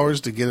 2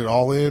 hours to get it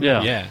all in.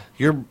 Yeah. Yeah.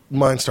 Your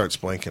mind starts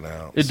blanking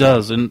out. It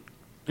does, and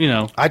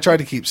I try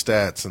to keep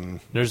stats and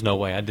There's no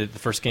way. I did the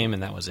first game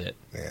and that was it.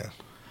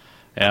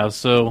 yeah.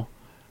 So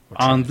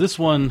on this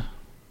one,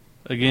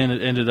 again,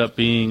 it ended up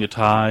being a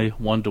tie,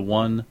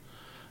 1-1.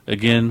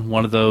 Again,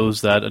 one of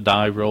those that a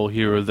die roll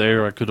here or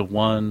there, I could have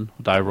won.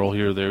 A die roll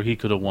here or there, he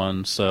could have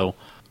won. So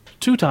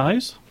 2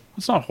 ties.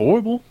 It's not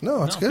horrible.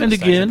 No, it's No. good. And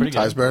It's actually again, pretty good.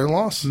 Ties better than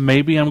loss.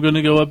 maybe I'm going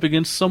to go up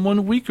against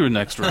someone weaker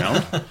next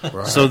round.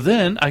 Right. So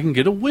then I can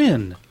get a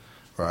win.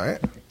 Right.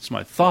 It's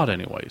my thought,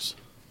 anyways.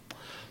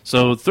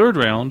 So third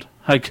round,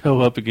 I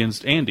go up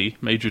against Andy,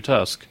 Major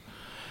Tusk,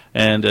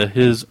 and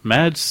his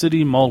Mad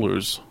City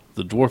Maulers,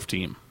 the dwarf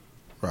team.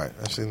 Right.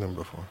 I've seen them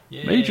before.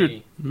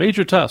 Yay.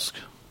 Major Tusk,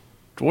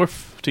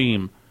 dwarf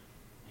team.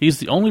 He's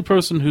the only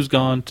person who's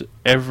gone to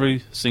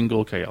every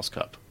single Chaos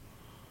Cup.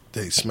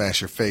 They smash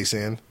your face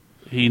in.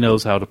 He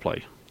knows how to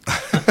play.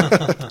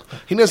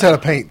 He knows how to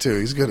paint too.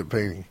 He's good at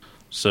painting.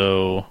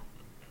 So,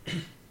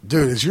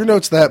 Dude, is your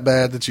notes that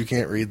bad that you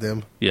can't read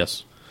them?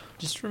 yes.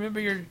 Just remember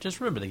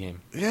the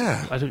game.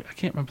 Yeah. I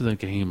can't remember the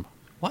game.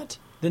 What?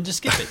 Then just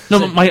skip it. No,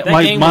 So but my that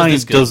game was mind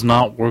this good. does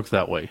not work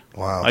that way.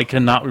 Wow. I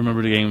cannot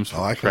remember the games.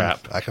 Oh, I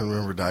crap. can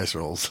remember dice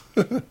rolls.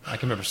 I can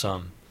remember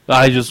some.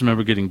 I just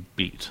remember getting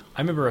beat.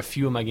 I remember a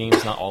few of my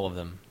games, not all of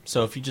them.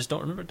 So if you just don't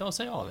remember, don't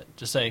say all of it.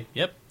 Just say,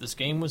 "Yep, this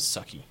game was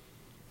sucky."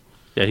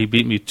 Yeah, he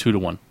beat me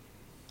 2-1.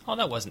 Oh,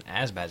 that wasn't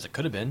as bad as it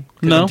could have been.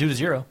 Could No. have been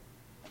 2-0.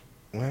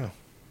 Wow.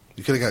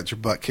 You could have got your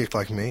butt kicked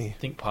like me.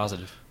 Think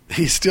positive.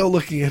 He's still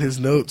looking at his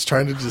notes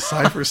trying to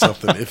decipher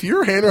something. If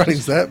your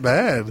handwriting's that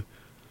bad,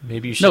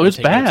 Maybe you should. No, it's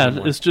bad.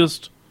 It's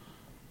just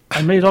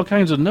I made all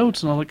kinds of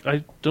notes, and I'm like,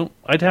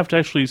 I'd have to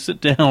actually sit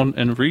down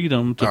and read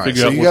them to all right,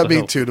 figure so out you what got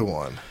the beat hell.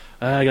 2-1.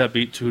 I got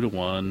beat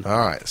 2-1. All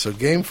right, so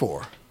game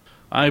 4.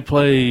 I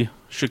play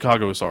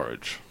Chicago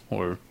Sarge,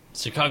 or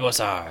Chicago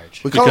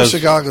Sarge. We call it Because-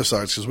 Chicago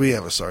Sarge because we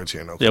have a Sarge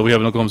here in Oklahoma. yeah, we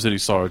have an Oklahoma City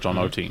Sarge on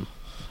our team,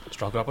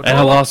 Strong up and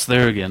I lost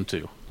there again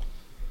too.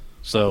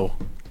 So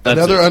that's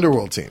Another it.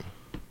 Underworld team.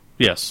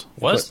 Yes,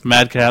 What?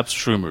 Madcaps,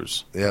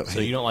 Shroomers. Yep. So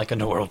you don't like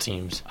Underworld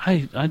teams?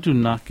 I do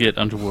not get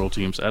Underworld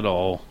teams at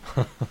all.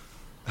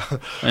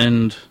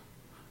 And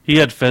he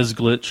had Fez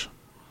Glitch.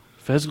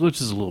 Fez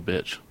Glitch is a little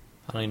bitch.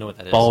 I don't even know what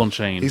that is. Ball and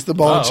chain. He's the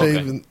ball and Oh,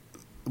 chain, okay.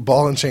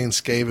 ball and chain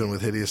Skaven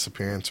with hideous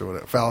appearance or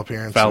whatever, foul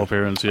appearance. Foul or-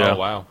 appearance, yeah. Oh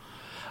wow.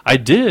 I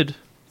did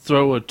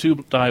throw a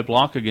 2-die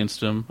block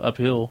against him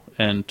uphill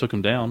and took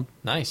him down.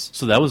 Nice.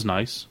 So that was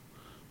nice.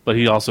 But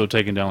he also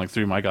taken down like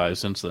 3 of my guys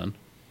since then.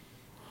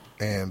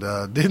 And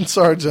didn't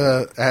Sarge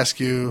ask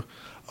you,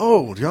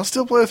 "Oh, do y'all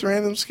still play with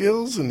random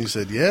skills?" And you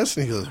said yes.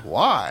 And he goes,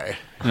 "Why?"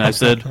 And I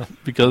said,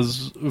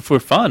 because for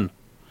fun.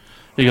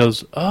 He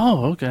goes,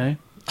 oh, okay.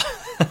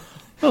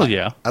 Well,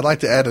 yeah. I'd like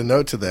to add a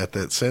note to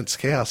that since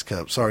Chaos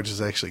Cup, Sarge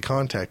has actually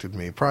contacted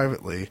me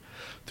privately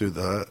through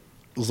the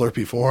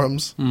Slurpee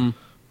forums,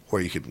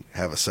 where you could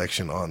have a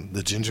section on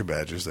the Ginger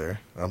Badgers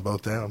there. I'm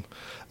both down.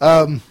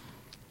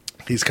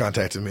 He's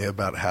contacted me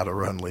about how to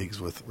run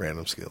leagues with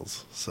random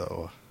skills.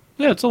 So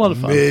Yeah, it's a lot of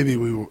fun. maybe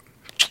we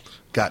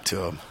got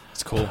to him.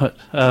 It's cool. But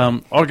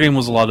our game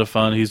was a lot of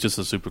fun. He's just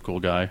a super cool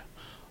guy.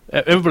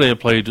 everybody I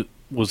played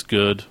was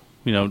good.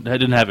 You know, I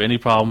didn't have any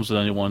problems with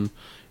anyone.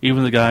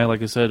 Even the guy,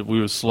 like I said, we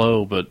were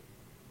slow, but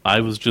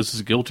I was just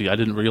as guilty. I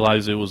didn't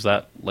realize it was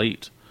that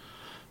late.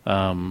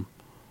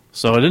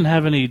 So I didn't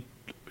have any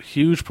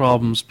huge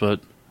problems,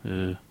 but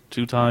 2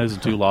 ties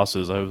and 2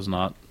 losses, I was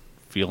not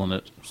feeling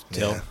it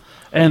still. Yeah.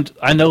 And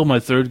I know my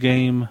third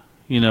game,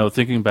 you know,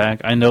 thinking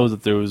back, I know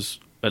that there was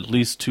at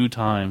least 2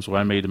 times where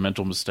I made a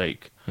mental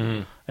mistake.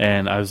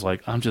 And I was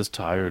like, I'm just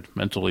tired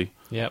mentally.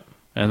 Yep.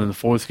 And then the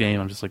 4th game,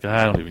 I'm just like,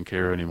 I don't even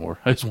care anymore.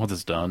 I just want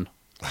this done.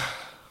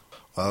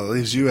 Well, it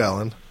leaves you,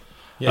 Alan.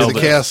 Yeah, the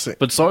chaos.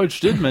 But Sarge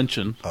did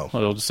mention,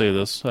 I'll just say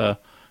this,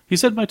 he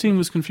said my team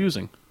was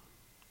confusing.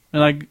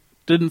 And I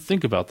didn't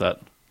think about that.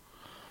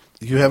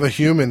 You have a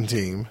human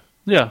team,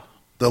 Yeah,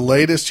 the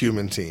latest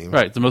human team,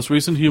 right. The most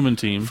recent human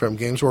team. from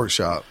Games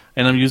Workshop.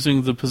 And I'm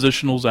using the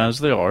positionals as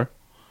they are.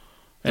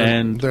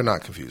 And They're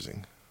not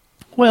confusing.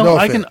 well, no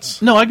I can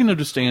offense. I can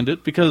understand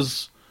it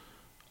because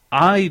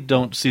I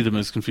don't see them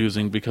as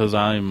confusing because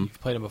You've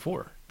played them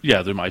before.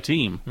 they're my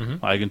team.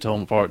 I can tell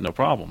them apart, no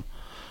problem.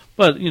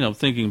 But you know,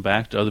 thinking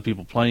back to other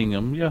people playing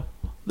them,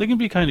 they can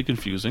be kind of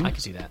confusing. I can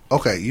see that.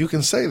 Okay, you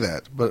can say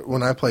that, but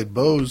when I played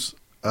Bo's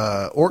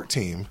orc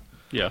team,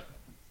 Yeah,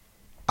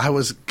 I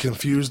was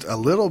confused a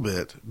little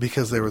bit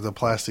because they were the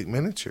plastic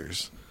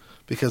miniatures.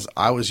 Because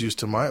I was used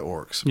to my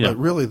orcs, Yeah. but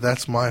really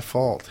that's my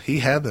fault. He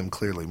had them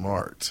clearly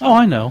marked. Oh,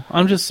 I know.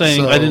 I'm just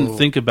saying I didn't So-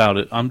 think about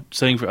it. I'm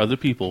saying for other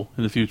people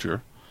in the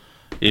future,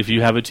 if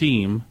you have a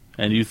team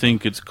and you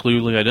think it's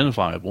clearly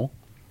identifiable,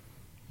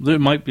 there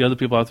might be other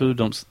people out there who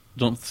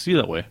don't see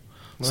that way.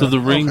 So the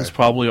rings okay.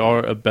 probably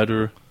are a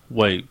better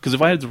way. Because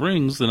if I had the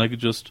rings, then I could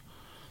just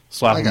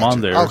slap I them got on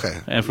you. there. Okay.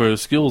 And for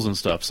skills and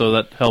stuff. So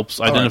that helps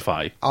All right,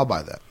 identify. I'll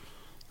buy that.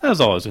 That's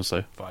all I was going to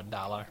say. For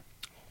 $1.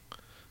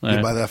 You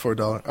buy that for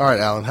 $1. All right,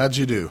 Alan, how'd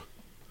you do?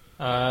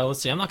 Let's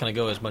see. I'm not going to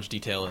go as much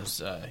detail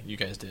as you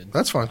guys did.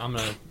 That's fine. I'm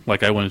going to.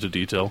 Like I went into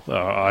detail.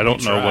 I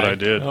don't know what I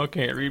did. I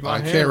can't read my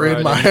I can't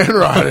read my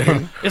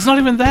handwriting. It's not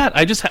even that.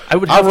 I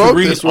would I have to wrote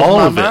read this with all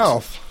my of it.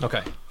 mouth.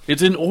 Okay.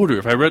 It's in order.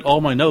 If I read all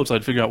my notes,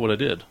 I'd figure out what I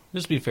did.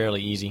 This will be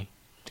fairly easy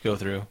to go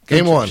through.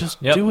 Game 1.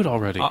 Just Yep. do it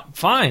already.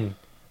 Fine.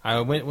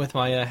 I went with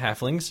my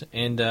halflings,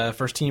 and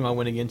first team I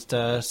went against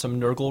some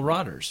Nurgle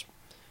Rotters.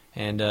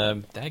 And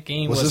that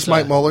game was... Was this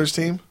Mike Muller's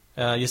team?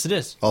 Yes, it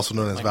is. Also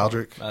known as Mike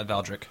Valdrick?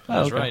 Valdrick. Oh,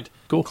 That's okay. right.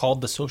 Cool.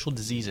 Called the Social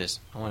Diseases.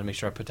 I want to make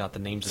sure I put out the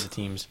names of the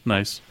teams.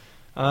 Nice.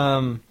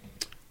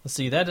 Let's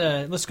see.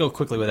 Let's go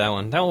quickly with that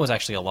one. That one was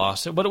actually a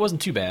loss, but it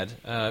wasn't too bad.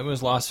 It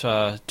was lost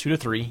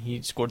 2-3.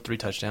 He scored 3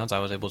 touchdowns. I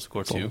was able to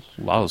score 2.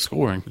 A lot of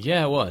scoring.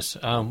 Yeah, it was.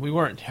 We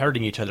weren't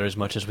hurting each other as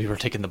much as we were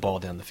taking the ball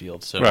down the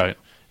field. So, Right.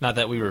 not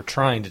that we were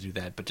trying to do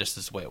that, but just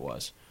this the way it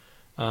was.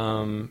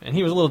 And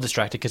he was a little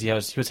distracted because he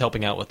was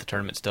helping out with the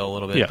tournament still a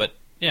little bit. Yeah. But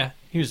yeah,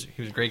 he was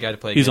a great guy to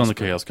play. He's on the against,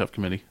 but- Chaos Cup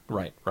committee.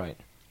 Right.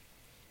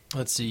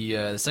 Let's see.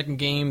 The second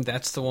game,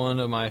 that's the one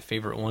of my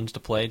favorite ones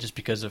to play just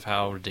because of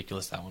how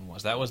ridiculous that one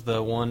was. That was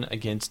the one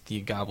against the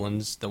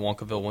Goblins, the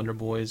Wonkaville Wonder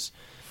Boys,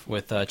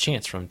 with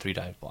Chance from 3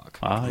 Dive Block.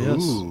 Ah,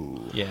 yes.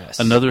 Ooh. Yes.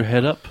 Another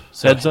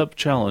heads up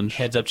challenge.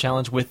 Heads up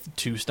challenge with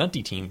 2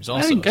 stunty teams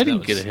also. I didn't, so I that didn't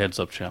was- get a heads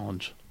up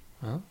challenge.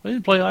 Huh? I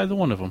didn't play either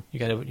one of them. You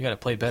gotta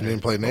play better. You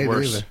didn't play or Nate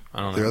worse. either. I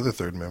don't The know. other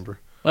third member.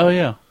 Oh,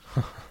 yeah.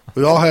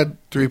 We all had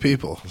 3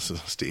 people,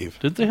 Steve.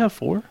 Did they have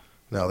 4?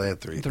 No, they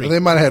had 3. Three. They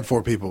might have had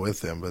 4 people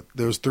with them, but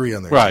there was 3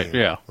 on their Right, team.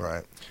 yeah.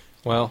 Right.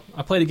 Well,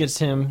 I played against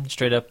him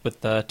straight up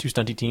with 2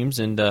 stunty teams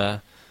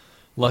and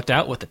lucked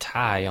out with a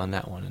tie on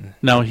that one. And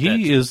Now, he that-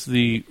 is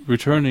the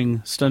returning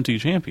stunty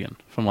champion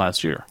from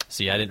last year.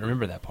 See, I didn't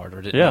remember that part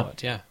or didn't Yeah. know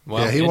it. Yeah.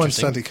 Well, Yeah, he won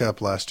interesting. Stunty Cup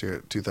last year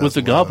at 2011. With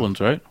the Goblins,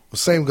 right?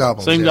 Same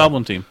Goblins. Same yeah.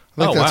 Goblin team.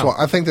 I think Oh, that's wow.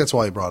 why. I think that's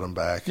why he brought him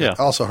back. Yeah.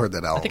 I also heard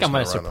that Alan. I think I was might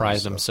have gonna run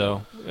surprised him,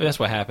 so that's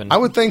what happened. I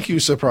would think you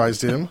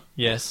surprised him.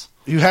 Yes.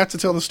 You have to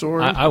tell the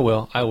story. I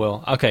will.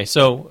 Okay,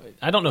 so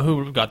I don't know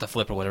who got the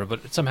flip or whatever,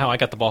 but somehow I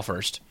got the ball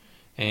first.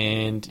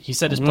 And he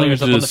set his I'm going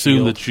players up to on the assume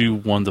field. that you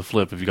won the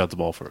flip if you got the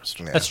ball first.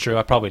 Yeah. That's true.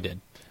 I probably did.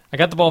 I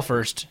got the ball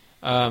first.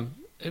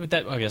 With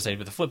that, I guess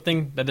with the flip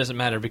thing, that doesn't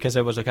matter because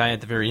there was a guy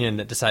at the very end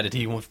that decided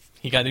he won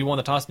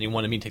the toss and he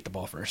wanted me to take the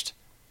ball first.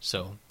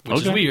 So, which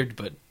is Okay. weird,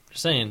 but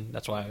just saying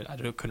that's why I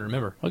couldn't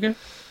remember. Okay.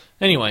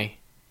 Anyway,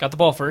 got the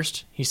ball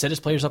first. He set his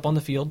players up on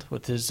the field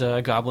with his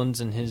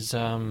goblins and his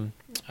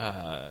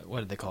what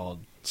did they call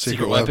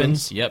Secret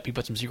weapons? Yep, he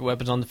put some secret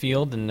weapons on the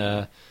field,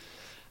 and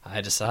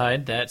I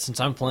decide that since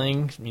I'm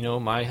playing,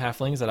 my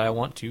halflings, that I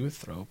want to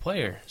throw a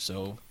player.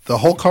 So The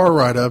whole car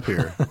ride up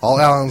here, all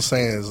Alan's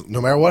saying is, no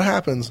matter what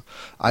happens,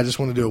 I just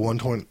want to do a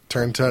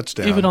one-turn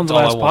touchdown. Even on the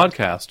That's all I last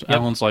want. podcast, Yep.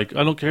 Alan's like,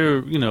 I don't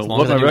care, long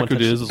what as I my do one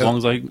record is, touch- as long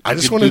as I I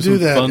just get want to do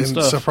some that fun and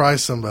stuff.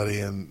 surprise somebody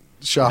and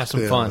shock have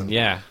some them fun. and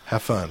Yeah.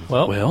 have fun.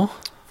 Well,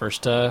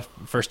 first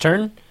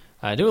turn,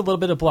 I do a little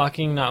bit of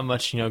blocking, not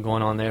much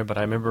going on there, but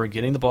I remember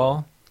getting the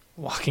ball,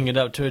 walking it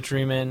up to a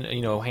tree man,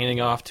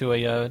 handing off to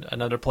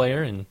another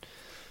player, and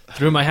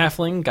threw my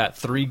halfling, got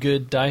 3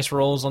 good dice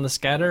rolls on the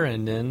scatter,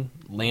 and then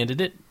landed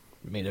it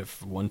made a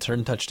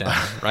one-turn touchdown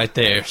right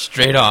there,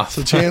 straight off.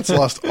 So Chance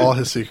lost all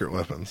his secret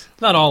weapons.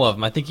 Not all of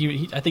them. I think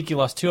he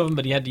lost 2 of them,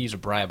 but he had to use a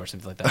bribe or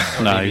something like that.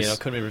 Or Nice. maybe, I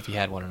couldn't remember if he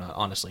had one or not,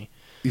 honestly.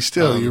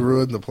 You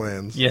ruined the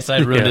plans. Yes, I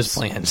ruined his Yes.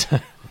 plans.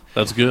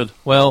 That's good.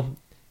 Well,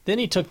 then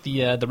he took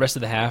the rest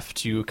of the half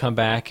to come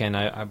back, and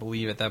I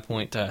believe at that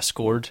point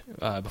scored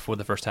before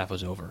the first half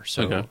was over.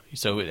 So, Okay.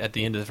 so at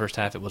the end of the first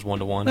half, it was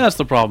 1-1. That's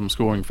the problem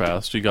scoring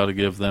fast. You got to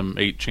give them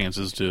 8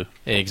 chances to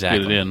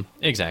Exactly. get it in.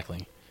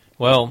 Exactly.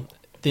 Well,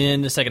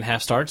 then the second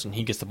half starts, and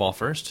he gets the ball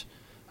first.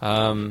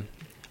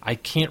 I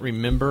can't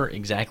remember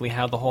exactly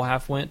how the whole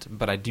half went,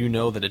 but I do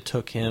know that it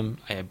took him,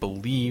 I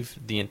believe,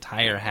 the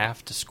entire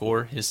half to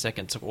score his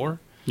second score.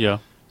 Yeah.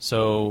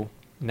 So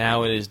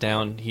now it is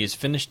down. He has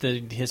finished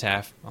his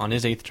half on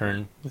his 8th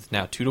turn with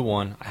now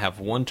 2-1. I have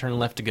 1 turn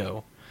left to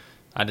go.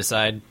 I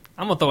decide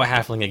I'm going to throw a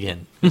halfling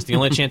again. It's the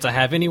only chance I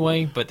have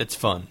anyway, but it's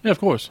fun. Yeah, of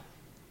course.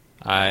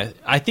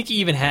 I think he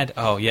even had...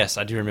 Oh, yes,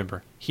 I do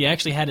remember. He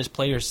actually had his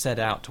players set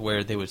out to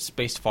where they were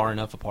spaced far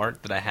enough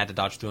apart that I had to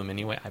dodge through them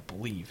anyway, I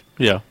believe.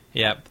 Yeah.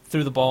 Yeah,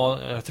 threw the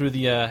ball, threw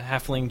the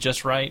halfling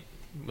just right,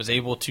 was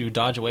able to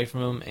dodge away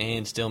from him,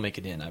 and still make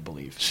it in, I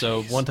believe.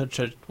 So one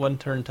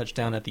turn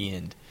touchdown at the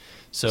end.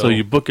 So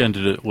you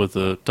bookended it with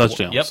the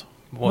touchdowns. Yep.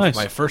 Well, Nice.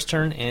 my first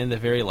turn and the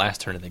very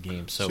last turn of the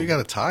game. So, So you got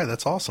a tie.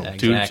 That's awesome.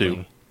 exactly.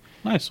 2-2.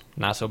 Nice.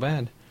 Not so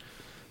bad.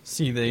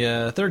 See,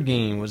 the third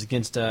game was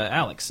against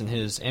Alex and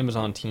his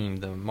Amazon team,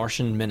 the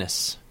Martian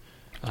Menace,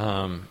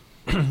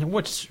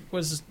 which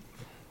was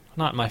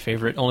not my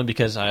favorite, only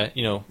because I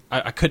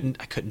couldn't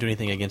do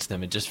anything against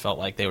them. It just felt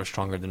like they were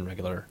stronger than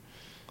regular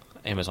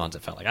Amazons.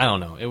 It felt like, I don't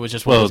know. It was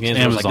just one Well, of those games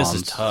where I was Amazons like,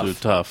 this is tough.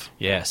 are tough.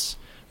 Yes,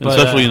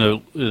 Especially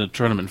in a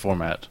tournament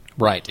format.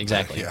 right,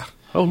 exactly. Yeah.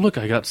 Oh, look,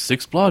 I got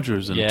 6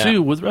 blodgers and Yeah.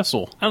 2 with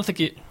wrestle. I don't think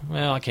it.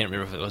 Well, I can't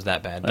remember if it was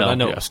that bad, but Oh, I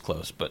know yeah. it was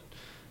close. But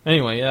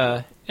anyway,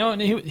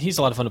 and he's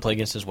a lot of fun to play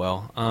against as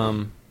well.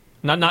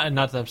 Not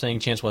that I'm saying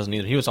Chance wasn't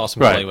either. He was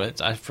awesome to Right. play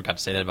with. I forgot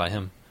to say that about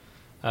him.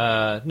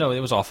 No, it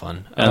was all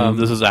fun. And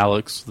this is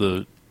Alex,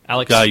 the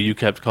Alex, guy you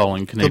kept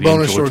calling The Canadian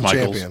bonus George sword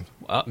Michaels. champion.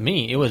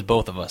 me. It was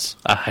both of us.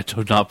 I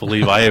do not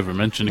believe I ever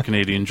mentioned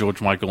Canadian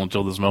George Michael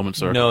until this moment,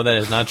 sir. No, that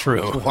is not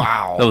true.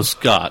 Wow. That was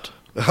Scott.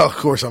 Oh, of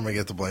course, I'm going to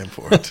get the blame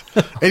for it.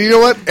 And you know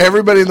what?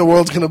 Everybody in the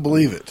world's going to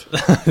believe it.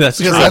 That's Because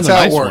true. that's the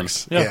how nice it one.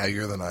 works. Yeah. Yeah,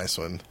 you're the nice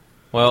one.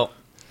 Well,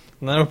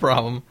 no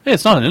problem. Hey,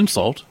 it's not an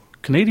insult.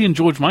 Canadian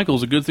George Michael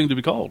is a good thing to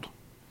be called.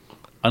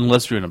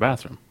 Unless you're in a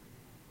bathroom.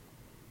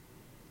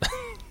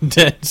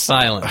 Dead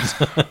silence.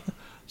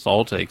 That's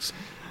all it takes.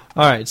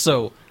 All right,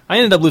 so I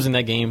ended up losing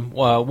that game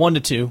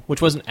 1-2,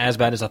 which wasn't as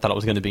bad as I thought it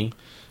was going to be.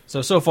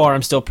 So far,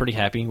 I'm still pretty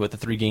happy with the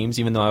 3 games,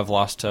 even though I've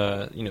lost,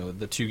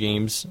 the 2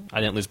 games.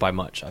 I didn't lose by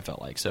much. I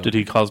felt like so. Did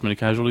he cause many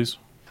casualties?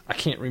 I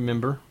can't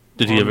remember.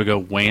 Did he ever go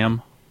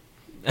wham?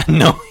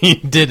 No, he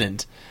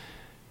didn't.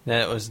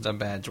 That was a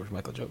bad George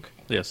Michael joke.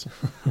 Yes.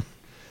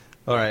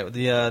 All right,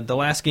 the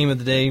last game of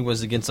the day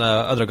was against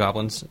other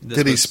goblins. This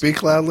Did he was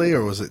speak loudly,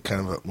 or was it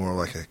kind of more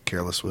like a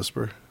careless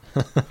whisper?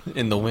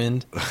 in the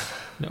wind?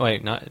 No,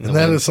 wait, not in Isn't the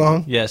that wind. a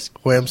song? Yes,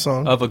 Wham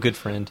song? of a good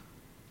friend.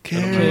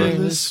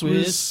 Careless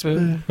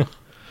whisper.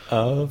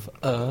 Of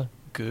a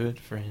good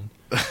friend.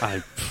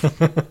 I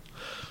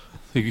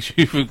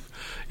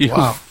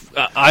Wow.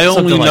 I only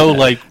Something like know,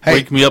 that. Hey.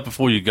 wake me up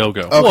before you go.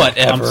 Okay.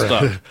 Whatever. I'm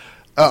stuck.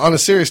 On a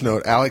serious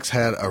note, Alex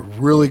had a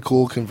really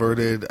cool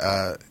converted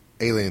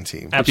alien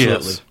team.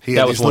 Absolutely. Yes. He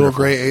That had was these little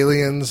wonderful. gray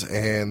aliens,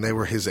 and they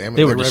were his They were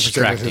they represented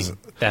distracting. his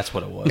That's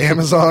what it was.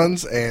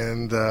 Amazons,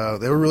 and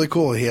they were really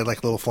cool. He had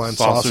like little flying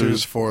saucers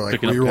Saucers, for like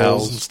picking up rerolls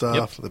cows. and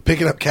stuff. The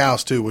picking up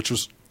cows too, which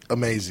was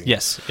amazing.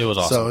 Yes, it was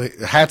awesome.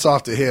 So hats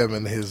off to him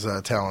and his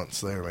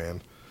talents there,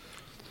 man.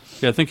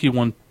 Yeah, I think he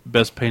won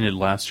Best Painted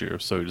last year,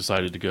 so he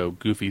decided to go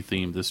Goofy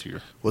theme this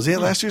year. Was he at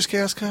last year's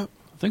Chaos Cup?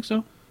 I think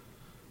so.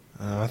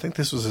 I think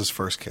this was his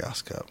first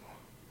Chaos Cup.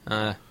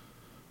 Uh,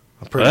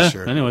 I'm pretty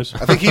sure. Anyways.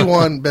 I think he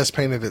won Best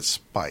Painted at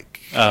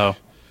Spike. Oh,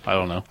 I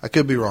don't know. I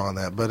could be wrong on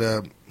that, but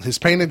his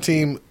painted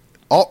team.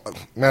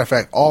 Matter of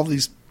fact, all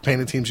these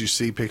painted teams you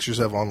see pictures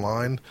of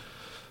online,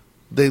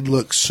 they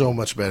look so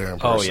much better in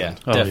oh person. yeah,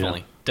 Oh,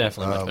 definitely,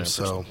 definitely much better. in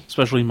So person.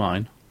 Especially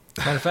mine.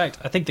 Matter of fact,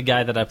 I think the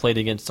guy that I played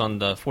against on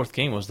the 4th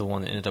game was the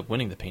one that ended up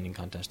winning the painting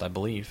contest. I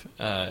believe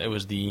it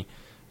was the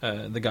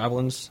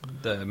goblins,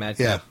 the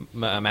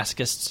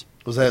masochists.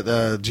 was that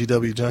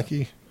GW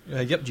Junkie?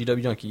 Yep,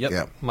 GW Junkie. Yep,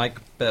 Yeah. Mike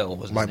Bell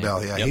was his Mike name.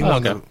 Bell, yeah, Yep. he Oh,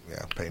 won okay.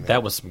 the painted.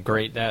 That was some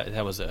great.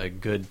 That was a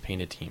good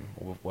painted team,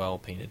 well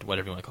painted,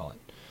 whatever you want to call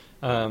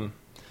it.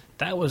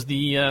 That was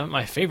the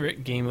my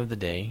favorite game of the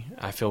day.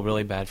 I feel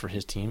really bad for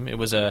his team. It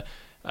was a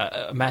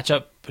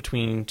matchup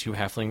between two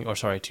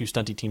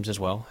stunty teams as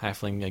well.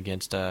 Halfling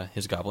against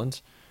his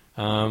goblins.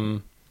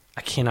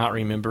 I cannot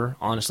remember.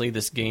 Honestly,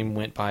 this game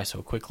went by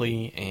so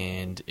quickly,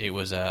 and it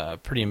was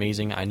pretty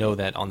amazing. I know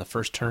that on the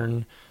first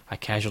turn, I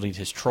casualtied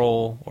his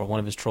troll, or one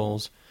of his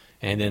trolls,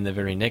 and then the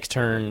very next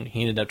turn,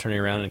 he ended up turning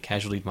around and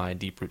casualtied my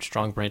Deep Root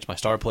Strong Branch, my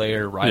star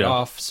player, right Yeah.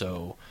 off.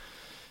 So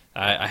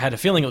I had a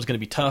feeling it was going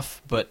to be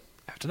tough, but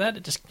after that,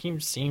 it just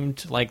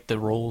seemed like the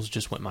roles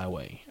just went my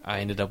way. I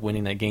ended up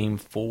winning that game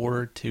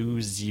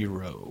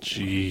 4-0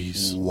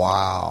 Jeez.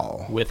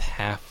 Wow. with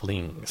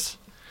halflings.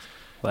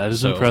 That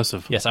is So,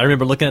 impressive. Yes, I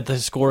remember looking at the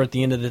score at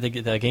the end of the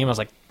game. I was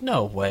like,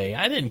 no way.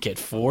 I didn't get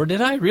 4, did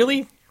I?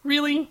 Really?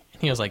 And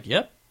he was like,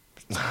 yep.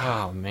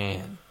 Oh,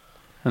 man.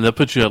 And that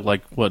puts you at,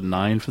 like, what,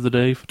 9 for the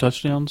day for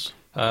touchdowns?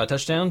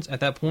 Touchdowns at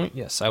that point,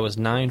 yes. I was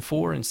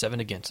 9-4 and 7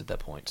 against at that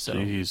point. So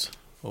Jeez.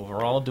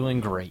 overall, doing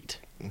great.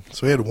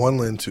 So we had 1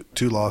 win,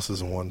 2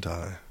 losses, and 1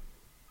 tie.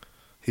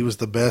 He was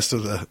the best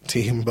of the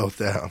team, both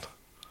down.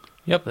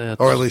 Yep.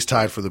 Or at least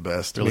tied for the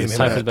best. Really Me and him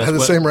tied for had, the best. had the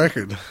What- same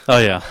record. Oh,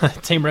 yeah.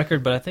 Same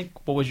record, but I think,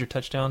 what was your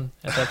touchdown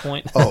at that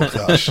point? Oh,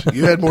 gosh.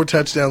 You had more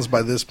touchdowns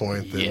by this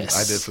point than Yes.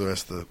 I did for the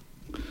rest of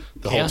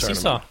the whole Chaos tournament.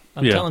 Seesaw.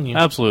 I'm yeah, telling you.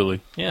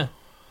 absolutely. Yeah.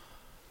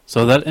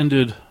 So that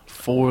ended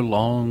 4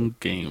 long You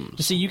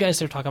games. see, you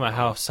guys are talking about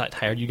how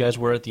tired you guys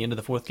were at the end of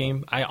the 4th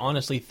game. I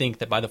honestly think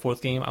that by the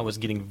 4th game, I was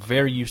getting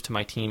very used to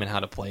my team and how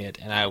to play it,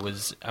 and I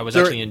was There-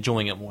 actually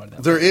enjoying it more.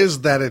 Than There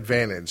is that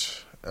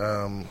advantage.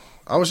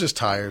 I was just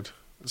tired,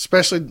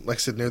 especially, like I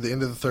said, near the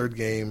end of the 3rd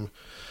game,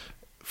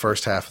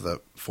 first half of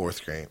the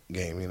 4th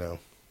game, you know.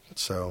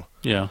 So,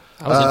 Yeah.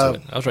 I was into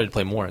it. I was ready to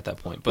play more at that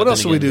point. But what then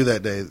else did we again- do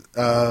that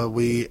day?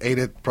 We ate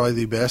at probably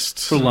the best.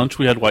 For lunch,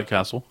 we had White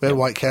Castle. We had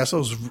White Castle. It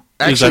was It was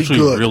actually, actually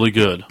good. really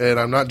good. And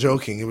I'm not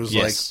joking. It was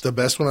Yes. like the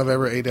best one I've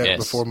ever ate at Yes.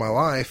 before in my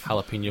life.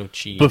 Jalapeno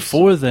cheese.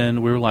 Before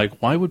then, we were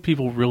like, why would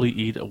people really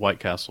eat at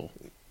White Castle?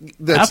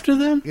 That's- After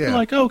then, yeah. we're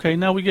like, oh, okay,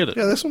 now we get it.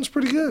 yeah, this one's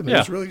pretty good. It Yeah.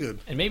 was really good.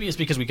 And maybe it's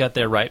because we got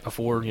there right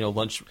before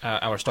lunch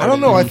hour I started.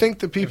 don't know. I think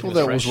the people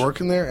Everything that was fresh.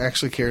 working there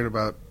actually cared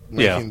about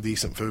Yeah. making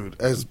decent food,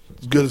 as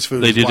good as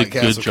food They as did a White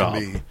good Castle job.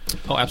 can be. Oh,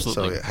 So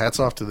absolutely. yeah, hats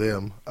off to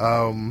them.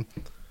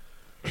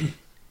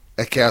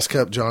 At Cast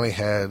Cup, Johnny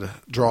had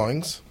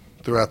drawings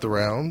throughout the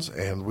rounds,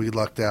 and we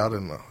lucked out.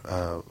 And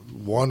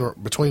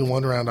between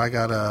one round, I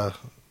got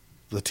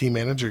the team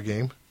manager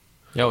game.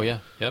 Oh, yeah.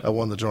 Yep. I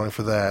won the drawing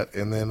for that,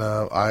 and then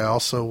I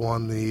also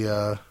won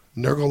the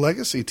Nurgle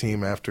Legacy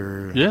team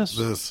after Yes.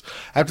 this.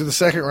 After the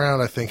 2nd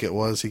round, I think it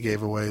was, he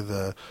gave away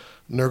the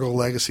Nurgle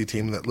Legacy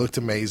team that looked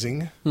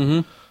amazing.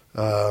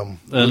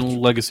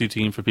 And Legacy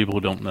Team, for people who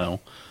don't know,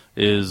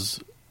 is,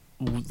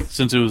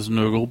 since it was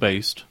Nurgle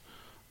based,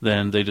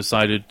 then they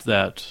decided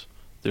that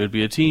there would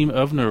be a team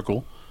of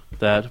Nurgle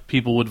that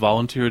people would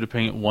volunteer to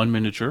paint 1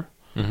 miniature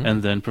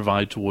and then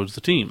provide towards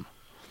the team.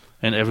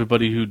 And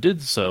everybody who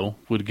did so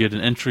would get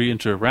an entry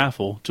into a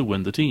raffle to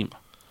win the team.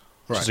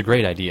 Which is a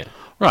great idea.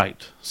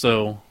 Right.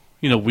 So,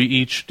 we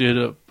each did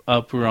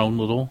up our own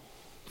little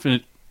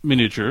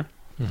miniature.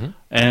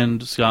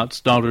 And Scott's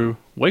daughter,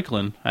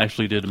 Wakelin,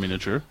 actually did a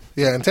miniature.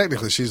 Yeah, and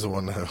technically she's the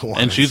one that won.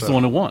 And she's so. the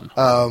one who won.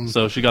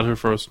 So she got her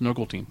first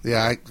Nurgle team.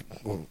 Yeah,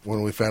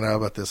 when we found out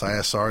about this, I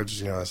asked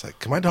Sarge, I was like,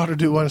 can my daughter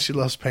do one? She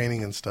loves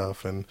painting and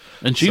stuff. And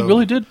And she so-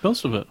 really did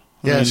most of it.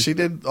 I Yeah, mean, she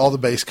did all the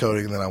base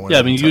coating, and then I went. Yeah, I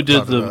in mean, and you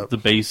did taught it up. the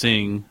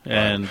basing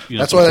and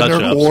That's some why that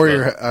touch-ups, Nurgle but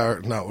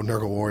Warrior, not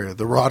Nurgle Warrior,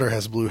 the Rodder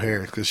has blue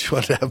hair because she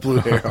wanted to have blue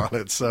hair on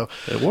it. So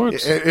It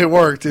works. It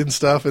worked and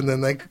stuff. And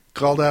then they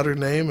called out her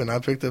name, and I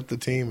picked up the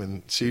team.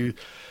 And when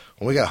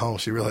we got home,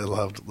 she really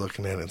loved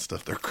looking at it and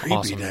stuff. They're creepy,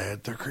 Awesome.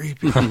 Dad. They're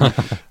creepy.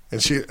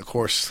 And she, of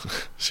course,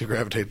 she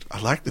gravitated.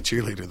 I like the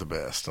cheerleader the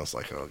best. I was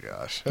like, oh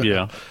gosh.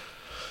 Yeah,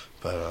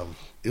 But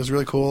it was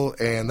really cool,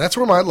 and that's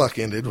where my luck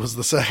ended. Was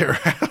the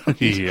 2nd round.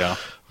 yeah.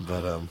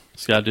 But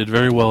Scott did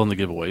very well in the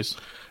giveaways.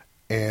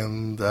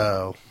 and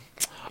what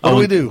Oh, do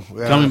we do?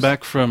 Coming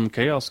back from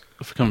chaos,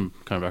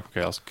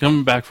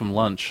 coming back from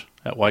lunch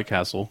at White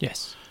Castle.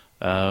 Yes.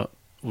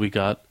 We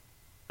got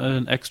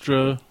an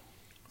extra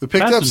We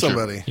picked up passenger.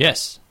 somebody.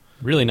 Yes.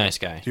 Really nice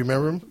guy. Do you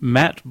remember him?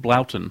 Matt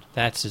Bloughton.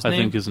 That's his I name.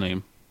 think his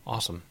name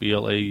Awesome.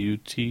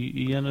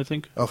 Blauten. I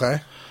think. Okay.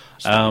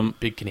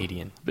 Big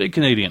Canadian. Big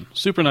Canadian,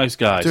 super nice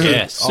guy. Dude,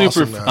 Yes. super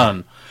awesome guy.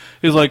 fun.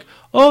 He's like,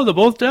 oh, the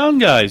both down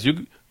guys.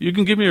 You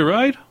can give me a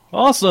ride.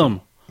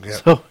 Awesome. Yeah.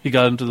 So he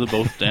got into the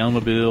both down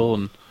mobile,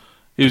 and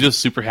he was just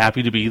super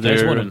happy to be You guys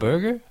there. want a and-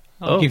 burger?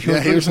 I'll Oh, give you a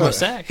he burger was from a gonna,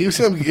 sack. he was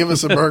going to give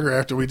us a burger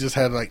after we just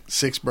had like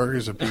 6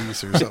 burgers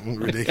apiece or something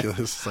ridiculous.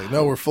 It's like,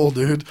 no, we're full,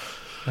 dude.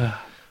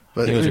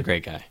 But He was a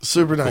great guy.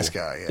 super nice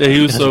guy. Yeah, Yeah.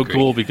 he was That's so great.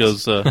 cool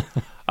because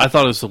I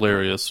thought it was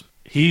hilarious.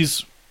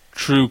 He's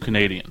true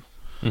Canadian.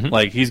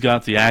 Like, he's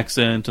got the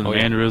accent and the Oh,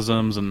 yeah.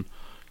 mannerisms, and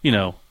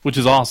which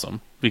is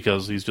awesome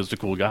because he's just a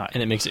cool guy.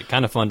 And it makes it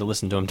kind of fun to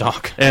listen to him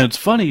talk. And it's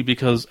funny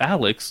because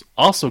Alex,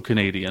 also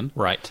Canadian,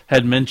 Right.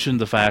 had mentioned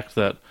the fact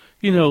that,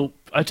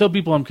 I tell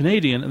people I'm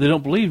Canadian and they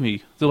don't believe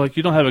me. They're like,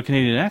 you don't have a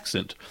Canadian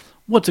accent.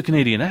 What's a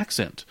Canadian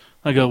accent?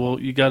 I go, well,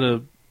 you got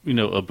a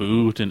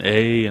boot and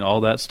A and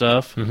all that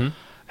stuff.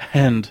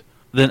 And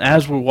then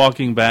as we're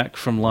walking back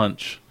from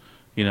lunch,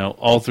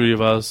 all 3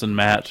 of us and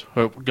Matt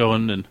are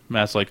going, and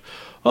Matt's like,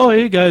 oh,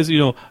 hey guys,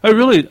 I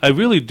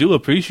really do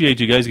appreciate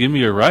you guys giving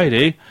me a ride,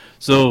 eh?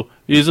 So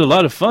it's a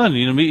lot of fun,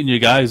 meeting you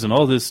guys and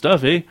all this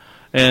stuff, eh?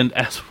 And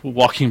as we're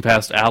walking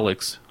past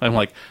Alex, I'm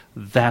like,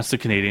 that's the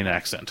Canadian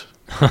accent.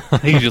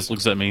 He just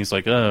looks at me, he's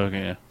like, oh,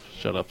 okay,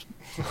 shut up.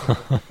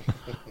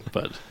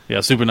 But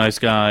yeah, super nice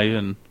guy,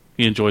 and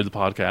he enjoyed the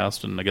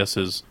podcast, and I guess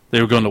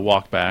they were going to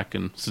walk back,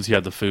 and since he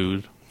had the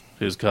food,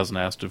 his cousin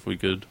asked if we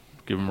could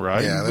give him a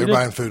ride. Yeah, and they're we did.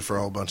 buying food for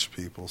a whole bunch of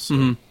people. So.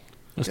 Mhm.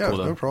 That's Yeah, cool,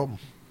 though. no problem.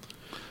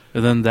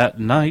 And then that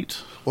night,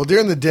 Well,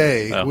 during the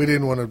day, Oh. we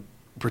didn't want to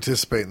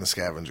participate in the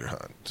scavenger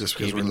hunt just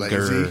because we're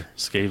lazy.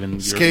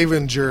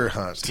 Scavenger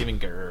Hunt. Giving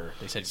grr.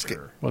 They said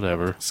grr.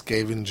 whatever.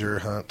 Scavenger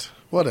hunt.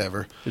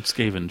 Whatever. It's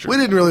Scavenger. We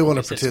didn't really want to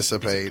It's a-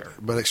 participate, it's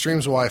a but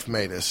Extreme's wife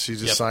made us. She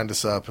just Yep. signed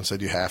us up and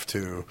said you have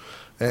to.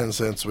 And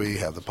since we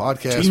have the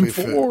podcast, Team we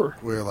 4.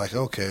 we were like,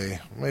 okay,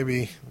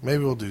 maybe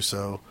we'll do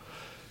so.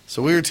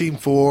 So we were Team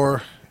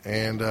 4,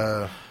 and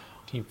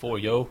Team 4,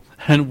 yo.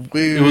 And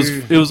We-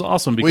 it was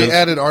awesome because we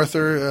added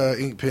Arthur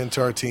Inkpen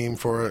to our team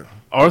for it.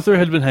 Arthur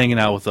had been hanging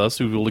out with us.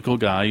 He's a really cool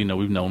guy. You know,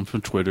 we've known him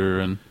from Twitter,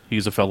 and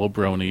he's a fellow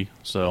brony.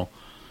 So,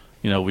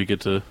 you know, we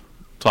get to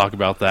talk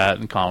about that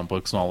and comic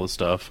books and all this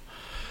stuff.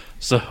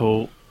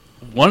 So,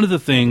 one of the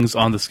things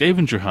on the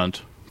scavenger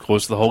hunt, of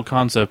course, the whole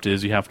concept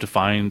is you have to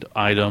find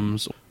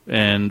items,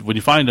 and when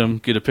you find them,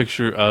 get a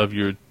picture of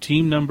your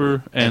team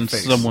number and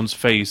face. someone's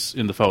face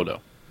in the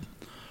photo.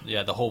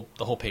 Yeah, the whole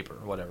paper,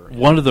 whatever. Yeah.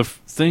 One of the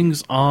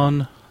things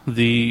on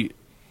the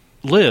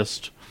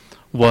list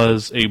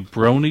was a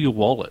Brony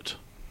wallet,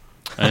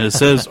 and it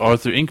says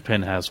Arthur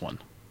Inkpen has one.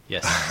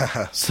 Yes.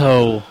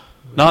 So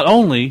not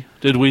only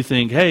did we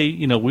think, hey,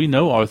 you know, we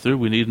know Arthur,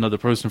 we need another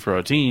person for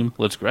our team,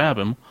 let's grab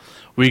him.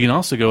 We can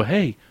also go,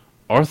 hey,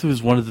 Arthur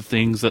is one of the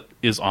things that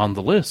is on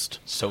the list.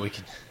 So we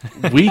can.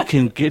 We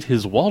can get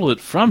his wallet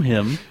from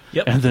him,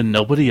 Yep. and then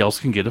nobody else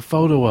can get a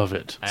photo of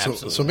it.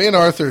 So me and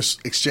Arthur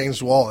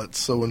exchanged wallets.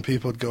 So when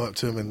people would go up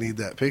to him and need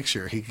that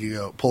picture, he could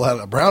go pull out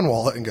a brown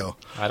wallet and go,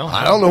 I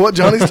don't know what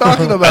Johnny's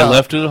talking about. I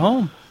left it at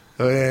home.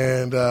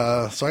 And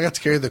so I got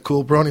to carry the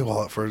cool Brony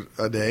wallet for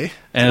a day.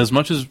 And as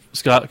much as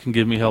Scott can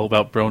give me hell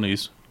about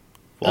bronies,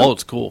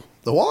 wallet's cool.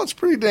 The wallet's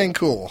pretty dang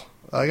cool.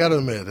 I got to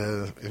admit,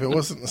 if it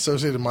wasn't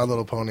associated with My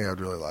Little Pony, I'd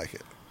really like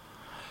it.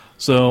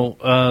 So,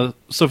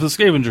 for the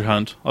scavenger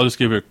hunt, I'll just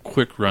give you a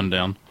quick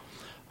rundown.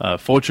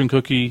 Fortune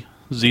cookie,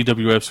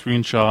 ZWF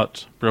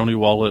screenshot, Brony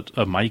wallet,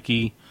 a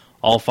Mikey,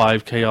 all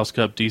 5 Chaos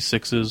Cup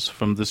D6s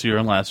from this year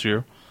and last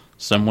year,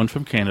 someone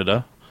from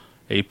Canada,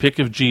 a pick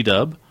of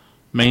G-Dub,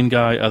 main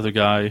guy, other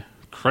guy,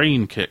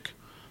 crane kick,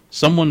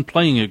 someone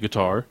playing a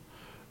guitar,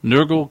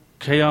 Nurgle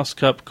Chaos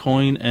Cup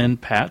coin and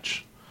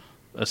patch,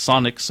 a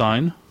Sonic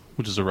sign,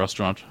 which is a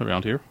restaurant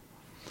around here,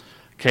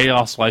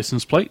 Chaos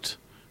license plate,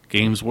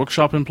 Games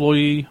Workshop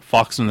employee,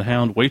 Fox and the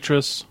Hound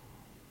waitress,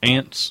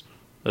 ants,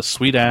 a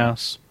sweet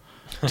ass,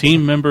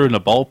 team member in a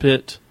ball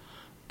pit,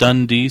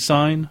 Dundee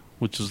sign,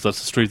 that's the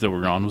street that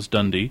we're on, was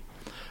Dundee,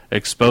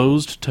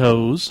 exposed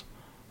toes,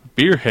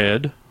 beer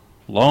head,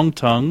 long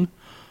tongue,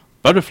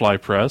 butterfly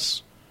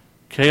press,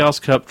 Chaos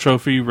Cup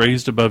trophy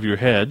raised above your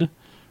head,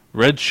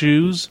 red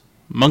shoes,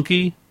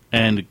 monkey,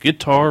 and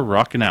guitar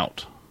rocking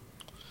out.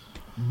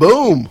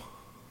 Boom!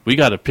 We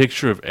got a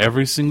picture of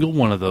every single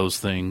one of those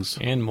things,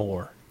 And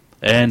more.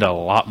 and a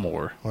lot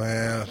more,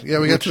 Well, yeah,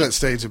 we got to that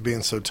stage of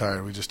being so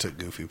tired, we just took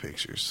goofy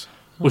pictures.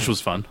 which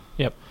was fun.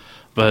 Yep.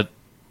 But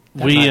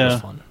That we night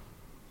was fun.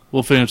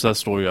 we'll finish that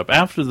story up.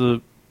 After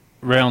the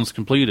rounds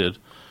completed,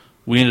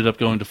 we ended up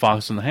going to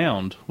Fox and the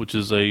Hound, which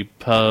is a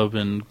pub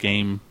and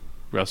game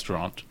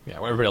restaurant. Yeah,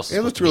 where everybody else is It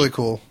supposed looked to be. really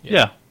cool.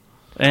 Yeah.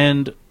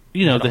 And,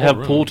 you know, Had a they whole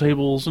have pool room.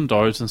 tables and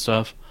darts and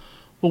stuff.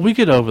 Well, we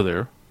get over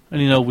there,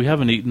 and, you know, we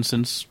haven't eaten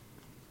since,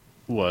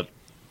 what?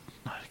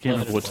 I can't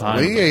remember what time.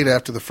 We ate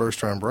after the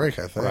first round break,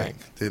 I think. Right.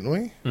 Didn't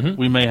we?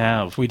 We may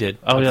have. We did.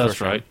 Oh, At yeah, the that's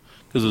first round. right.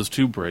 Because it was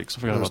 2 breaks. I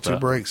forgot There was about 2 that.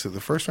 breaks. So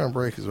the first round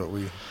break is what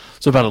we,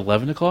 So about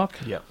 11 o'clock?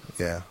 Yep.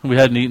 yeah. We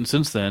hadn't eaten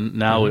since then.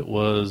 Now it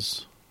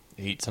was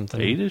Eat something.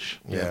 8-ish.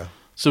 Yeah.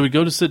 So we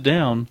go to sit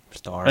down,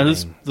 Starving.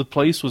 and the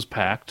place was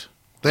packed.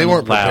 They and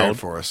weren't loud. prepared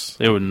for us.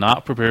 They were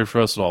not prepared for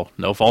us at all.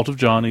 No fault of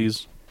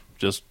Johnny's.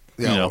 Just,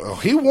 Yeah, you know. well,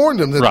 he warned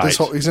them that Right. he's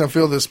going to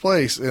fill this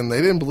place, and they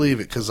didn't believe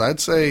it. Because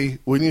I'd say,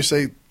 wouldn't you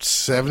say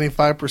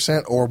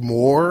 75% or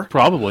more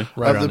Probably.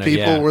 Right of around the there,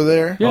 people yeah. were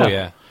there? Yeah. Oh,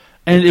 yeah.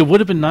 And it would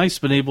have been nice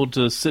been able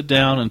to sit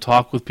down and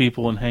talk with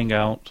people and hang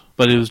out,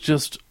 but it was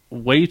just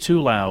way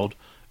too loud,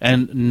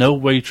 and no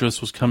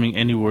waitress was coming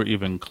anywhere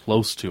even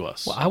close to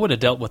us. Well, I would have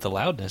dealt with the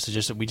loudness. It's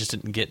just that we just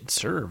didn't get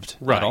served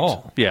Right. at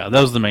all. Yeah,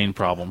 that was the main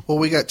problem. Well,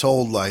 we got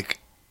told like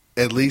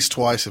at least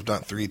twice, if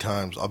not 3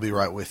 times, I'll be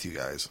right with you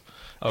guys.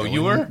 Oh, And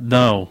you when- were?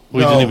 No,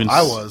 we no, didn't even.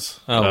 I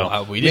was. Oh,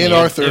 No. we Me didn't.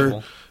 and eat at the Arthur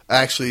table.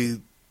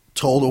 actually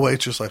told the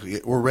waitress like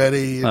we're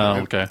ready. Oh,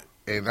 okay.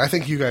 And I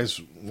think you guys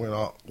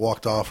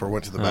walked off or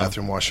went to the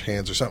bathroom, washed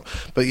hands or something.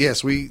 But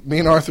yes, me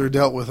and Arthur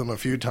dealt with them a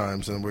few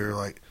times, and we were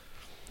like,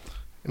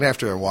 and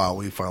after a while,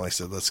 we finally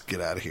said, "Let's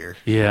get out of here."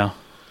 Yeah.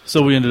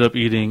 So we ended up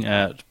eating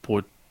at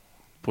Portillo's.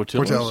 Portello's,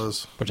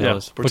 Portillo's. Yeah, Which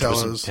was-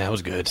 Portillo's. That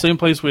was good. Same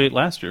place we ate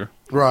last year.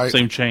 right?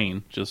 Same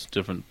chain, just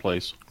different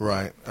place.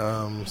 Right.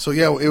 So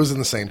yeah, it was in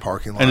the same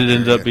parking lot. And it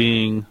ended area. up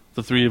being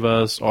the 3 of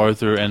us,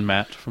 Arthur and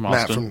Matt from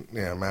Austin.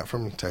 Matt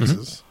from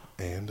Texas,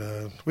 and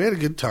we had a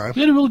good time.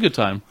 We had a really good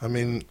time. I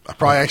mean, I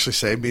probably actually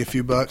saved me a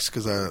few bucks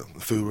because the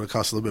food would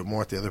cost a little bit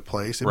more at the other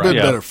place. It Right. been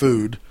Yeah. better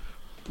food,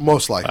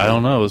 Most likely. I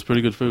don't know. It was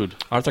pretty good food.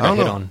 Arthur I got don't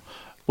hit know. on.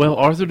 Well,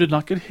 Arthur did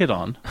not get hit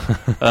on.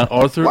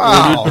 Arthur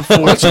Wow. ordered before.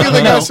 Why don't you give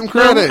the guy some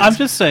credit? I'm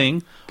just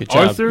saying. Good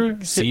job, Arthur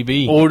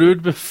CB.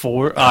 ordered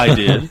before I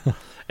did,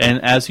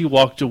 and as he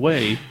walked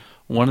away,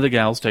 one of the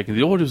gals taking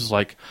the orders was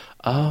like,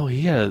 "Oh,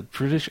 he had a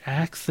British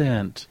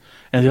accent,"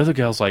 and the other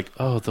gal's like,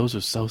 "Oh, those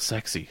are so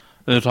sexy."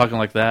 And they're talking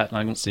like that,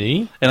 and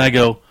See? I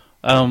go,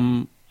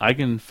 "I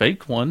can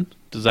fake one.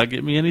 Does that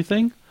get me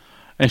anything?"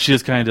 And she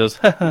just kind of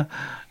does.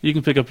 You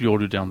can pick up your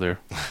order down there.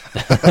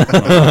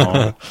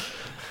 Oh.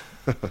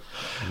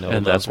 No And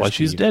love that's for why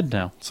she's Steve. dead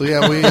now. So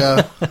yeah, we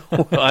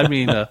I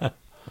mean,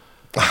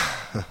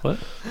 what?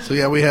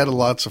 we had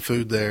lots of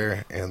food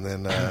there, and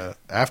then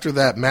after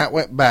that, Matt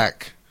went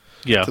back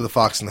Yeah, to the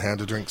Fox and the Hound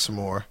to drink some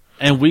more,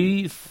 and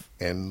we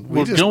and we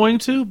were just going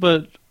to,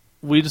 but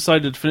we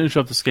decided to finish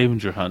up the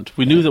scavenger hunt.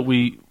 We knew that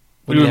we didn't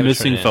were have a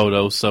missing turn in.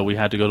 photos, so we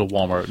had to go to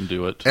Walmart and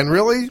do it. and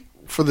really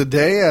for the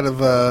day out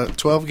of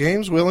 12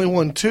 games, we only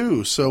won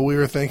 2. So we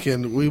were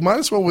thinking we might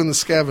as well win the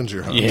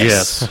scavenger hunt.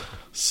 Yes,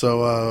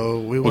 So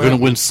we we're went. going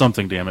to win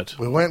something. Damn it!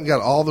 We went and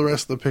got all the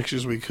rest of the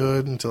pictures we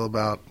could until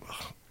about,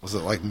 was it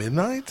like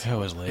midnight? That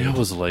was late. It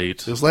was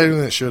late. It was later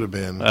than it should have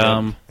been,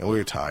 and we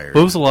were tired. But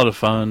it was a lot of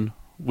fun.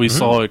 We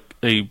saw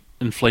a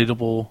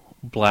inflatable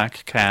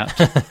black cat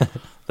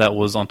that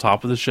was on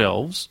top of the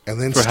shelves And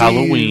then for Steve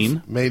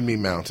Halloween, made me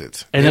mount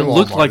it, and in it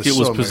looked Walmart. like It's it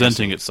was so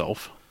presenting amazing.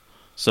 itself.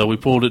 So we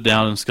pulled it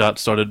down, and Scott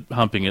started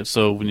humping it.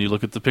 So when you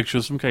look at the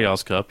pictures from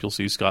Chaos Cup, you'll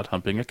see Scott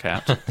humping a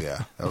cat.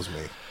 Yeah, that was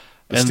me.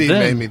 But And Steve then-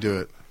 made me do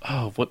it.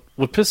 Oh, what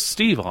pissed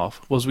Steve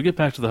off was we get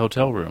back to the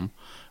hotel room,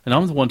 and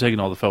I'm the one taking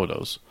all the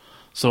photos.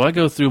 So I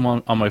go through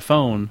them on my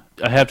phone.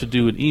 I have to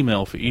do an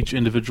email for each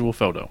individual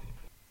photo.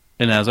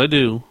 And as I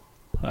do,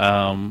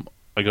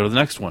 I go to the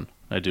next one.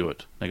 I do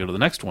it. I go to the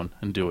next one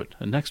and do it.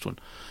 And next one.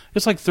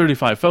 It's like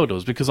 35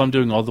 photos because I'm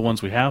doing all the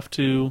ones we have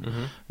to.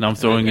 And I'm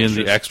throwing in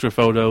the extras. extra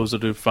photos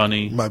that are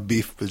funny. My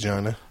beef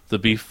vagina. The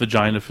beef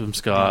vagina from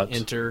Scott.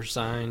 Enter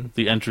sign.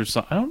 The enter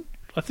sign.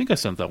 I think I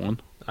sent that one.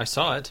 I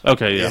saw it.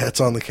 Okay, Yeah, yeah.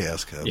 it's on the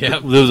Chaos Cup. Yeah.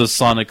 There was a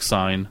Sonic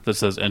sign that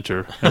says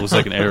enter. It was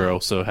like an arrow,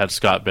 so it had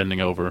Scott bending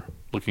over,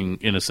 looking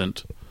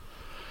innocent.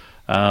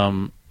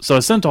 So I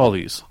sent all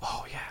these.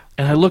 Oh, yeah.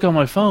 And I look on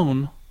my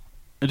phone,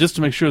 and just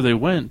to make sure they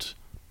went,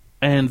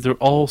 and they're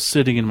all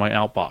sitting in my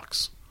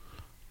outbox,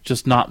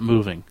 just not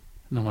moving.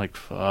 And I'm like,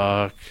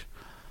 fuck.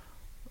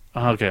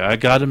 Okay, I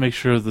got to make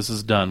sure this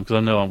is done, because I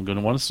know I'm going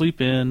to want to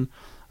sleep in.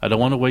 I don't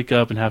want to wake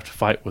up and have to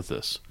fight with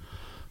this.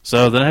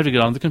 So then I have to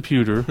get on the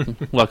computer.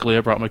 Luckily,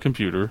 I brought my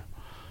computer.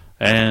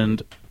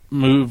 And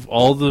move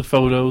all the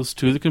photos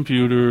to the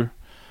computer,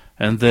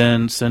 and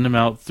then send them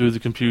out through the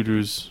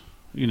computer's,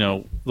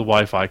 the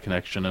Wi-Fi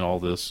connection and all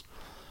this.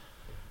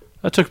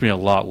 That took me a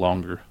lot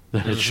longer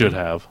than it should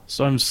have.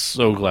 So I'm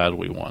so glad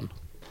we won.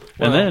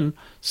 Well- And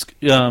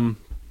then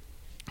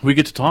we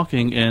get to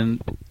talking,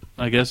 and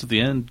I guess at the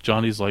end,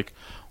 Johnny's like,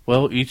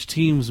 well, each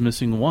team's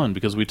missing one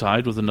because we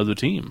tied with another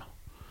team.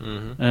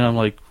 And I'm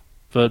like,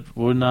 but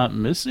we're not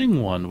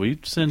missing one. We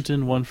sent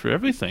in one for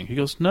everything. He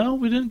goes, no,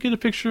 we didn't get a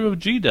picture of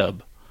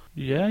G-Dub.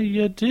 Yeah,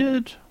 you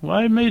did. Well,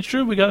 I made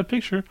sure we got a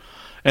picture.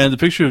 And the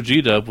picture of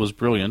G-Dub was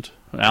brilliant.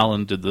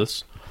 Alan did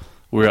this.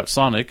 We're at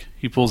Sonic.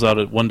 He pulls out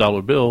a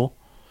 $1 bill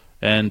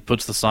and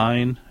puts the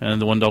sign and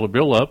the $1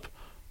 bill up,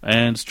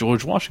 and it's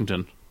George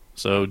Washington.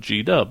 So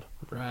G-Dub.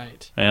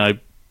 Right. And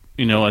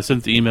I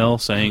sent the email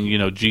saying,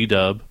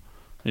 G-Dub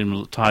in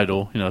the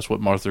title. That's what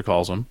Martha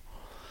calls him.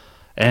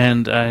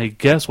 And I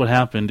guess what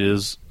happened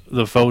is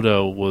the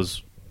photo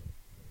was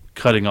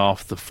cutting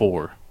off the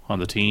 4 on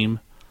the team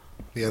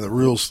Yeah, the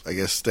rules, I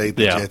guess, state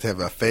that Yeah. you have to have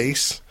a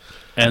face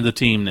and the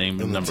team name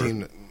and and the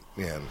number. team.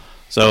 Yeah,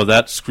 So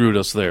that screwed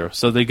us there.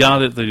 So they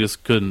got it, they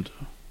just couldn't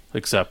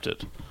accept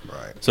it.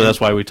 right. So that's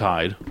why we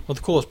tied. Well,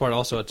 the coolest part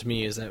also to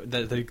me is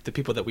that the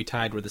people that we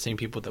tied were the same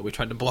people that we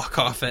tried to block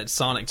off at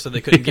Sonic, so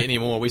they couldn't get any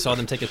more. We saw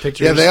them taking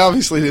pictures. Yeah, they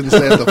obviously didn't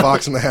stay at the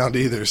Fox and the Hound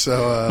either.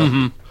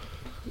 So,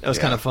 That was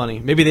Yeah. kind of funny.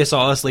 Maybe they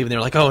saw us leave and they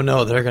were like, "Oh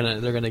no, they're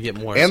gonna get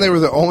more." and they were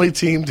the only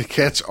team to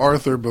catch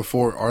Arthur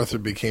before Arthur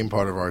became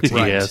part of our team.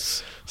 Right.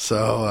 Yes.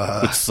 So,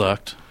 Which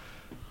sucked.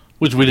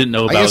 Which we didn't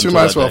know about I guess we until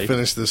might as that well day.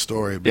 finish this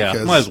story Yeah,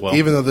 because might as well.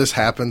 even though this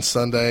happened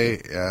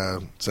Sunday,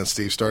 since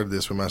Steve started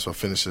this, we might as well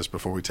finish this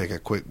before we take a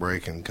quick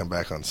break and come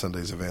back on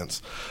Sunday's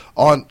events.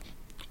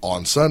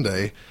 On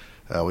Sunday,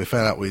 we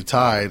found out we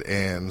tied,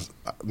 and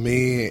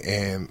me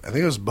and I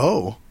think it was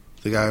Bo,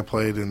 the guy I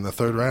played in the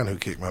third round who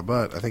kicked my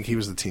butt. I think he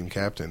was the team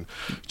captain.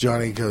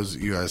 Johnny goes,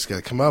 "You guys got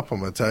to come up. I'm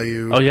going to tell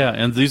you." Oh, yeah,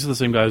 and these are the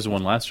same guys who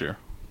won last year.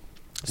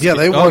 Yeah,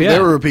 they Oh, won. yeah. They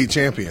were repeat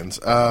champions.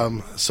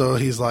 So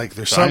he's like,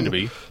 "There's Trying to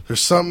something. be.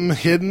 There's something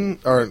hidden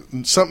or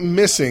something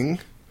missing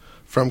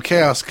from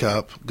Chaos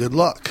Cup. Good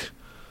luck."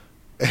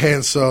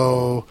 And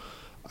so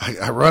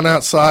I run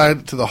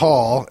outside to the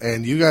hall,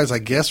 and you guys, I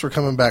guess, were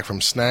coming back from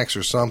snacks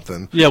or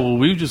something. Yeah, well,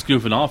 we were just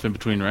goofing off in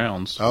between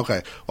rounds.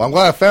 Okay. Well, I'm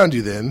glad I found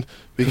you then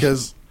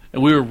because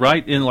And we were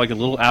right in like a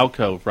little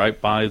alcove right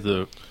by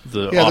the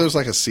yeah, there's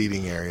like a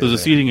seating area. there's a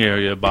there. seating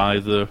area by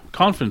the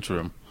conference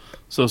room.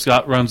 So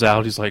Scott runs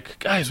out. He's like,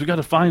 guys, we got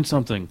to find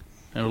something.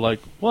 And we're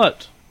like,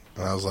 what?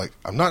 And I was like,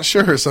 I'm not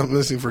sure. Something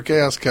missing for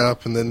Chaos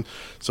Cup. And then,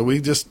 so we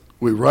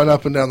run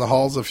up and down the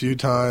halls a few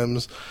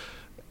times.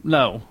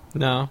 No.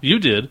 No. You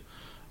did.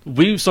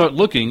 We start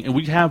looking, and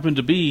we happen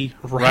to be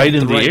right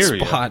in the right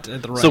area. spot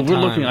at the right so we're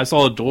time. looking. I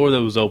saw a door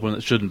that was open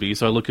that shouldn't be,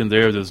 so I look in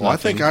there. There's Well, I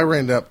nothing. think I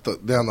ran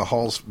down the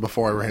halls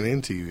before I ran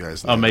into you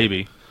guys. Oh,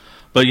 maybe.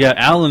 But yeah,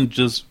 Alan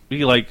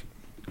he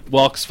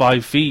walks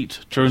 5 feet,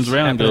 turns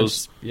around, and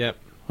goes, Yep.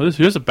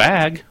 here's a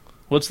bag.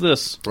 What's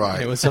this?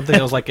 Right. It was something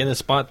that was like in a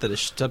spot that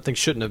something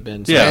shouldn't have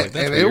been. So Yeah, that's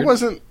and weird. it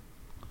wasn't.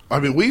 I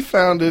mean, we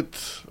found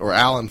it, or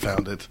Alan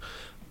found it.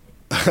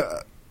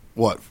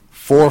 What,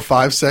 4 or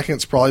 5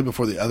 seconds probably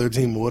before the other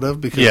team would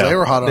have, because Yeah. they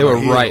were hot on They our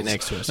were heels. right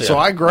next to us. So Yeah.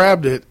 I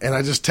grabbed it and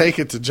I just take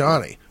it to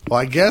Johnny. Well,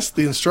 I guess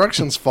the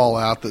instructions fall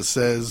out that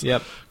says,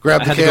 Yep.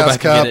 grab I the had to go Chaos back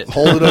and Cup, get it.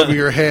 hold it over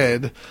your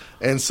head,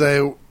 and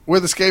say, we're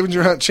the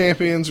Scavenger Hunt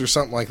champions, or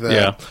something like that.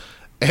 Yeah.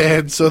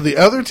 And so the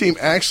other team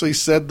actually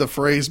said the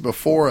phrase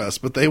before us,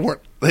 but they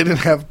didn't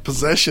have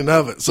possession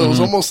of it. So it was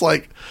almost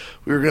like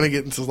we were going to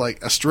get into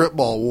like a strip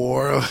ball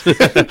war.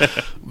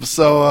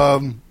 So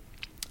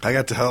I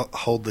got to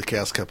hold the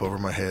Chaos Cup over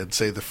my head,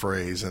 say the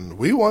phrase, and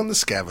we won the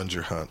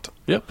Scavenger Hunt.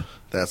 Yep.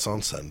 That's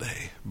on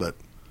Sunday. But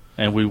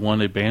And we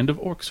won a band of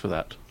orcs for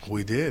that.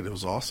 we did. It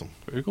was awesome.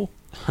 Very cool.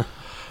 All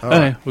Okay,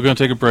 right. we're going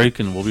to take a break,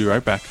 and we'll be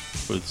right back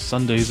with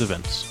Sunday's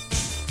events.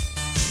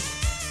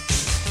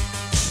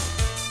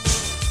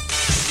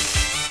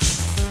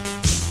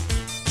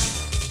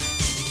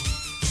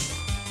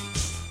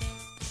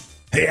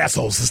 Hey,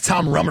 assholes, this is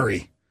Tom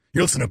Rummery.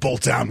 You're listening to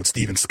Bolt Down with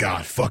Steven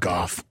Scott. Fuck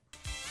off.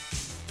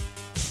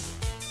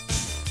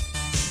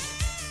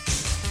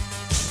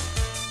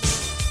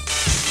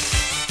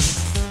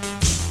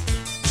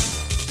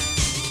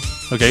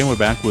 Okay, and we're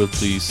back with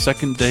the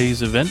second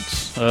day's event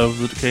of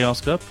the Chaos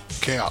Cup.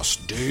 Chaos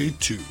Day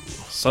 2.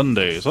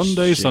 Sunday.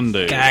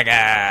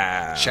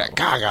 Gaga.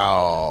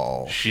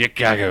 Chicago.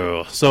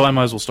 Chicago. So I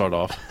might as well start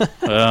off,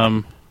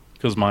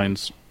 because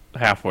mine's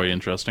halfway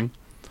interesting.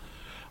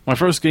 My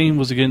first game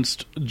was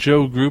against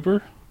Joe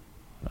Gruber,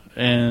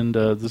 and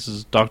this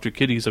is Dr.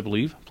 Kitties, I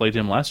believe. Played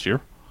him last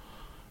year,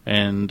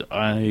 and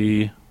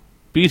I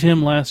beat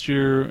him last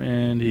year,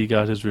 and he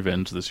got his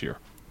revenge this year.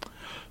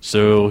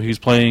 So he's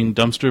playing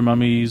Dumpster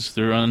Mummies,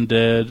 they're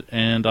undead,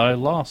 and I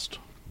lost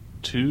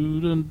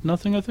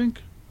 2-0, I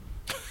think.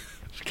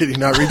 Can you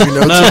not read your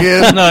notes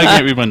again? No, I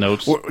can't read my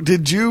notes.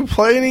 Did you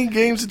play any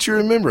games that you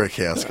remember at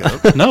Chaos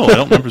Cup? No, I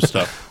don't remember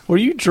stuff. Were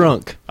you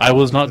drunk? I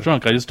was not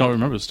drunk, I just don't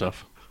remember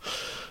stuff.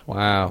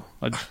 Wow.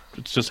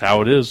 It's just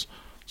how it is.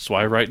 That's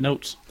why I write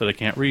notes that I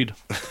can't read.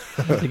 I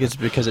think it's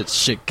because it's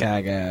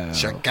Chicago.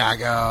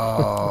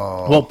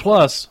 Chicago. Well,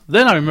 plus,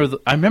 then I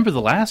remember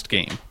the last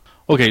game.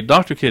 Okay,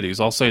 Dr. Kitties,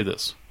 I'll say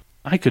this.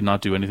 I could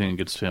not do anything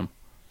against him.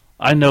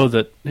 I know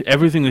that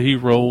everything that he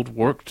rolled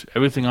worked.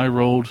 Everything I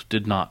rolled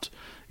did not.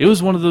 It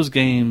was one of those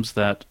games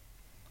that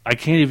I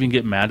can't even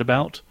get mad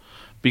about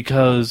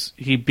because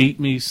he beat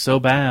me so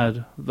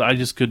bad that I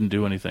just couldn't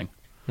do anything.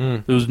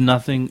 There was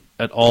nothing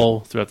at all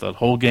throughout that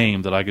whole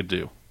game that I could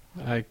do.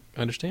 I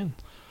understand.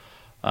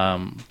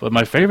 But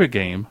my favorite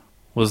game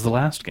was the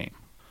last game.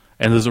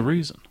 And there's a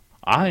reason.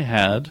 I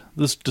had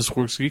this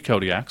Discorski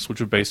Kodiaks, which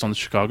were based on the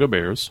Chicago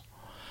Bears.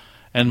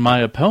 And my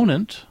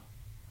opponent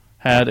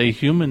had a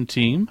human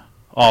team,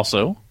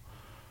 also,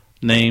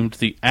 named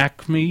the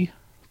Acme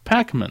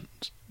Packmen.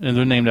 And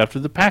they're named after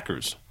the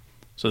Packers.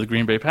 So the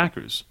Green Bay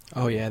Packers.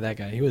 Oh, yeah, that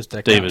guy. He was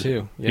decked David. out,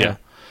 too. Yeah.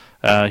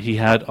 He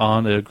had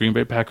on a Green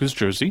Bay Packers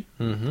jersey.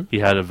 Mm-hmm. He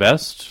had a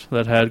vest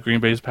that had Green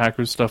Bay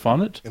Packers stuff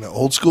on it. In an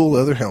old school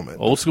leather helmet.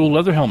 Old school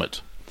leather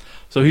helmet.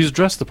 So he's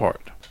dressed the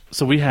part.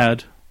 So we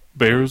had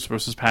Bears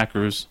versus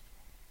Packers,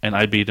 and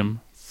I beat him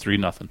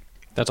 3-0.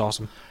 That's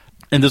awesome.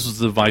 And this was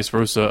the vice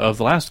versa of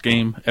the last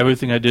game.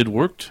 Everything I did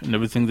worked, and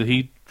everything that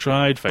he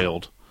tried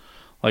failed.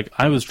 Like,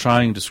 I was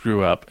trying to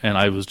screw up, and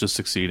I was just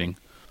succeeding.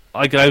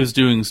 Like, I was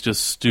doing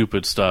just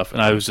stupid stuff,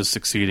 and I was just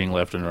succeeding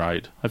left and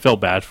right. I felt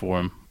bad for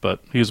him,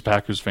 but he was a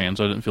Packers fan,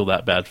 so I didn't feel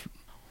that bad.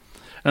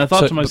 And I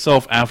thought to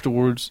myself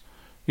afterwards,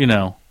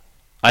 I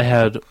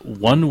had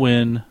 1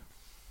 win,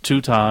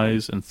 2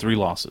 ties, and 3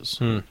 losses.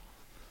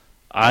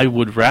 I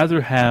would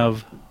rather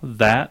have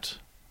that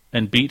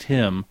and beat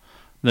him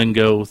than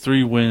go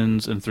 3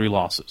 wins and 3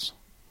 losses.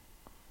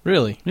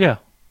 Really? Yeah.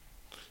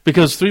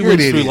 Because 3 You're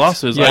wins, an 3 idiot.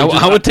 losses. Yeah,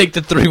 I would take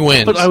the 3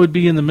 wins. But I would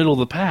be in the middle of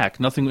the pack.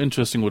 Nothing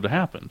interesting would have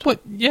happened. But,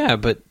 yeah,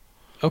 but,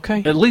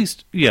 okay. At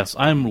least, yes,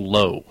 I'm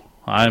low.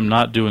 I'm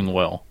not doing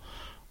well.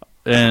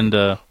 And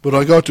But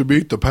I got to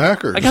beat the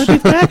Packers. I got to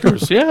beat the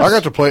Packers, yes. I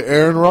got to play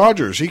Aaron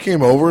Rodgers. He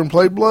came over and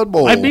played Blood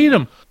Bowl. I beat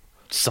him.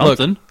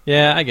 Something. Look,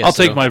 yeah, I guess I'll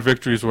take so. my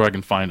victories where I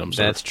can find them.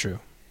 Sir. That's true.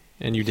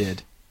 And you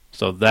did.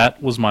 So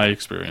that was my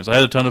experience. I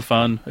had a ton of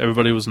fun.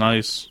 Everybody was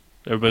nice.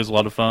 Everybody's a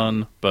lot of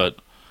fun. But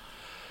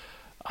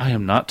I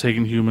am not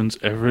taking humans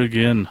ever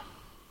again.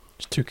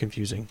 It's too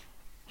confusing.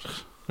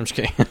 I'm just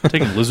kidding. I'm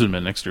taking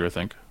Lizardmen next year, I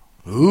think.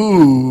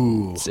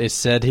 Ooh. It's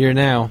said here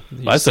now.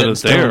 I said it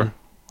there.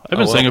 I've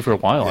been saying it for a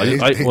while.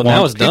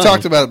 now it's done. He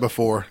talked about it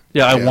before.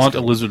 Yeah, I Yeah, want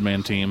it's a Lizard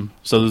Man team,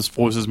 so this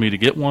forces me to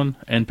get one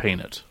and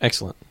paint it.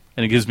 Excellent.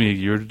 And it gives me a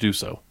year to do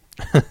so,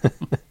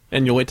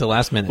 And you'll wait till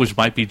last minute. which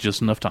might be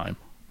just enough time.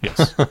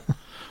 Yes.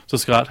 So,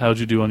 Scott, how'd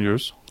you do on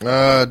yours?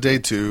 Day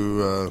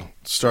 2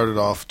 started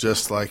off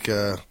just like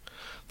the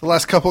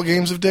last couple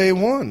games of day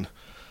 1.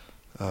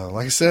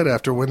 Like I said,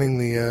 after winning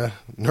the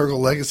Nurgle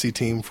Legacy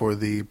team for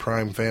the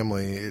Prime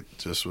family, it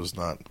just was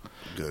not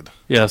good.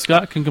 Yeah,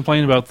 Scott can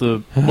complain about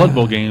the Blood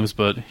Bowl games,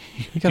 but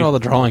You got all the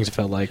drawings, it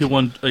felt like. he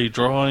won a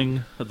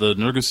drawing, the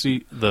Nurgle.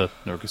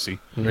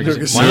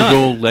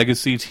 Nurgle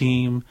Legacy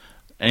team,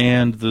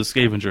 and the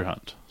Scavenger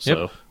Hunt.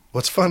 So, Yep.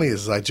 What's funny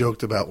is I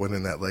joked about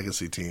winning that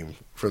Legacy team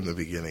from the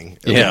beginning.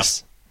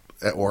 Yes.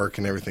 At work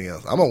and everything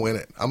else. I'm going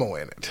to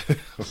win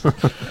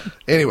it.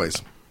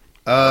 Anyways.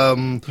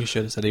 You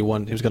should have said he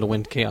won. He was going to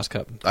win Chaos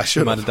Cup. I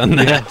should might have done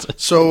that.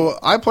 So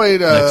I played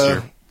Next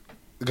year.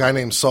 a guy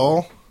named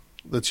Saul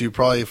that you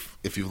probably,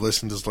 if you've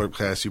listened to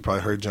Slurpcast, you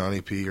probably heard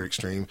Johnny P or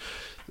Extreme.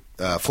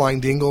 Flying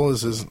Dingle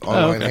is his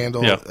online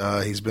handle.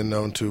 Yeah. He's been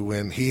known to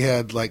win. He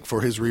had, like, for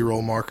his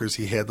reroll markers,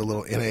 he had the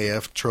little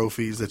NAF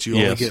trophies that you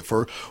only get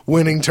for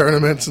winning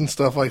tournaments and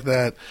stuff like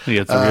that. he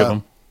had 3 of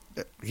them.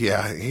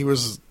 Yeah, he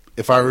was,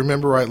 if I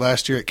remember right,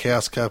 last year at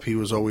Chaos Cup, he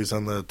was always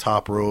on the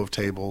top row of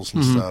tables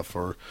and stuff,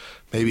 or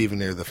maybe even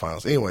near the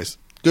finals. Anyways,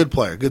 good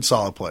player, good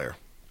solid player.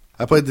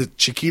 I played the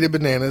Chiquita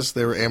Bananas.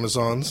 They were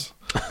Amazons.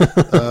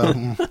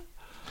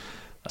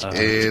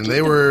 And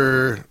they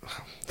were...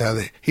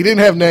 he didn't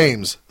have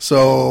names,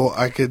 so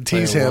I could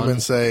tease him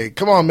and say,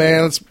 come on,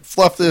 man, let's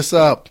fluff this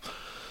up.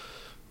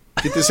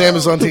 Get this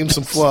Amazon team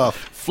some fluff.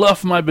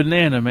 Fluff my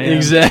banana, man.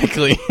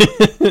 Exactly.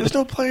 There's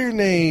no player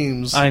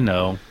names. I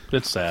know.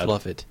 It's sad.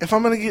 Fluff it. If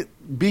I'm going to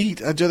get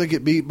beat, I'd rather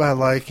get beat by,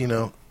 like,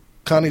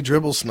 Connie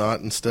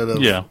Dribblesnot instead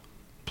of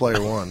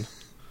player 1.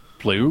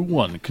 Player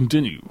 1,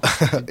 continue.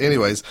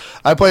 Anyways,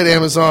 I played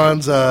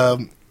Amazons.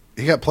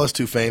 He got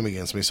 +2 fame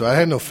against me, so I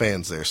had no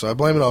fans there. So I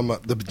blame it on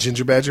the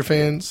Ginger Badger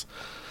fans.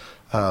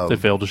 They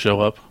failed to show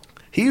up.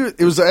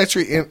 It was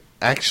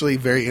actually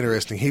very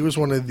interesting. He was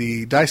one of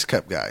the Dice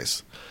Cup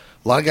guys.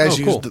 A lot of guys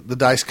used the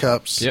Dice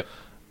Cups. Yep.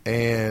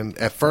 And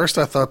at first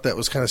I thought that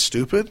was kind of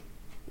stupid.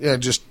 Yeah,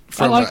 just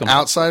from like an 'em.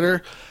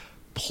 outsider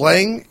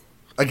playing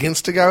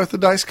against a guy with the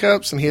Dice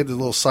Cups, and he had the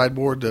little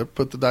sideboard to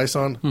put the dice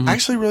on. I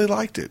actually really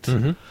liked it.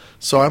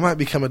 So I might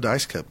become a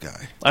Dice Cup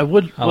guy. I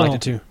would. I liked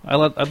it too.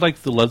 I'd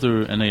like the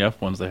leather NAF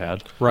ones they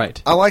had.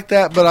 Right. I like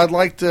that, but I'd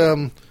like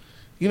to,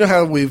 you know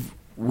how we've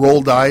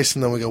rolled dice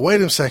and then we go,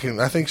 wait a second,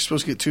 I think you're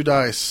supposed to get 2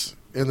 dice.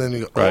 And then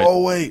you go, Right.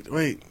 oh, wait.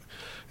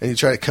 And you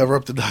try to cover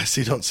up the dice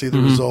so you don't see the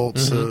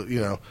results. So,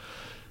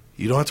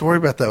 you don't have to worry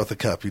about that with the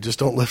cup. You just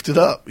don't lift it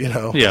up,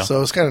 Yeah.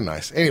 So it's kind of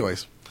nice.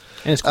 Anyways.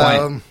 And it's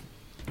quiet.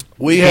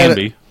 We Can had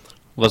be.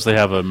 Unless they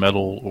have a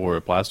metal or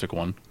a plastic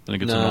one. Then it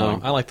gets No,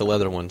 annoying. I like the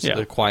leather ones. Yeah.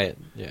 They're quiet.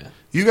 Yeah.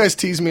 You guys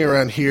tease me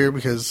around here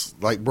because,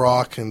 like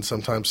Brock and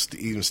sometimes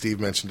even Steve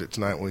mentioned it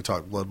tonight when we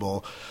talked Blood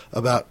Bowl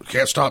about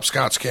can't stop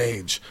Scott's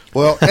cage.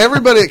 Well,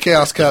 everybody at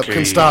Chaos Cup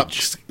can stop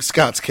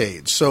Scott's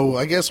cage. So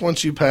I guess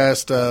once you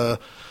passed the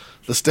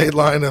state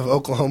line of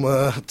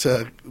Oklahoma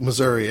to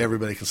Missouri,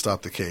 everybody can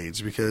stop the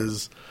cage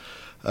because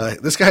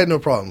this guy had no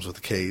problems with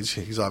the cage.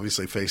 He's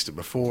obviously faced it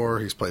before.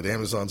 He's played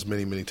Amazons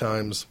many, many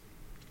times.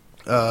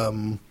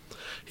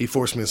 He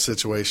forced me in a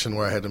situation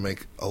where I had to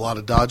make a lot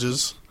of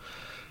dodges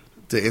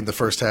in the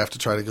first half to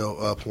try to go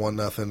up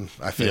 1-0.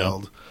 I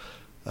failed.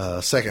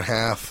 Second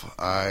half,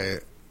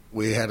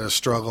 we had a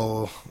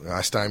struggle.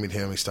 I stymied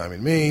him, he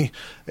stymied me,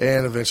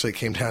 and eventually it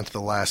came down to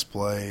the last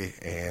play,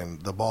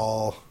 and the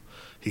ball,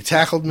 he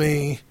tackled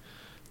me,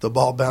 the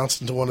ball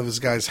bounced into one of his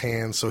guys'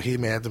 hands, so he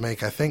had to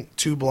make, I think,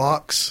 2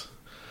 blocks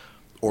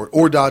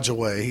or dodge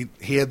away.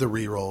 He had the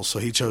re-rolls, so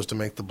he chose to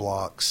make the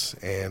blocks,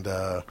 and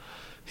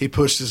he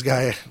pushed his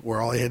guy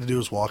where all he had to do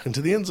was walk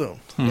into the end zone.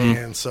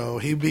 And so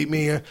he beat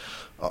me.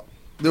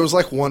 There was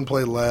like 1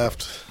 play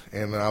left,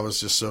 and I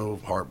was just so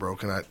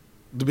heartbroken.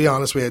 To be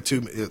honest, we had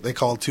they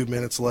called 2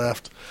 minutes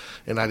left,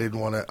 and I didn't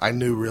want to. I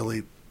knew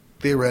really,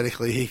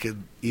 theoretically, he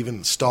could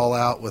even stall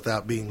out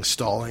without being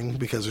stalling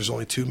because there's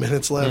only 2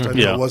 minutes left. I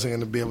knew I wasn't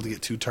going to be able to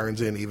get 2 turns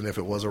in, even if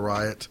it was a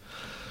riot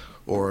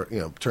or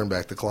turn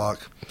back the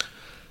clock.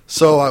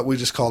 So we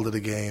just called it a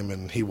game,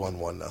 and he won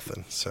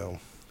 1-0. So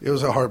it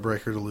was a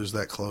heartbreaker to lose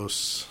that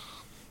close.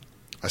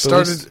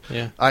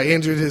 I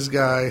injured his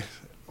guy.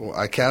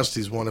 I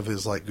casualties one of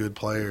his good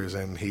players,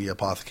 and he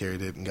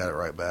apothecaried it and got it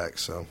right back.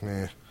 So,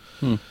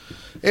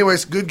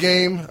 Anyways, good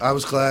game. I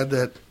was glad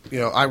that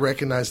I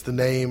recognized the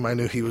name. I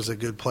knew he was a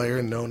good player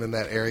and known in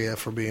that area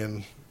for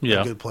being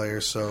a good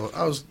player. So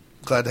I was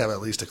glad to have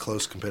at least a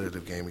close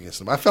competitive game against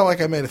him. I felt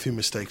like I made a few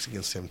mistakes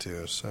against him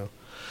too. So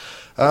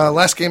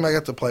last game I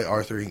got to play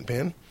Arthur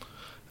Inkpen,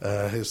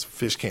 his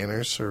fish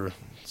canners or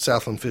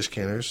Southland fish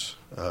canners.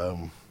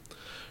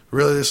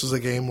 Really, this was a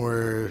game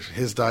where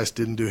his dice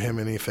didn't do him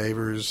any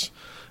favors,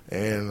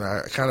 and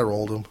I kind of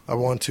rolled him. I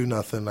won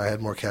 2-0. I had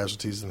more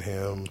casualties than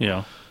him.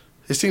 Yeah.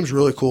 His team's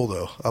really cool,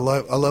 though. I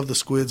love the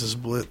squigs as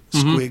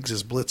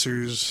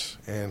blitzers,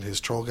 and his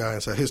troll guy.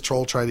 And so his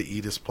troll tried to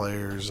eat his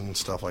players and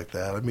stuff like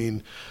that. I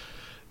mean,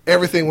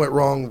 everything went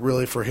wrong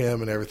really for him,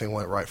 and everything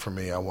went right for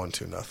me. I won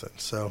 2-0.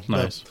 So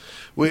Nice.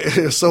 It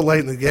was so late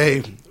in the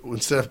game.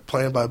 Instead of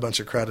playing by a bunch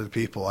of crowded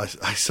people, I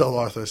told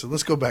Arthur, I said,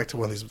 let's go back to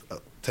one of these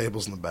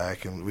tables in the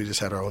back, and we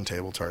just had our own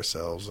table to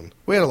ourselves, and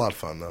we had a lot of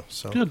fun, though.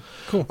 So Good.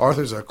 Cool.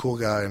 Arthur's a cool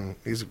guy, and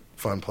he's a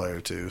fun player,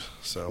 too.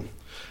 So,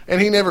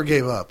 and he never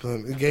gave up.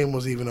 The game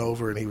was even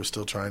over, and he was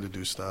still trying to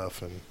do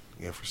stuff and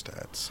for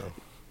stats. So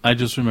I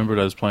just remembered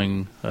I was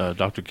playing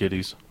Dr.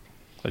 Kitties.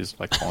 I just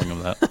like calling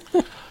him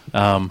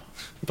that.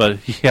 But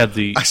he had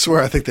the... I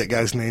swear I think that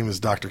guy's name is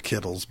Dr.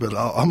 Kittles, but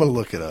I'm going to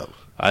look it up.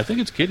 I think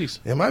it's Kitties.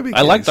 It might be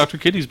I like Kitties. Dr.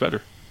 Kitties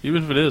better,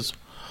 even if it is.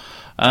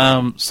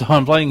 So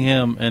I'm playing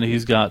him, and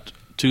he's got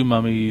 2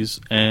 mummies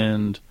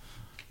and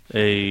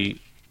a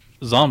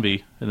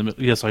zombie in the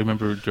middle. Yes, I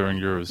remember during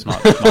yours,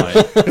 not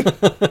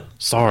mine.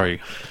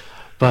 Sorry.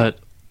 But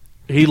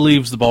he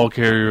leaves the ball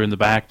carrier in the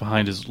back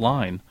behind his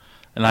line,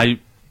 and I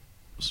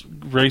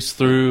race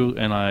through,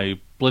 and I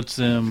blitz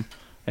him,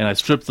 and I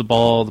strip the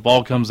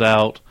ball comes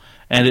out,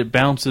 and it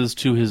bounces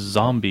to his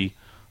zombie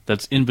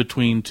that's in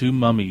between 2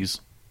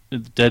 mummies,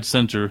 dead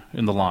center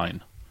in the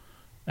line.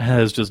 And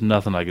there's just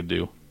nothing I could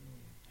do.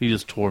 He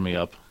just tore me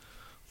up.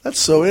 That's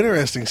so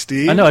interesting,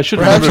 Steve. I know, I should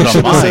have Perhaps you remembered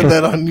should on have said mine.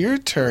 that on your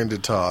turn to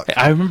talk.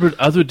 I remembered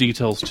other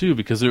details, too,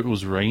 because it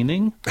was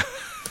raining,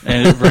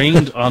 and it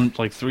rained on,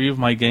 3 of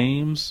my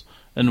games,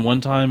 and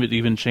one time it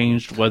even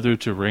changed weather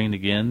to rain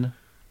again,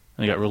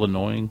 and it got real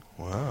annoying.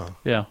 Wow.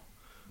 Yeah.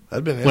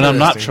 That'd been When I'm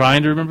not interesting.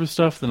 trying to remember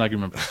stuff, then I can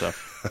remember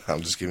stuff.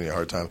 I'm just giving you a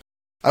hard time.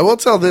 I will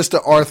tell this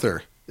to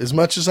Arthur. As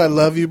much as I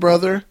love you,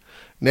 brother,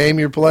 name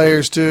your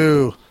players,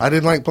 too. I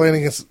didn't like playing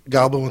against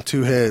Goblin with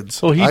 2 heads.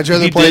 Oh, I'd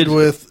rather he played did.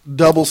 with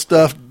double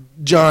stuffed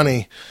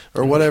Johnny,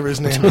 or whatever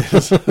his name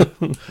is.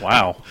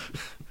 Wow.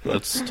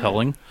 That's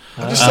telling.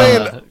 I'm just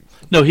saying,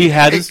 No, he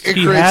had It he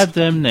creates- had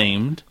them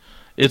named.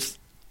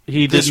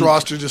 He this didn't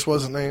roster just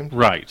wasn't named?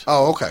 right.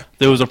 Oh, okay.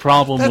 There was a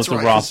problem That's with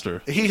right. the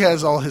roster. He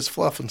has all his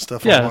fluff and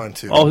stuff Yeah, online,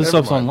 too. all his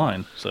Never stuff's mind.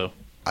 online. So,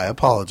 I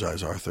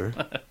apologize, Arthur.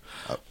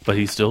 but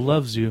he still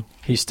loves you,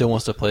 He still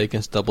wants to play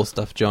against Double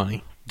Stuffed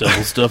Johnny.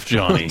 double stuffed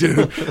Johnny. Dude,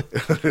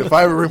 if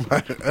I bring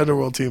my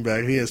Underworld team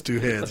back, he has 2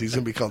 heads. He's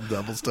going to be called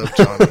Double Stuffed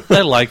Johnny.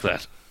 I like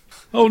that.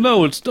 Oh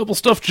no, it's double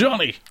stuffed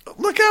Johnny.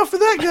 Look out for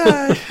that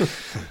guy.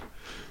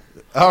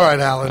 All right,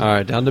 Alan. All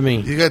right, down to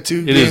me. You got 2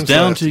 It games is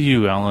down left. to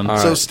you, Alan. All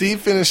So right.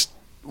 Steve finished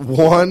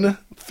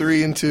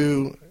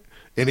 1-3-2,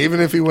 and even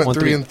if he went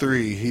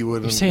 3-3, he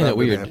wouldn't. You're saying that been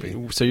weird.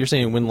 happy. So you're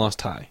saying win-loss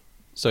tie.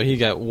 So he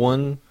got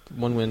one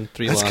win,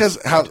 3 That's loss.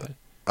 because how.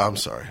 I'm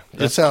sorry.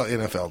 That's how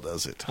NFL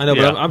does it. I know,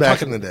 Yeah. but I'm Back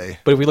talking in the day,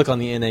 But if we look on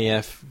the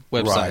NAF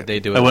website, Right. they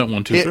do it. I went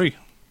 1, 2, It- 3.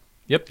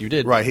 Yep, you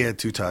did. right? He had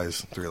 2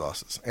 ties, 3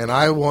 losses, and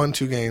I won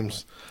 2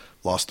 games,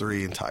 lost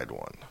 3, and tied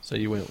 1. So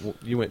you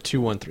went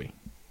 2-1-3.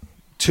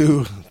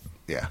 2,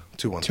 yeah,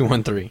 2-1.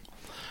 2-1-3.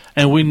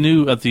 And we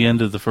knew at the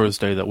end of the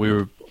first day that we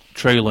were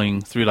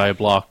trailing 3-die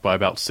block by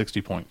about 60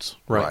 points.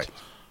 Right.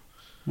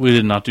 We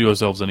did not do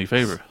ourselves any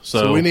favor.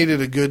 So we needed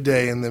a good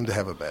day and them to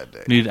have a bad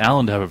day. needed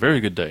Alan to have a very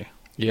good day.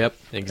 Yep,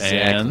 exactly.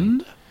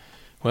 And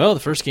Well, the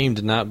first game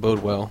did not bode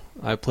well.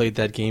 I played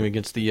that game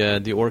against the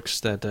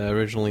orcs that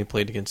originally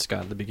played against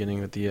Scott at the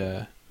beginning with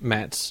the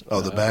Mats. Oh,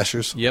 the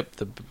Bashers? Yep,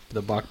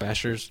 the Bach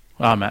Bashers.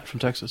 Matt from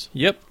Texas.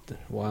 Yep, the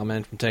wild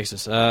man from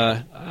Texas.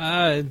 So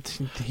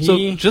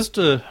just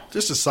to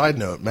Just a side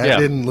note, Matt Yeah.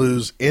 didn't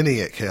lose any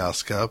at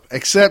Chaos Cup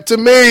except to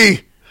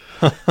me.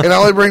 And I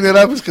only bring that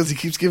up is because he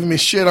keeps giving me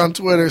shit on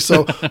Twitter.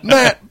 So,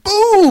 Matt,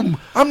 boom!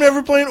 I'm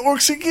never playing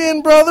orcs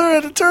again, brother,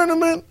 at a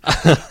tournament.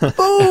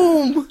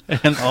 Boom!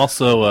 and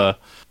also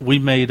we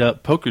made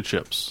up poker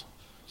chips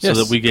so Yes.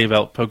 that we gave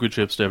out poker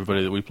chips to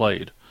everybody that we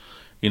played.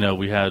 You know,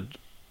 we had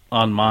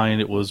on mine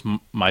it was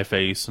my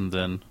face and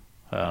then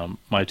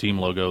my team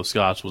logo.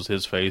 Scott's was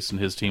his face and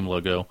his team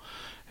logo,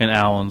 and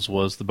Alan's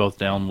was the Both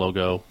Down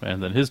logo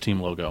and then his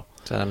team logo.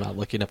 So I'm not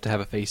lucky enough to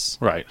have a face.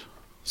 Right.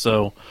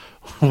 So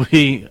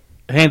we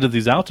handed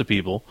these out to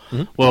people.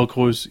 Mm-hmm. Well, of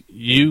course,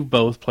 you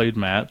both played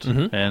Matt,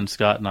 and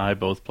Scott and I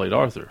both played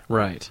Arthur.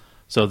 Right.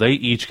 So they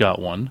each got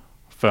one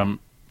from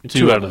Two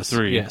two of out of us,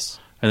 3. yes.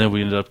 And then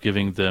we ended up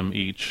giving them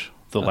each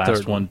the A last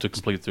third one one. to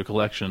complete their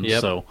collection.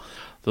 Yep. So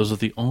those are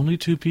the only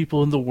 2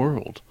 people in the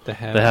world That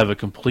have- that have a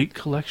complete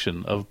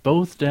collection of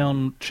Both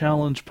Down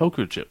Challenge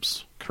poker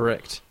chips.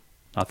 Correct.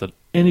 Not that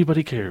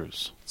anybody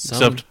cares,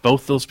 Some- except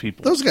both those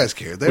people. Those guys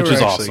cared. They which were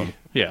is actually, awesome.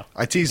 Yeah.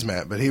 I teased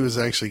Matt, but he was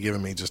actually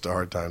giving me just a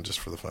hard time just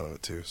for the fun of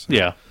it, too. So.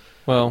 Yeah.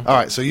 Well, All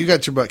right, so you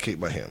got your butt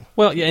kicked by him.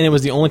 Well, yeah, and it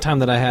was the only time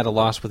that I had a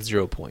loss with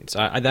 0 points.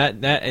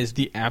 That is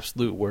the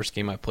absolute worst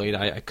game I played.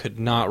 I could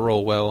not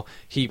roll well.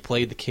 He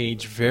played the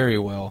cage very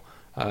well.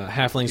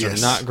 Halflings Yes.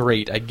 are not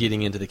great at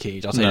getting into the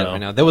cage. I'll say that No. right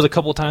now. There was a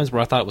couple times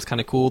where I thought it was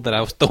kind of cool that I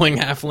was throwing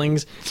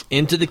halflings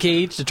into the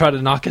cage to try to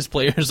knock his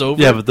players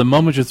over. Yeah, but the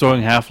moment you're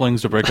throwing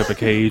halflings to break up a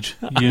cage,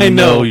 you I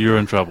know. know you're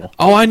in trouble.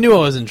 Oh, I knew I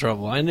was in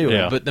trouble. I knew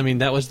Yeah. it. But, I mean,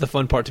 that was the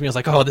fun part to me. I was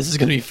like, oh, this is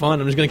going to be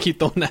fun. I'm just going to keep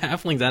throwing the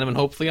halflings at him, and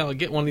hopefully I'll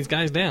get one of these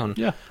guys down.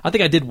 Yeah. I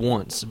think I did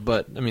once,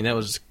 but, I mean, there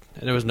was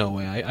no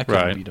way. I couldn't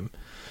Right. beat him.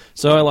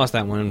 So I lost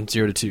that one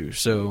 0-2.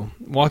 So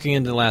walking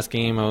into the last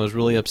game, I was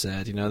really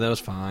upset. That was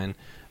fine.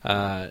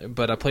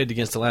 But I played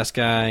against the last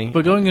guy.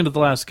 But going into the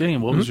last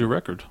game, what was your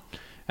record?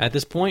 At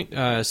this point,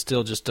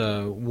 still just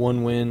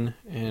 1 win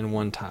and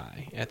 1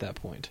 tie at that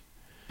point.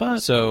 But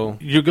So,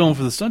 you're going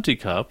for the Stunty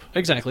Cup,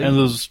 exactly.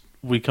 and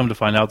we come to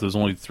find out there's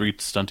only 3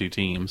 Stunty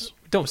teams.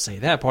 Don't say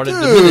that part. It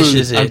Dude,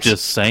 diminishes it. I'm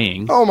just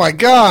saying. Oh my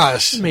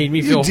gosh! It made me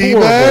You feel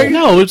D-bag?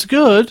 horrible. No, it's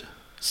good.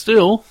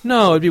 Still,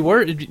 No, it'd be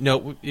worse.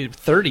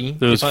 30.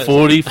 there's If I-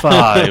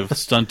 45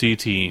 Stunty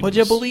teams. Would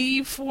you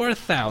believe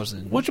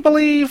 4,000? Would you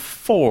believe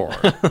 4?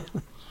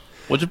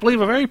 Would you believe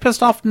a very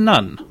pissed off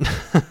nun?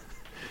 A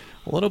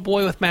little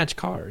boy with match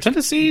cars.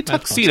 Tennessee Match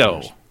tuxedo.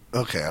 cars.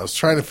 Okay, I was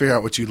trying to figure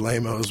out what you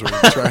lamos were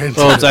trying to.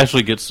 Well, it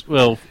actually gets It's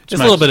a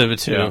little bit of it,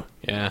 too. Yeah.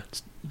 Yeah.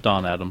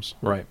 Don Adams.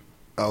 Right.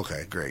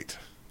 Okay, great.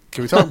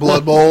 Can we talk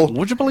Blood Bowl?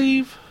 Would you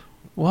believe?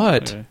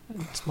 What? Okay.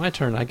 It's my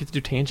turn. I get to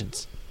do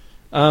tangents.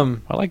 I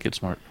like Get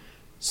Smart.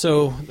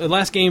 So the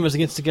last game was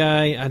against a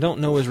guy. I don't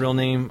know his real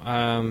name.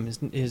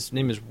 His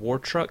name is War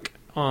Truck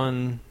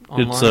online.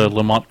 It's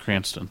Lamont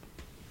Cranston.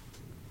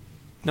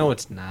 No,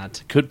 it's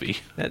not. Could be.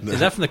 Is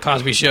that from the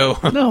Cosby Show?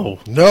 No.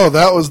 No,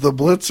 that was the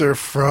blitzer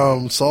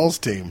from Saul's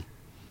team,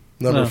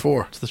 number No,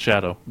 4. It's the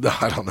Shadow. No,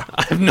 I don't know.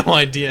 I have no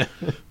idea.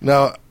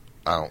 No,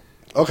 I don't.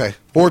 Okay,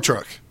 War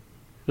Truck.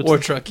 War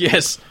Truck,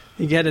 yes.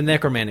 He had a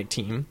necromantic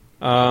team.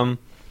 And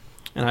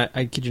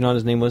I kid you not,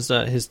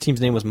 his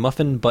team's name was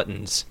Muffin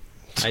Buttons.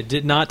 I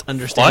did not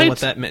understand what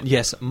that meant.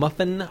 Yes,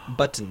 Muffin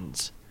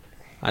Buttons.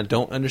 I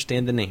don't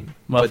understand the name.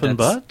 but Muffin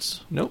that's-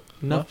 Butts? Nope.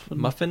 Muffin-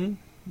 Muffin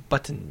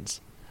Buttons.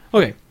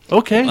 Okay.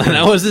 Okay.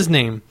 That was his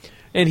name.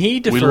 And he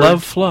deferred. We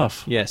love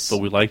fluff. Yes. But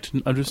we like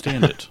to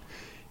understand it.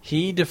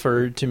 He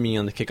deferred to me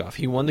on the kickoff.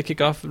 He won the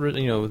kickoff,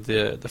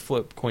 the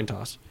flip coin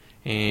toss,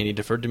 and he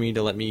deferred to me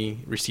to let me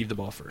receive the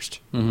ball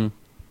first. Mm-hmm.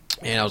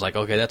 And I was like,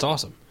 okay, that's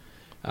awesome.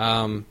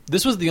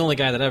 This was the only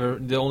game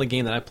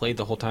that I played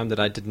the whole time that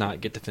I did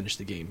not get to finish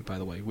the game. By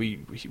the way,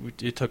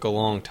 it took a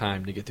long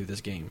time to get through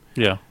this game.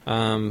 Yeah.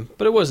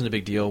 But it wasn't a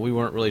big deal. We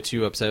weren't really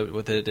too upset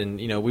with it, and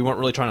we weren't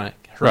really trying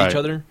to hurt Right. each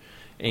other.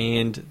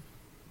 And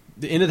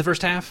the end of the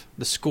first half,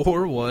 the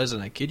score was,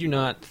 and I kid you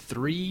not,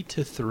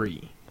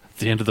 3-3. At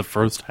the end of the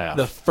first half.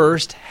 The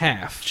first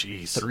half,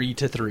 Jeez.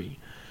 3-3.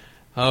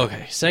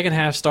 Okay, second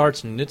half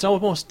starts, and it's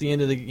almost the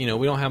end of the.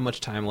 We don't have much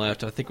time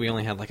left. I think we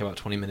only had like about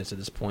 20 minutes at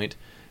this point.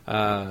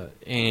 We're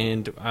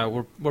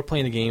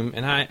playing the game,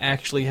 and I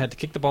actually had to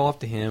kick the ball off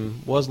to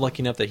him. Was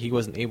lucky enough that he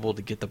wasn't able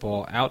to get the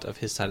ball out of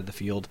his side of the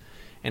field,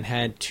 and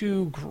had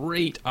 2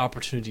 great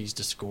opportunities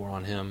to score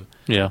on him.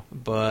 Yeah.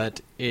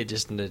 But it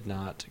just did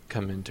not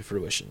come into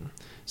fruition.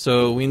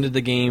 So we ended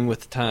the game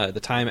with the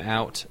time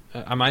out.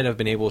 I might have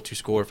been able to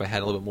score if I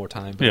had a little bit more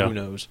time, but Yeah. who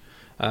knows?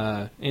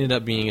 Ended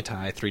up being a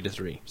tie,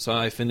 3-3. So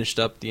I finished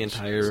up the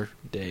entire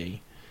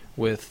day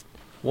with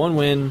 1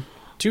 win,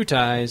 2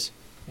 ties,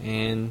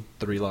 and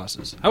 3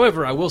 losses.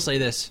 However, I will say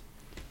this.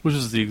 Which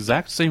is the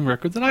exact same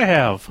record that I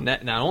have.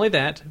 Not only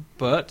that,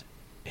 but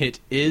it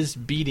is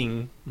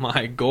beating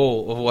my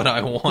goal of what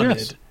I wanted.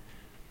 Yes.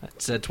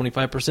 It said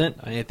 25%.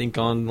 I think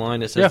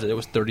online it says Yeah. that it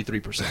was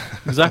 33%.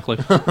 Exactly.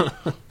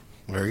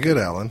 Very good,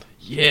 Alan.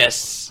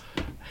 Yes.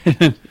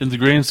 In the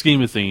grand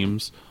scheme of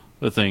things,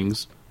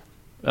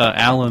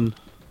 Alan,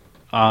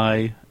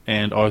 I,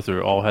 and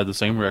Arthur all had the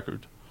same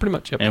record. Pretty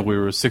much, yep. And we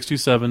were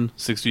 67,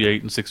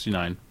 68, and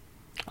 69.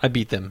 I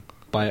beat them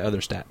by other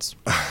stats.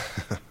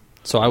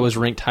 So I was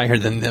ranked higher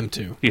than them,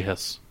 too.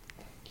 Yes.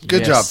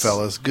 Good Yes. job,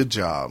 fellas. Good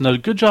job. No,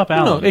 good job, No,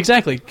 Alan.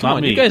 exactly. Come Not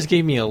on. me. You guys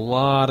gave me a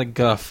lot of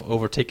guff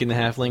over taking the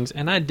halflings,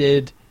 and I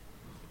did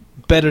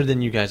better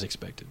than you guys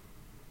expected.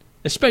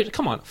 Especially,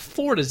 come on,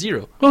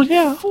 4-0. Well,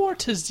 yeah.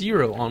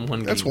 4-0 on one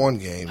game. That's one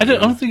game. I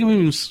don't think we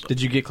even.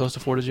 Did you get close to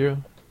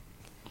 4-0?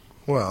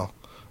 Well,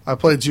 I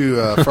played you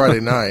Friday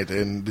night,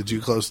 and did you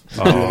do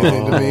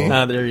anything to me?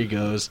 Ah, there he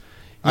goes.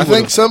 I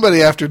think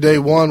somebody after day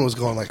 1 was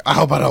going like, I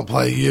hope I don't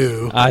play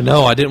you. I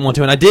know, I didn't want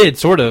to, and I did,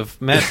 sort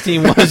of. Matt's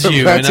team was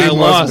you, Matt's and I team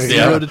was lost me,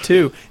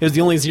 0-2. It was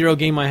the only 0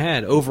 game I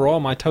had. Overall,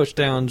 my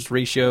touchdowns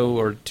ratio,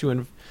 or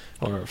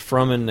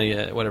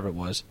whatever it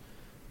was,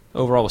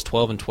 overall was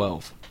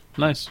 12-12.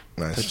 Nice.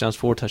 Nice. Touchdowns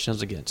for,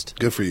 touchdowns against.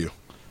 Good for you.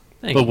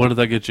 Thank But you. what did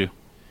that get you?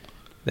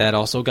 That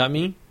also got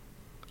me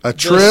A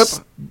trip,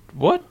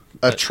 what?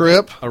 a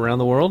trip Around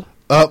the world?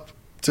 up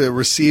to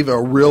receive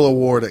a real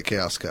award at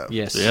Chaos Cup.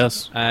 Yes.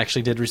 Yes. I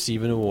actually did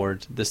receive an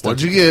award.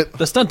 What'd you get?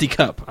 The Stunty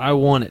Cup. I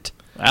won it.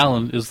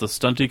 Alan is the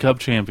Stunty Cup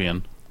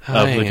champion of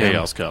I the am.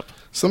 Chaos Cup.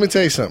 So let me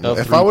tell you something. Of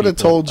If 3 I would have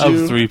people. told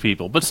you, Of 3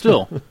 people. But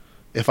still.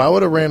 if I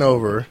would have ran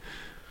over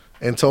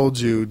and told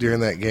you during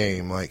that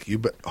game, like,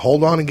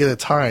 hold on and get a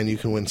tie and you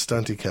can win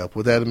Stunty Cup,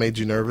 would that have made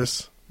you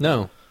nervous?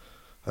 No.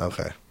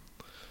 Okay.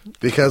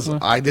 Because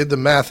I did the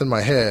math in my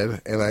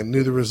head, and I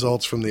knew the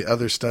results from the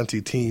other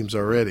Stunty teams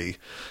already.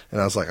 And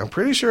I was like, I'm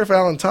pretty sure if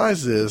Alan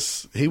ties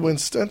this, he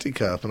wins Stunty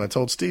Cup. And I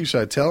told Steve,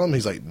 should I tell him?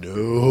 He's like,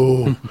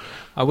 no.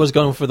 I was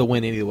going for the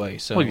win anyway.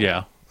 So Well,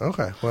 yeah.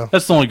 Okay, well.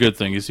 That's the only good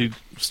thing is you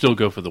still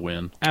go for the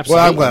win. Absolutely.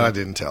 Well, I'm glad I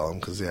didn't tell him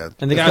because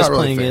And the guy I was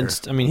playing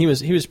against, I mean, he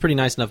was pretty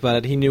nice enough about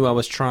it. He knew I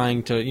was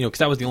trying to, because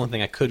that was the only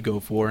thing I could go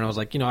for, and I was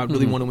like, I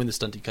really want to win the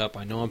Stunty Cup.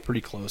 I know I'm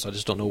pretty close. I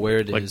just don't know where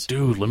it Like, is.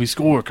 dude, let me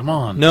score. Come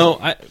on. No,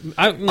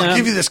 I'll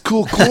give you this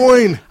cool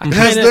coin. It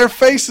has their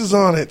faces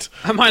on it.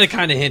 I might have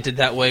kind of hinted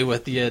that way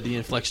with the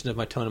inflection of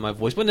my tone and my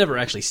voice, but never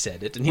actually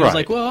said it. And he was Right.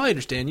 like, "Well, I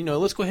understand.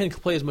 Let's go ahead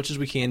and play as much as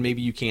we can.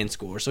 Maybe you can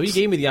score." So he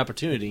gave me the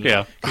opportunity.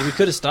 Yeah. And we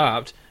could have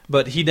stopped,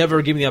 but he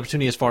never gave me the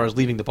opportunity as far as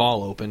leaving the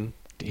ball open.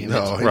 Damn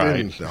No, it. he Right.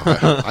 didn't. No,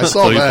 I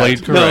saw So you that.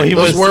 played correct. No, he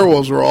Those was.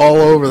 werewolves were all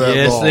over that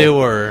Yes, ball. they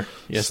were.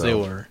 Yes, So- they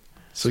were.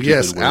 So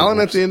yes, Stupid Alan at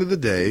werewolves. the end of the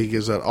day, he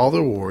gives out all the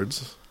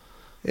awards,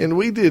 and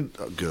we did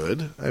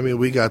good. I mean,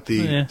 we got the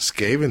Yeah.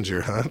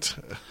 Scavenger Hunt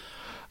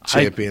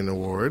Champion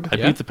Award. I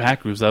Yeah. beat the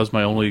Packers. That was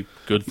my only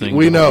good thing.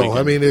 We the whole know.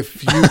 I weekend. mean,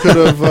 if you could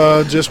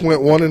have just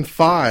went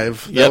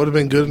 1-5, that Yep. would have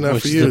been good enough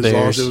Which for is you, the as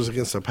long as Bears. it was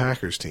against the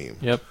Packers team.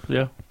 Yep.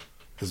 Yeah.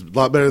 It's a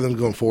lot better than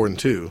going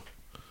 4-2.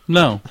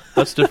 No,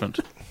 that's different.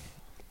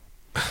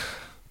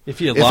 If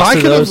you had If lost I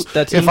to could those, have,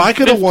 that if team, I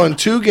could have won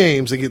 2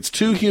 games against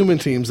 2 human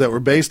teams that were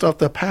based off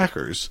the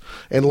Packers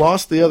and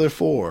lost the other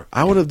 4,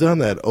 I would have done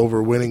that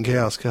over winning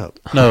Chaos Cup.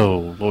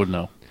 No, Lord,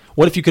 no.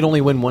 what if you could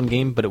only win one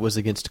game, but it was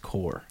against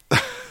Core,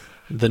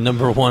 the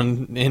number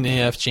 1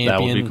 NAF champion?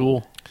 That would be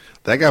cool.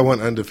 That guy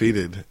went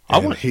undefeated, I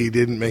and want- he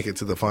didn't make it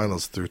to the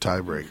finals through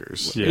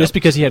tiebreakers. Yeah. Just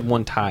because he had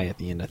one tie at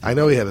the end. I think. I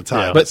know he had a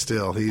tie, Yeah. but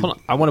still, he. Hold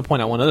on. I want to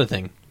point out one other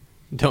thing.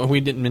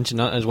 We didn't mention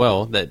that as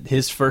well, that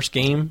his first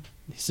game,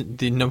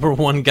 the number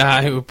 1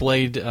 guy who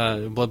played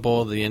Blood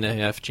Bowl, the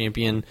NAF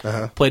champion,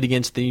 played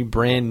against the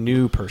brand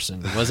new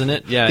person, wasn't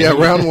it? Yeah, Yeah,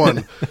 he- round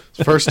 1,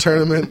 first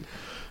tournament.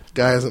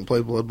 Guy hasn't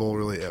played Blood Bowl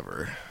really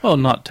ever. Well,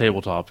 not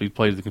tabletop. He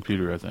played the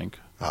computer, I think.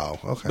 Oh,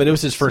 okay. But it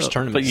was his first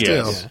tournament. But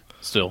yeah, Still.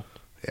 still.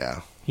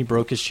 Yeah. He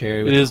broke his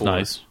cherry It with is Core.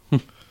 nice.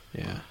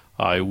 Yeah.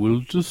 I will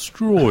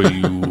destroy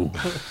you.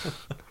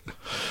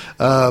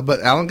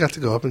 But Alan got to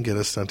go up and get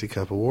a Stunty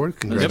Cup award.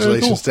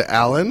 Congratulations to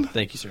Alan,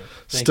 Thank you, sir.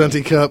 Thank you.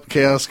 Stunty Cup,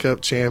 Chaos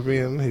Cup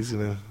champion.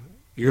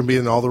 You're gonna be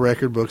in all the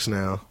record books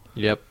now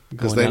Yep.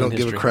 because Going they down don't in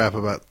give a history. crap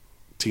about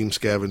Team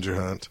Scavenger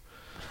Hunt.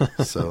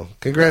 So,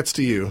 congrats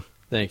to you.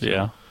 Thank you.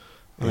 Yeah.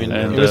 I mean,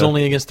 And, it was uh,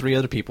 only against 3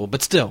 other people,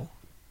 but still,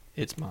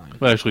 it's mine.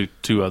 Well, actually,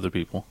 2 other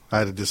people. I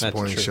had a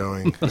disappointing true.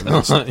 showing. And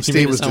You Steve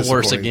made it was sound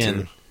worse disappointing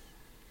again. too.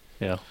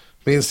 Yeah.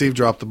 Me and Steve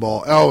dropped the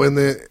ball. Oh, in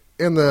the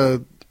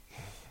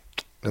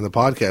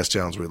podcast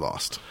challenge, we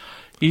lost.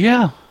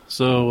 Yeah.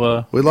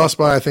 So, We lost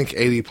by I think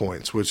 80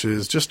 points, which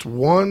is just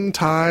 1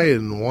 tie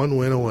and 1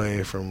 win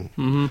away from.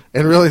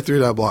 And really, 3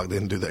 Dot Block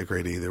didn't do that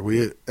great either.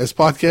 We, as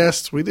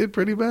podcasts, we did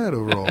pretty bad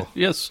overall.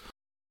 yes.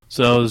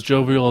 So, as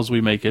jovial as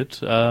we make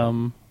it,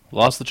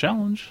 lost the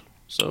challenge.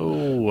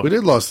 So, We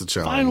did lost the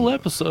challenge. final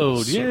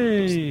episode.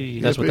 Yay.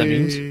 That's what that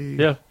means? Yippee.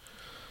 Yeah.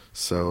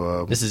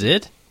 So This is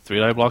it? 3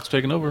 Die Blocks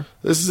taking over.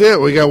 this is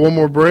it. We got one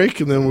more break,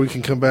 and then we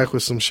can come back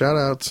with some shout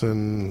outs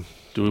and.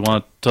 Do we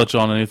want to touch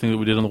on anything that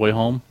we did on the way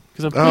home?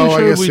 Because I'm Oh, I pretty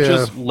sure guess, we yeah.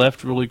 just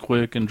left really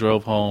quick and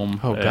drove home.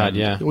 Oh, and- God,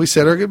 yeah. We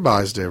said our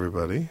goodbyes to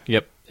everybody.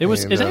 Yep. It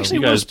was. And, It actually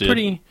you guys was did.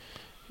 pretty.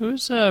 It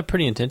was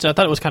pretty intense. I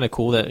thought it was kind of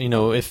cool that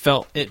it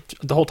felt it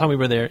the whole time we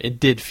were there. It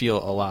did feel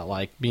a lot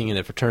like being in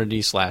a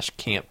fraternity /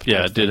 camp. Yeah,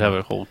 type it did thing. have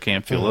a whole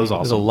camp feel. That was It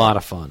was a awesome. lot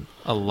of fun.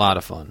 A lot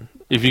of fun.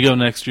 If you go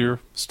next year,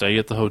 stay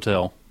at the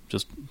hotel.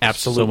 Just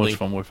Absolutely. so much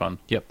fun. More fun.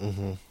 Yep.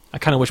 I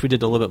kind of wish we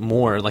did a little bit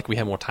more. Like we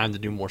had more time to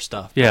do more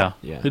stuff. Yeah.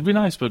 Yeah. It'd be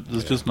nice, but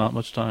there's just not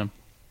much time.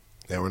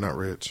 Yeah, we're not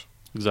rich.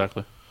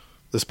 Exactly.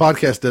 This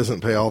podcast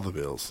doesn't pay all the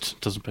bills.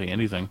 It doesn't pay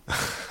anything.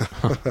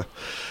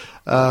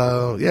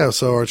 Yeah,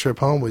 so our trip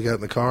home, we got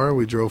in the car,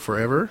 we drove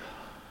forever.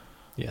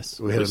 Yes.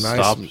 We had We a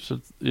nice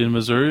stopped in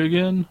Missouri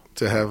again.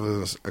 to have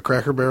a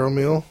Cracker Barrel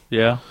meal,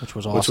 Yeah. Which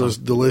was awesome. which was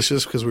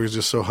delicious because we were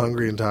just so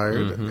hungry and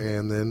tired.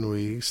 And then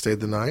we stayed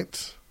the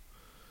night.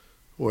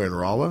 We're in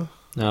Rolla,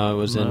 No, it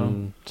was No.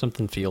 in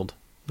something field,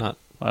 not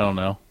I don't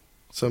know.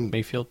 some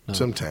Mayfield. No,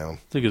 town.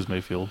 I think it's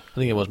Mayfield. I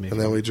think it was And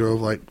Mayfield. then we drove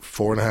like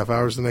 4.5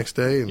 hours the next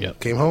day and Yep.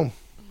 came home.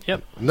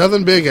 Yep.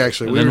 Nothing big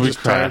actually. And we then were we just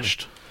tired.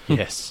 crashed.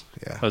 Yes.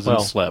 Yeah. As Well,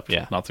 in slept,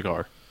 yeah. not the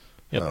car.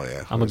 Yep. Oh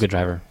yeah. I'm a good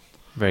driver.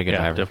 Very good Yeah,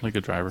 driver. definitely a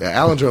good driver. Yeah,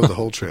 Alan drove the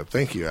whole trip.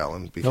 Thank you,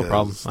 Alan. Because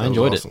problem. that I was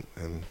enjoyed it. awesome.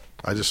 And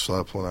I just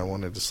slept when I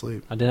wanted to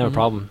sleep. I didn't have a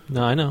problem.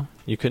 No, I know.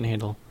 You couldn't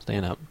handle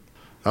staying up.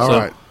 All So,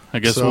 right. I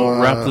guess So, we'll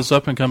wrap this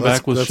up and come let's-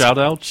 back with let's-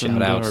 shout-outs and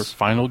Shout-outs. our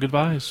final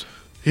goodbyes.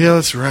 Yeah,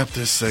 let's wrap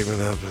this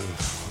segment up and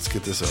let's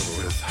get this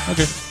over with.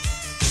 Okay.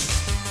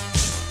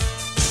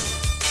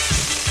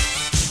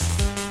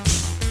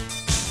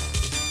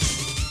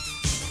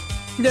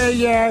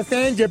 The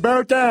fans are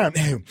both up.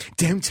 Oh,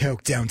 don't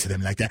talk down to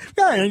them like that.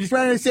 I just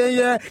want to say,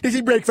 this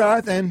is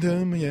Breakfast, and,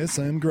 yes,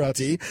 I'm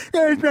Grotty.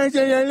 I just want to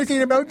say, listening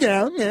to Both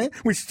Down,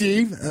 with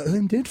Steve,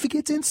 and don't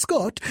forget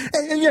Scott.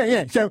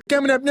 So,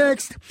 coming up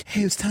next,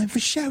 it's time for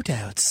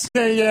shout-outs.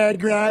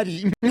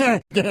 Grotty.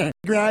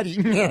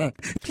 Grotty.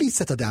 Please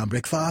settle down,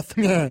 Breakfast.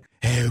 Oh,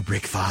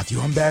 Breakfast,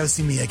 you're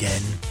embarrassing me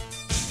again.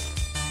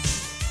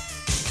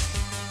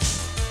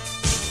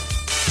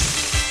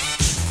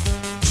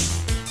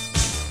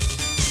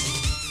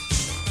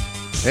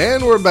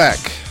 And we're back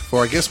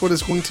for, I guess, what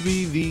is going to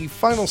be the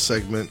final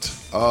segment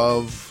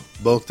of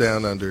Both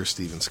Down Under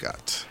Steve and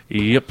Scott.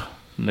 Yep.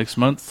 Next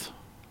month,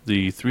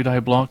 the 3-die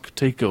block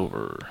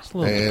takeover. It's a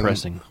little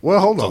depressing. Well,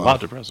 hold on. It's a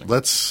lot depressing.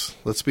 Let's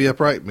be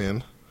upright,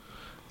 man.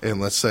 And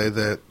let's say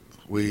that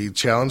we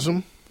challenged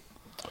them.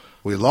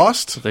 We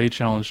lost. They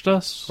challenged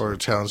us. Or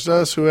challenged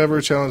us. Whoever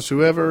challenged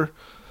whoever.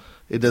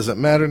 It doesn't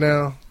matter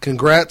now.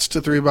 Congrats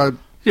to 3-die block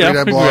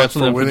congrats for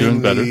on them for winning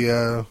doing better.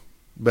 the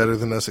better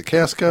than us at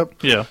Chaos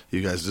Cup. Yeah.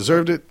 You guys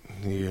deserved it.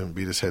 You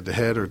beat us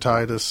head-to-head or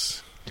tied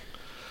us.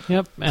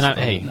 Yep. And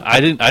hey, I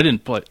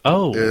didn't play.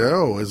 Oh.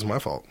 Yeah, it's my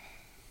fault.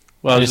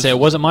 Well, I just say it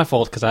wasn't my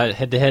fault because I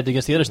head to head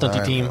against the other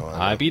stunty I team. know.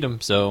 I beat them,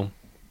 so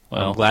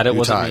Well, I'm glad it You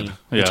wasn't tied. me.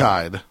 You Yeah.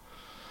 tied.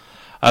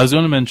 I was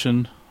going to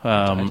mention,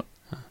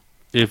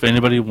 if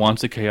anybody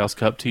wants a Chaos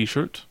Cup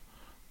T-shirt,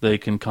 they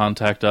can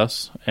contact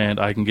us, and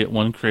I can get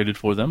one created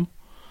for them.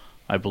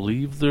 I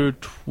believe they're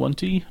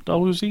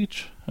 $20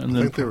 each, and I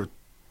then think they were,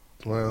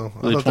 well,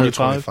 I they thought they were 25?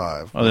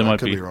 25. Oh, they I might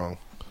could be. be wrong.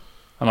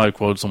 I might have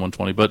quoted someone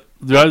 20, but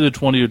they're either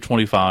 20 or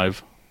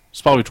 25.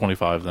 It's probably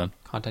 25 then.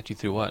 Contact you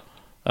through what?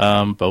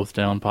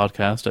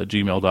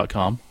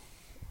 Bothdownpodcast@gmail.com.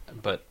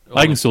 But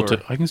I can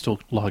still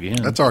log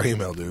in. That's our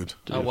email, dude.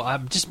 well,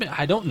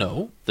 I don't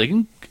know. They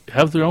can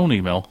have their own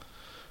email.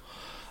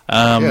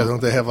 Yeah,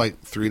 don't they have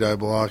like 3-die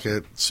block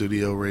at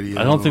Studio Radio?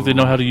 I don't think they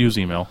know how to use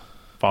email.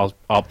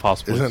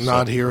 Possibly. Isn't so.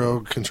 Nod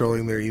Hero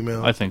controlling their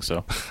email? I think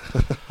so.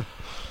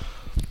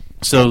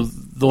 So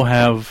they'll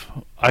have.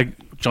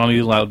 Johnny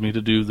allowed me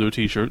to do their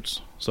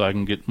T-shirts, so I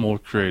can get more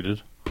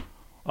created.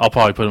 I'll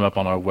probably put them up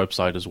on our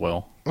website as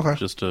well, Okay.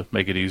 just to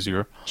make it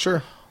easier.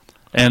 Sure.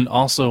 And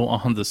also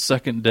on the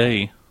second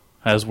day,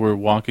 as we're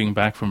walking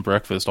back from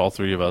breakfast, all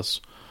three of us,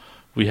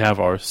 we have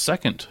our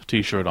second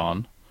T-shirt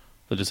on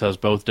that just has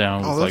Both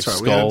Down Oh, with like that's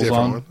right. We had a skulls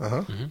different on, one.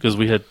 Uh-huh. because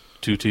we had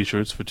 2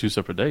 T-shirts for 2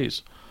 separate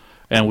days.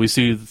 And we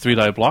see the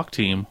 3-die block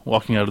team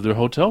walking out of their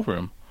hotel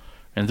room,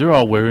 and they're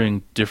all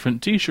wearing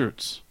different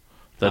T-shirts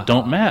that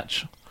don't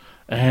match.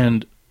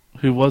 And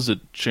who was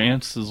it?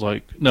 Chance is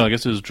like, no, I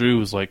guess it was Drew.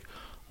 Was like,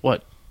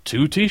 what,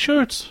 2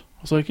 T-shirts?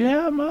 I was like,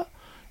 yeah,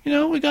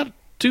 we got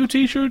 2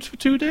 T-shirts for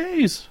 2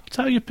 days. That's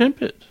how you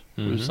pimp it,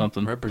 or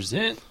something.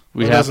 Represent.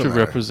 We Well, it have doesn't to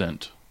matter.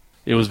 represent.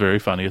 It was very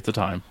funny at the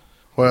time.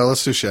 Well,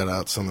 let's do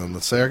shout-outs and then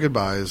let's say our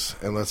goodbyes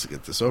and let's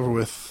get this over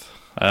with.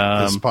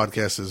 This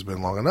podcast has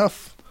been long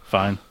enough.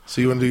 Fine. So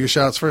you want to do your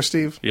shout-outs first,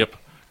 Steve? Yep.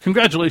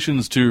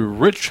 Congratulations to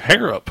Rich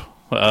Harrop,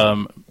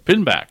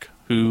 Pinback,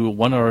 who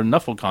won our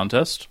Nuffle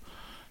contest.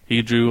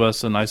 He drew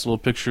us a nice little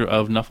picture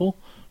of Nuffle.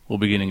 We'll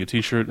be getting a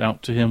T-shirt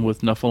out to him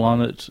with Nuffle on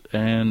it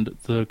and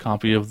the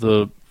copy of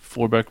the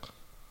 4-back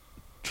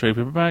trade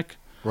paperback.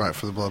 Right,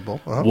 for the Blood Bowl.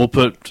 Uh-huh. We'll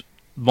put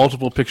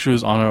multiple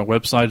pictures on our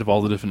website of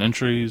all the different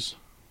entries.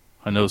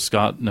 I know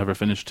Scott never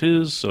finished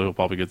his, so he'll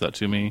probably get that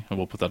to me, and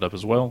we'll put that up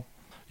as well.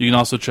 You can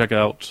also check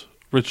out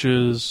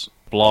Rich's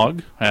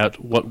blog at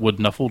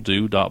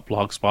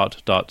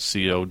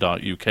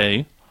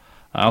whatwouldnuffledo.blogspot.co.uk.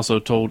 I also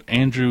told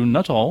Andrew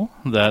Nuttall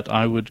that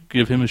I would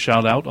give him a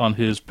shout-out on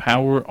his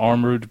Power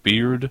Armored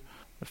Beard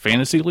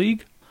Fantasy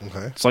League.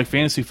 Okay. It's like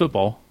fantasy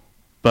football,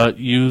 but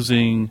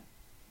using,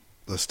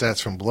 The stats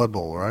from Blood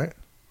Bowl, right?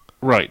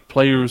 right,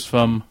 players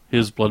from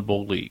his Blood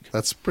Bowl league.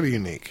 That's pretty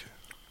unique.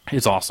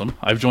 It's awesome.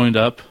 I've joined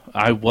up.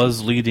 I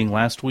was leading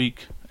last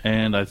week,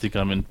 and I think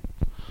I'm in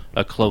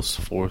a close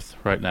 4th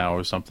right now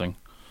or something.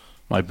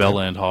 My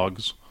Bellland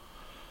Hogs.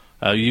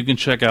 You can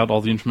check out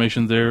all the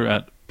information there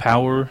at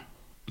Power.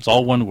 It's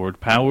all one word.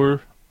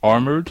 Power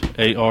Armored,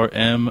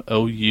 ARMOURED,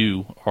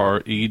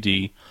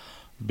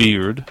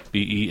 Beard,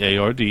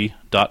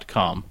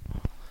 BEARD.com.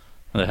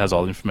 And that has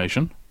all the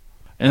information.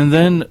 And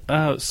then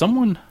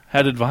someone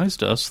had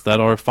advised us that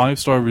our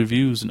 5-star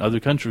reviews in other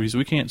countries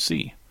we can't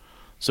see.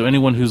 So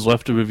anyone who's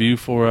left a review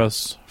for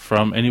us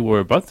from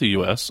anywhere but the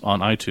U.S. on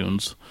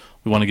iTunes,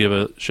 we want to give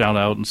a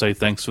shout-out and say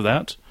thanks for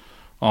that.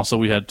 Also,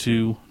 we had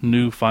 2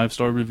 new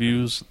 5-star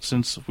reviews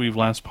since we've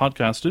last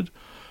podcasted.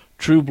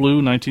 True Blue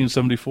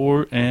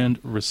 1974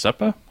 and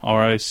Ricepa,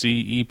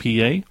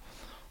 RICEPA.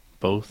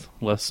 Both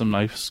left some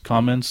nice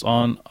comments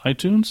on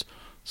iTunes.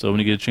 So when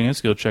you get a chance,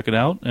 go check it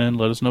out and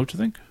let us know what you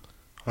think.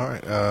 All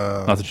right.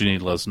 Not that you need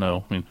to let us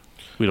know. I mean,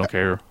 we don't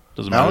care.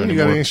 Doesn't matter Alan, you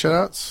anymore. got any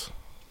shout-outs?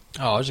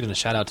 Oh, I was just going to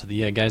shout out to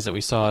the guys that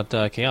we saw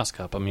at Chaos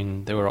Cup. I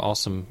mean, they were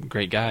awesome,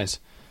 great guys.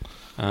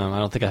 I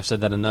don't think I've said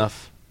that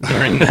enough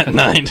during that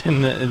night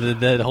and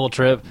the whole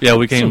trip. Yeah,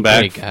 we came Some back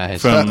great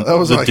guys. from That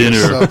was the like dinner,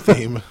 a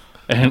sub-theme.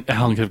 and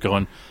Alan kept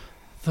going,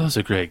 Those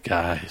are great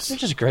guys. They're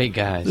just great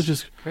guys. They're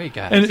just great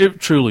guys. And it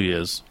truly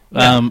is.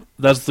 Yeah.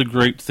 That's the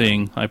great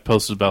thing. I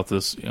posted about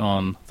this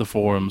on the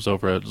forums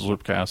over at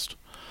Zlurpcast.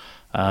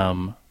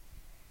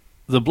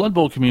 The Blood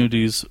Bowl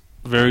community's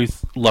very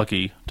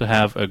lucky to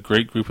have a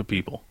great group of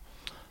people.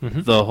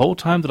 Mm-hmm. The whole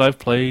time that I've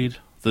played,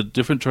 the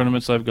different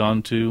tournaments I've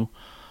gone to,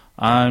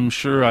 I'm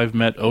sure I've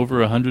met over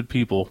 100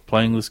 people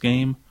playing this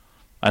game.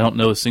 I don't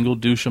know a single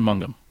douche among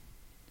them.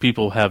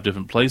 People have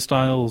different play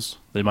styles.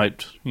 They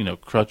might,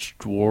 crutch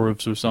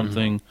dwarves or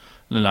something.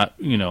 Mm-hmm. They're not,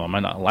 I might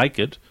not like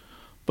it,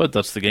 but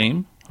that's the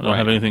game. I don't Right.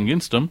 have anything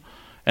against them,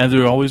 and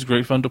they're always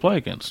great fun to play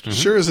against.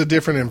 Sure is a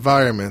different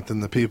environment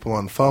than the people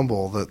on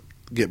Fumble that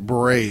get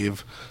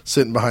brave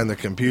sitting behind the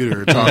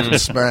computer talking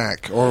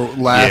smack or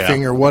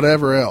laughing or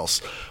whatever else.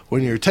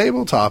 When you're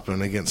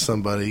tabletopping against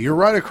somebody, you're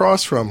right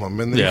across from them,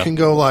 and then you can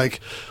go like,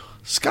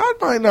 Scott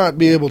might not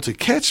be able to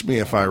catch me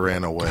if I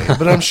ran away,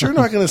 but I'm sure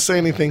not going to say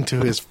anything to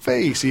his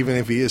face, even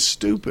if he is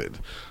stupid.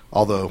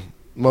 Although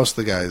most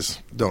of the guys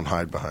don't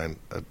hide behind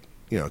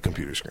a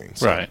computer screen.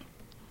 So. Right.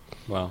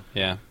 Well,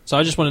 yeah. So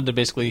I just wanted to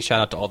basically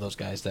shout out to all those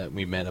guys that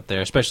we met up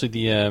there, especially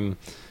the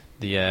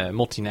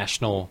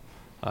multinational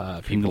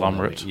people.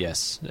 Conglomerate.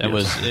 Yes, it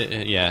was.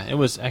 It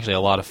was actually a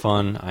lot of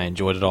fun. I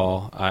enjoyed it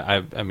all.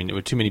 I mean, there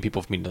were too many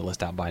people for me to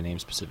list out by name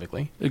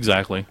specifically.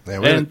 Exactly.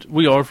 Yeah, and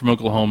we are from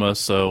Oklahoma,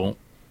 so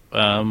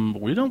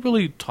we don't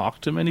really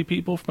talk to many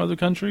people from other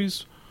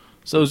countries.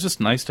 So it's just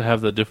nice to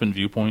have the different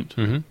viewpoint.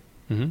 Mm-hmm.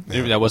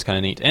 Mm-hmm. That was kind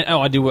of neat. And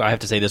I have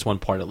to say this one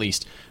part at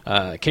least.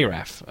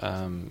 K-Raf.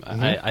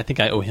 I think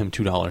I owe him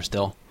 $2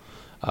 still.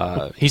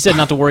 He said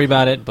not to worry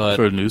about it, but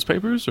For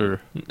newspapers,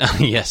 or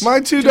yes. My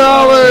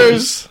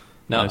 $2.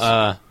 No,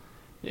 Nice.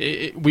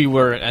 we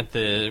were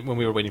when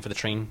we were waiting for the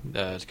train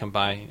to come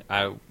by.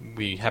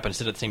 We happened to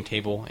sit at the same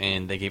table,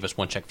 and they gave us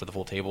one check for the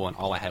full table, and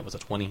all I had was a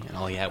 20, and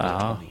all he had was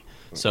a 20.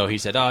 So he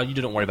said, "Oh, you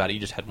didn't worry about it. You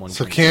just had one."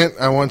 So drink." Kent,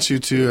 I want you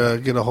to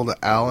get a hold of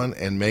Alan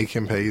and make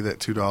him pay you that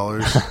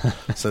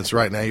 $2. Since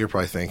right now you're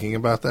probably thinking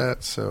about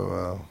that.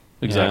 So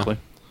exactly.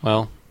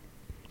 Well,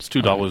 It's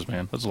 $2,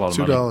 man. That's a lot of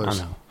money. $2. I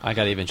know. I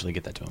got to eventually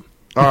get that to him.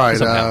 All right.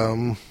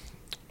 Somehow.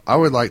 I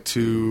would like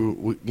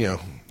to,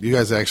 you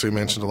guys actually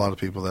mentioned a lot of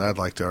people that I'd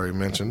like to already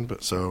mention,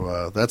 but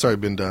so that's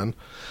already been done.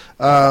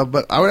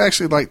 But I would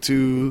actually like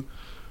to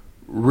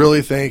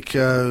really thank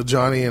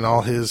Johnny and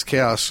all his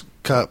Chaos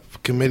Cup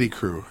committee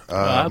crew.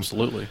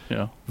 Absolutely,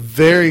 yeah.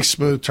 Very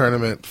smooth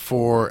tournament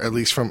for, at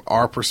least from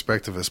our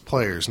perspective as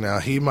players. Now,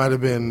 he might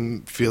have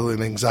been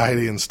feeling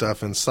anxiety and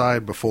stuff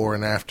inside before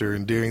and after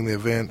and during the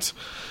event.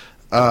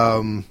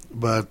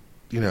 But,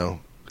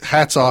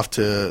 hats off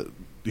to,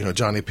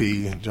 Johnny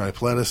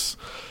Paletis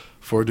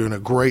for doing a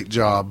great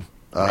job.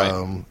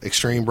 Right.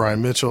 Extreme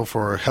Brian Mitchell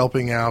for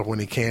helping out when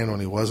he can, when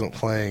he wasn't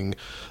playing.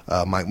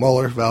 Mike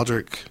Muller,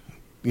 Valdrick,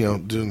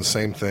 doing the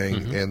same thing.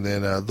 Mm-hmm. And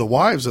then the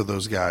wives of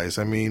those guys.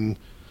 I mean,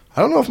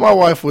 I don't know if my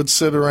wife would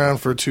sit around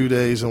for 2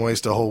 days and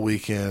waste a whole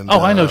weekend.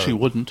 Oh, I know she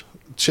wouldn't.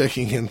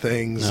 Checking in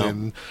things No.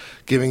 and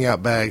giving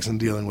out bags and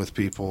dealing with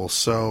people.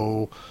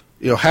 So,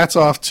 hats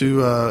off to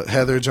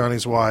Heather,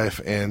 Johnny's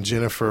wife, and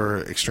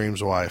Jennifer,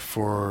 Extreme's wife,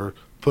 for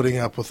putting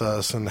up with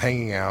us and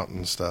hanging out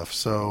and stuff.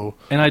 So,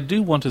 And I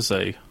do want to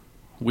say,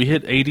 we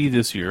hit 80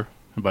 this year.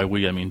 And by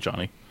we, I mean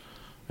Johnny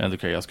and the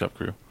Chaos Cup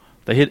crew.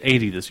 They hit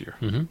 80 this year.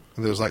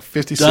 Mm-hmm. there was like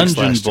 56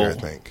 Dungeon last year, I Bowl.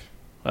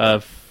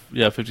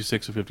 think.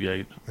 56 or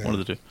 58, one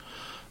of the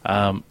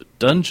two.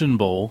 Dungeon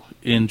Bowl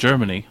in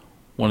Germany,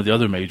 one of the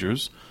other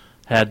majors,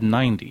 had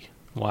 90.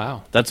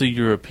 Wow. That's a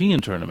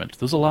European tournament.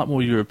 There's a lot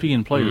more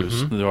European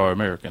players than there are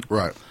American.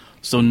 Right.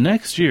 So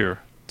next year,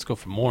 Let's go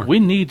for more. we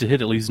need to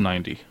hit at least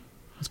 90,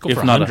 Let's go if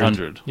for not 100.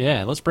 100.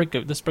 Yeah, let's break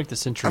the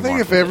century. I think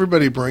mark if with it.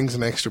 everybody brings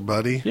an extra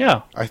buddy,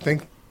 Yeah. I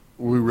think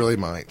we really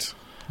might.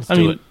 Let's I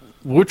do mean, it.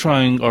 we're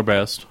trying our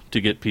best to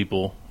get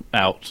people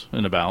out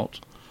and about.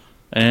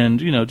 And,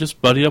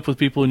 just buddy up with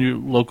people in your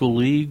local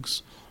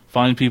leagues,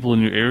 find people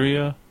in your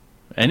area,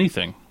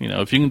 anything.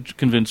 If you can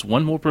convince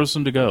one more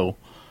person to go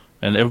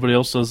and everybody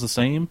else does the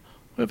same,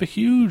 we have a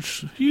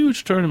huge,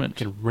 huge tournament.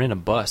 We could rent a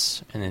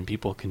bus, and then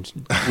people can.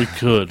 We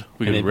could.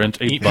 We And could then rent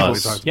a eat We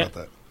bus. talked Yeah. about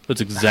that. That's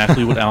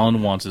exactly what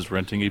Alan wants, is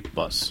renting a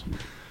bus.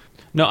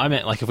 No, I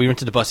meant like if we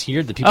rented the bus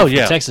here, the people Oh, from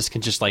yeah. Texas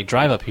can just like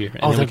drive up here.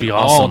 And Oh, then we that'd can be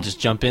all awesome. just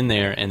jump in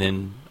there, and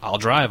then I'll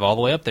drive all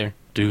the way up there.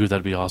 Dude,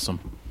 that'd be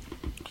awesome.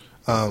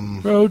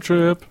 Road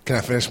trip. Can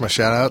I finish my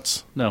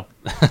shout-outs? No.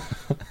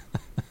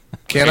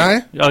 Can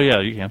I? Oh, yeah,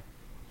 you can.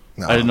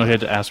 No. I didn't know he had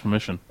to ask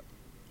permission.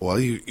 Well,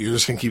 you're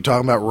just going to keep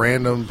talking about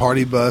random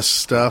party bus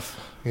stuff,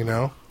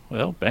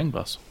 Well, bang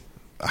bus.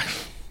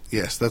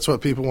 Yes, that's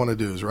what people want to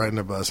do, is ride in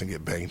a bus and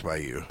get banged by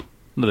you.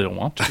 No, they don't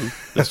want to.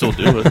 They still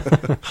do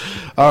it.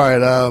 All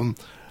right.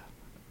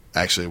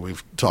 Actually,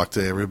 we've talked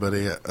to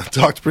everybody.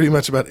 Talked pretty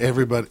much about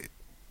everybody,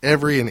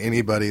 every and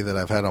anybody that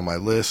I've had on my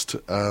list.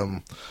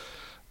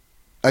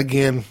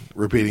 Again,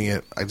 repeating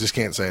it, I just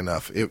can't say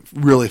enough. It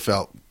really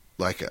felt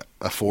like a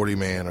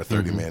 40-man or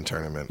 30-man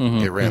tournament.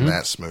 It ran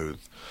that smooth,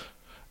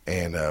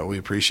 and we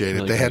appreciate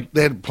it. Really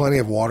They had plenty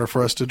of water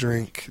for us to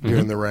drink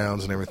during the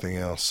rounds and everything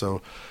else.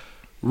 So,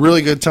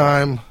 really good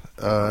time.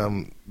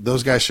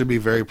 those guys should be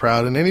very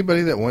proud, and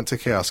anybody that went to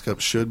Chaos Cup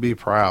should be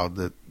proud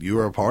that you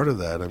are a part of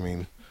that. I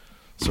mean,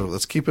 so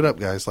let's keep it up,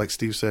 guys. Like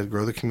Steve said,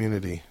 grow the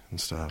community and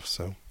stuff.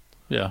 So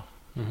Yeah.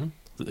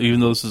 Even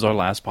though this is our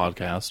last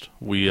podcast,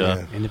 we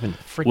End of a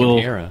freaking Well-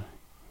 era.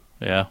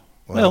 yeah.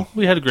 Well,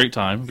 we had a great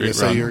time. you Great guys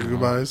say run. your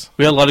goodbyes.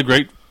 We had a lot of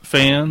great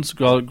fans,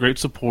 got a lot of great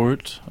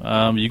support.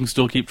 You can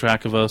still keep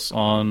track of us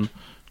on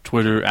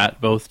Twitter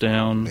at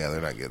BothDown. Yeah,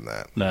 they're not getting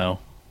that. No,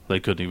 they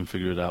couldn't even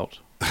figure it out.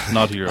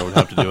 Not Hero would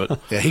have to do it.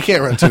 Yeah, he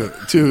can't run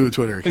two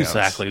Twitter accounts.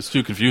 Exactly. It's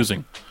too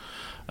confusing.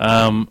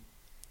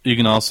 You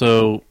can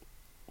also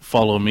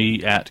follow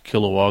me at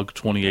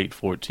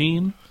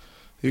Kilowog2814.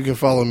 You can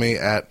follow me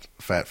at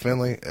Fat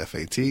Finley,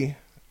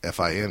 FATFINLEY.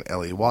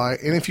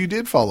 And if you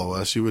did follow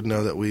us, you would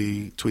know that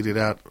we tweeted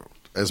out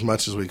as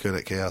much as we could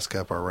at Chaos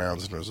Cup, our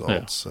rounds and results.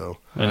 Yeah. So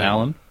And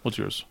Alan, what's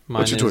yours? Mine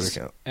What's your Twitter is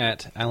account?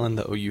 at Alan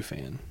the OU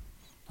fan.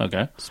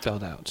 Okay.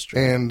 Spelled out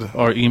straight. and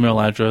Our email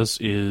address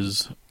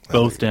is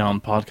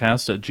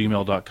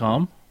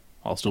bothdownpodcast@gmail.com.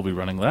 I'll still be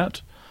running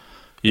that.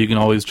 You can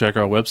always check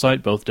our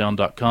website,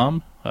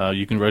 bothdown.com.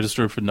 You can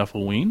register for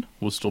Nuffleween.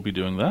 We'll still be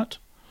doing that.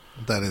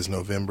 that is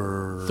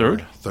November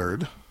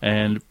 3rd.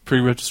 And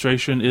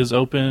pre-registration is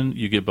open.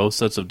 You get both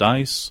sets of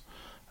dice.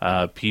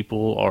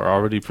 People are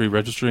already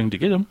pre-registering to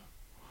get them.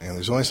 And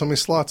there's only so many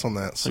slots on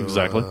that. So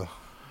Exactly.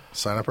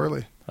 Sign up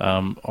early.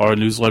 Our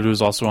newsletter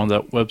is also on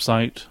that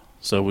website,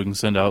 so we can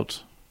send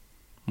out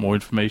more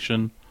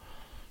information.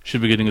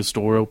 Should be getting a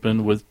store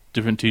open with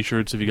different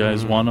T-shirts if you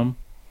guys want them.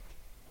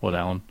 What,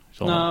 Alan?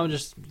 No,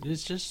 it's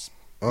just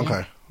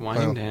Okay.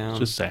 winding Well, down. It's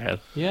just sad.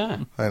 Yeah.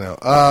 I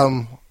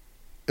know.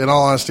 In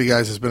all honesty,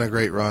 guys, it's been a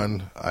great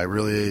run. I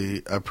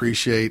really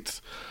appreciate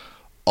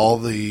all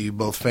the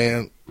both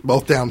down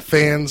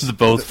fans. The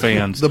both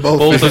fans. The both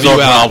This fans. is our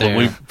you out problem. there.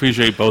 We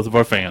appreciate both of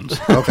our fans.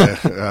 Okay.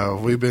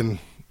 We've been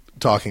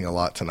talking a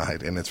lot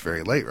tonight, and it's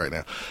very late right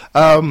now.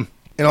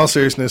 In all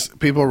seriousness,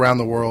 people around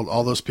the world,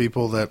 all those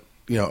people that,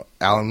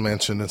 Alan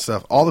mentioned and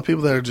stuff, all the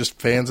people that are just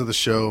fans of the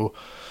show.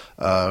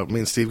 Me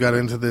and Steve got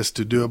into this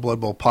to do a Blood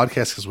Bowl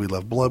podcast because we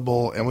love Blood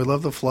Bowl and we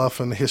love the fluff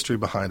and the history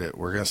behind it.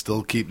 We're going to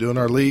still keep doing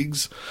our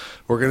leagues.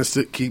 We're going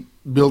to keep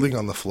building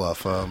on the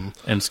fluff.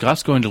 And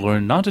Scott's going to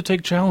learn not to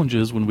take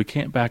challenges when we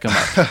can't back him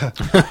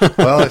up.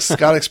 Well,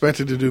 Scott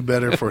expected to do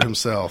better for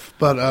himself.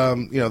 But,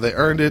 they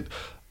earned it.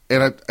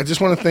 And I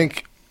just want to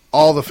thank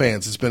all the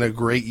fans. It's been a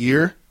great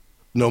year.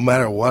 No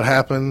matter what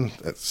happened,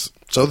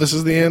 so this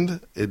is the end.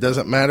 It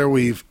doesn't matter.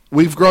 We've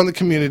grown the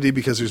community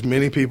because there's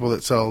many people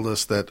that told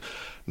us that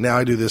now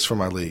I do this for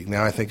my league.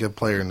 Now I think of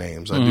player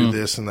names. I do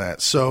this and that.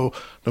 So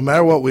no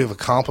matter what, we've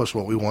accomplished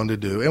what we wanted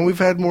to do. And we've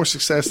had more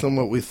success than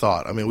what we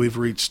thought. I mean, we've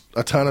reached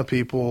a ton of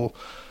people.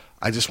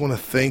 I just want to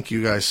thank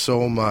you guys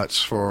so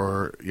much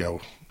for,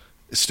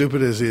 as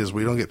stupid as it is,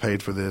 we don't get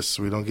paid for this.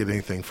 We don't get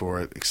anything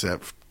for it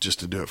except just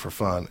to do it for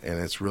fun. And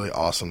it's really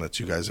awesome that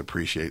you guys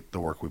appreciate the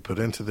work we put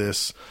into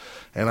this.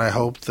 And I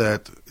hope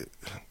that,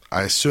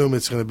 I assume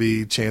it's going to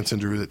be Chance and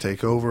Drew that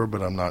take over,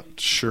 but I'm not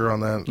sure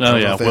on that. Oh,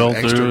 yeah. Well,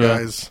 extra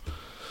guys.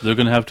 They're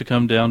going to have to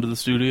come down to the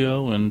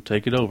studio and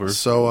take it over.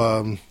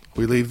 So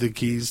we leave the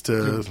keys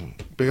to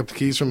pick up the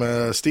keys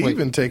from Steve Wait.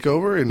 and take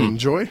over and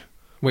enjoy.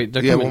 Wait,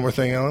 they're Yeah, coming. one more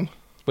thing, Alan.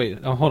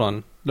 Wait, hold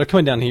on. They're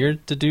coming down here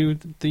to do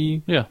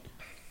the. Yeah.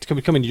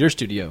 To come into your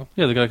studio.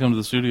 Yeah, they got to come to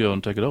the studio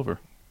and take it over.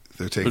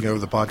 They're taking over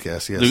the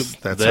podcast. Yes,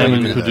 that's how Them you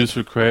and do that.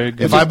 producer Craig.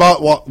 If I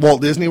bought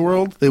Walt Disney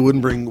World, they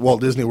wouldn't bring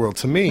Walt Disney World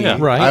to me. Yeah.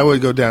 Right. I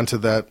would go down to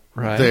that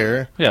Right.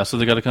 there. Yeah, so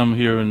they got to come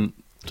here and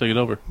take it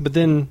over. But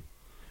then,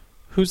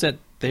 who's at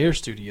their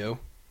studio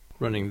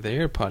running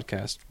their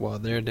podcast while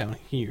they're down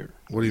here?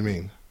 What do you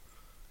mean?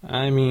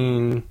 I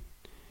mean,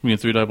 You mean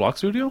 3 Die Block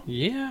Studio?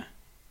 yeah.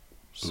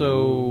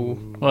 So,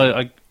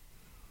 Well,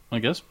 I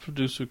guess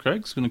producer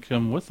Craig's going to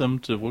come with them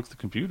to work the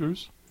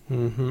computers.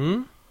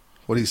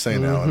 What are you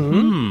saying,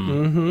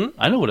 Alan?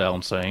 I know what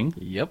Alan's saying.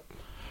 yep.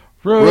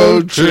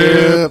 Road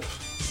trip.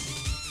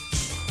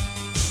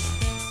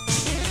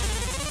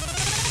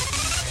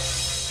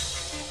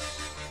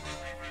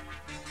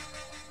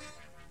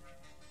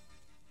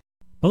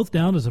 Both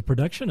Down is a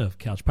production of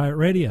Couch Pirate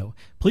Radio.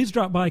 Please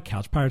drop by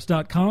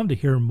couchpirates.com to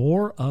hear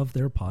more of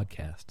their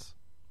podcasts.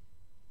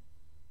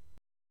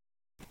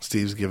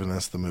 Steve's giving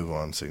us the move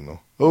on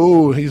signal.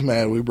 Oh, he's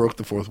mad. We broke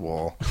the fourth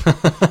wall.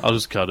 I'll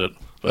just cut it.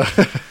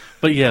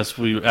 But yes,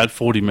 we add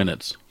 40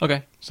 minutes.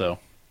 Okay. So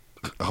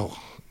Oh,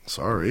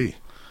 sorry.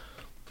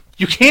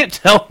 you can't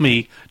tell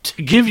me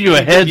to give you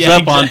a heads Yeah,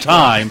 up on exactly.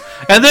 time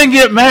and then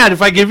get mad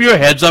if I give you a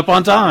heads up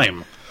on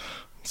time.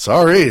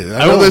 Sorry.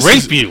 I will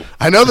rape you.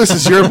 I know this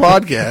is your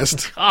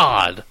podcast.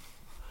 God.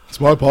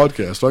 It's my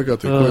podcast. I got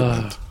the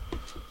equipment.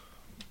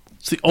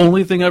 It's the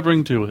only thing I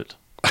bring to it.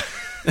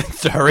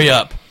 So hurry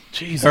up.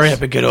 Jesus. Hurry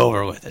up and get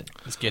over with it.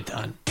 Let's get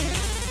done.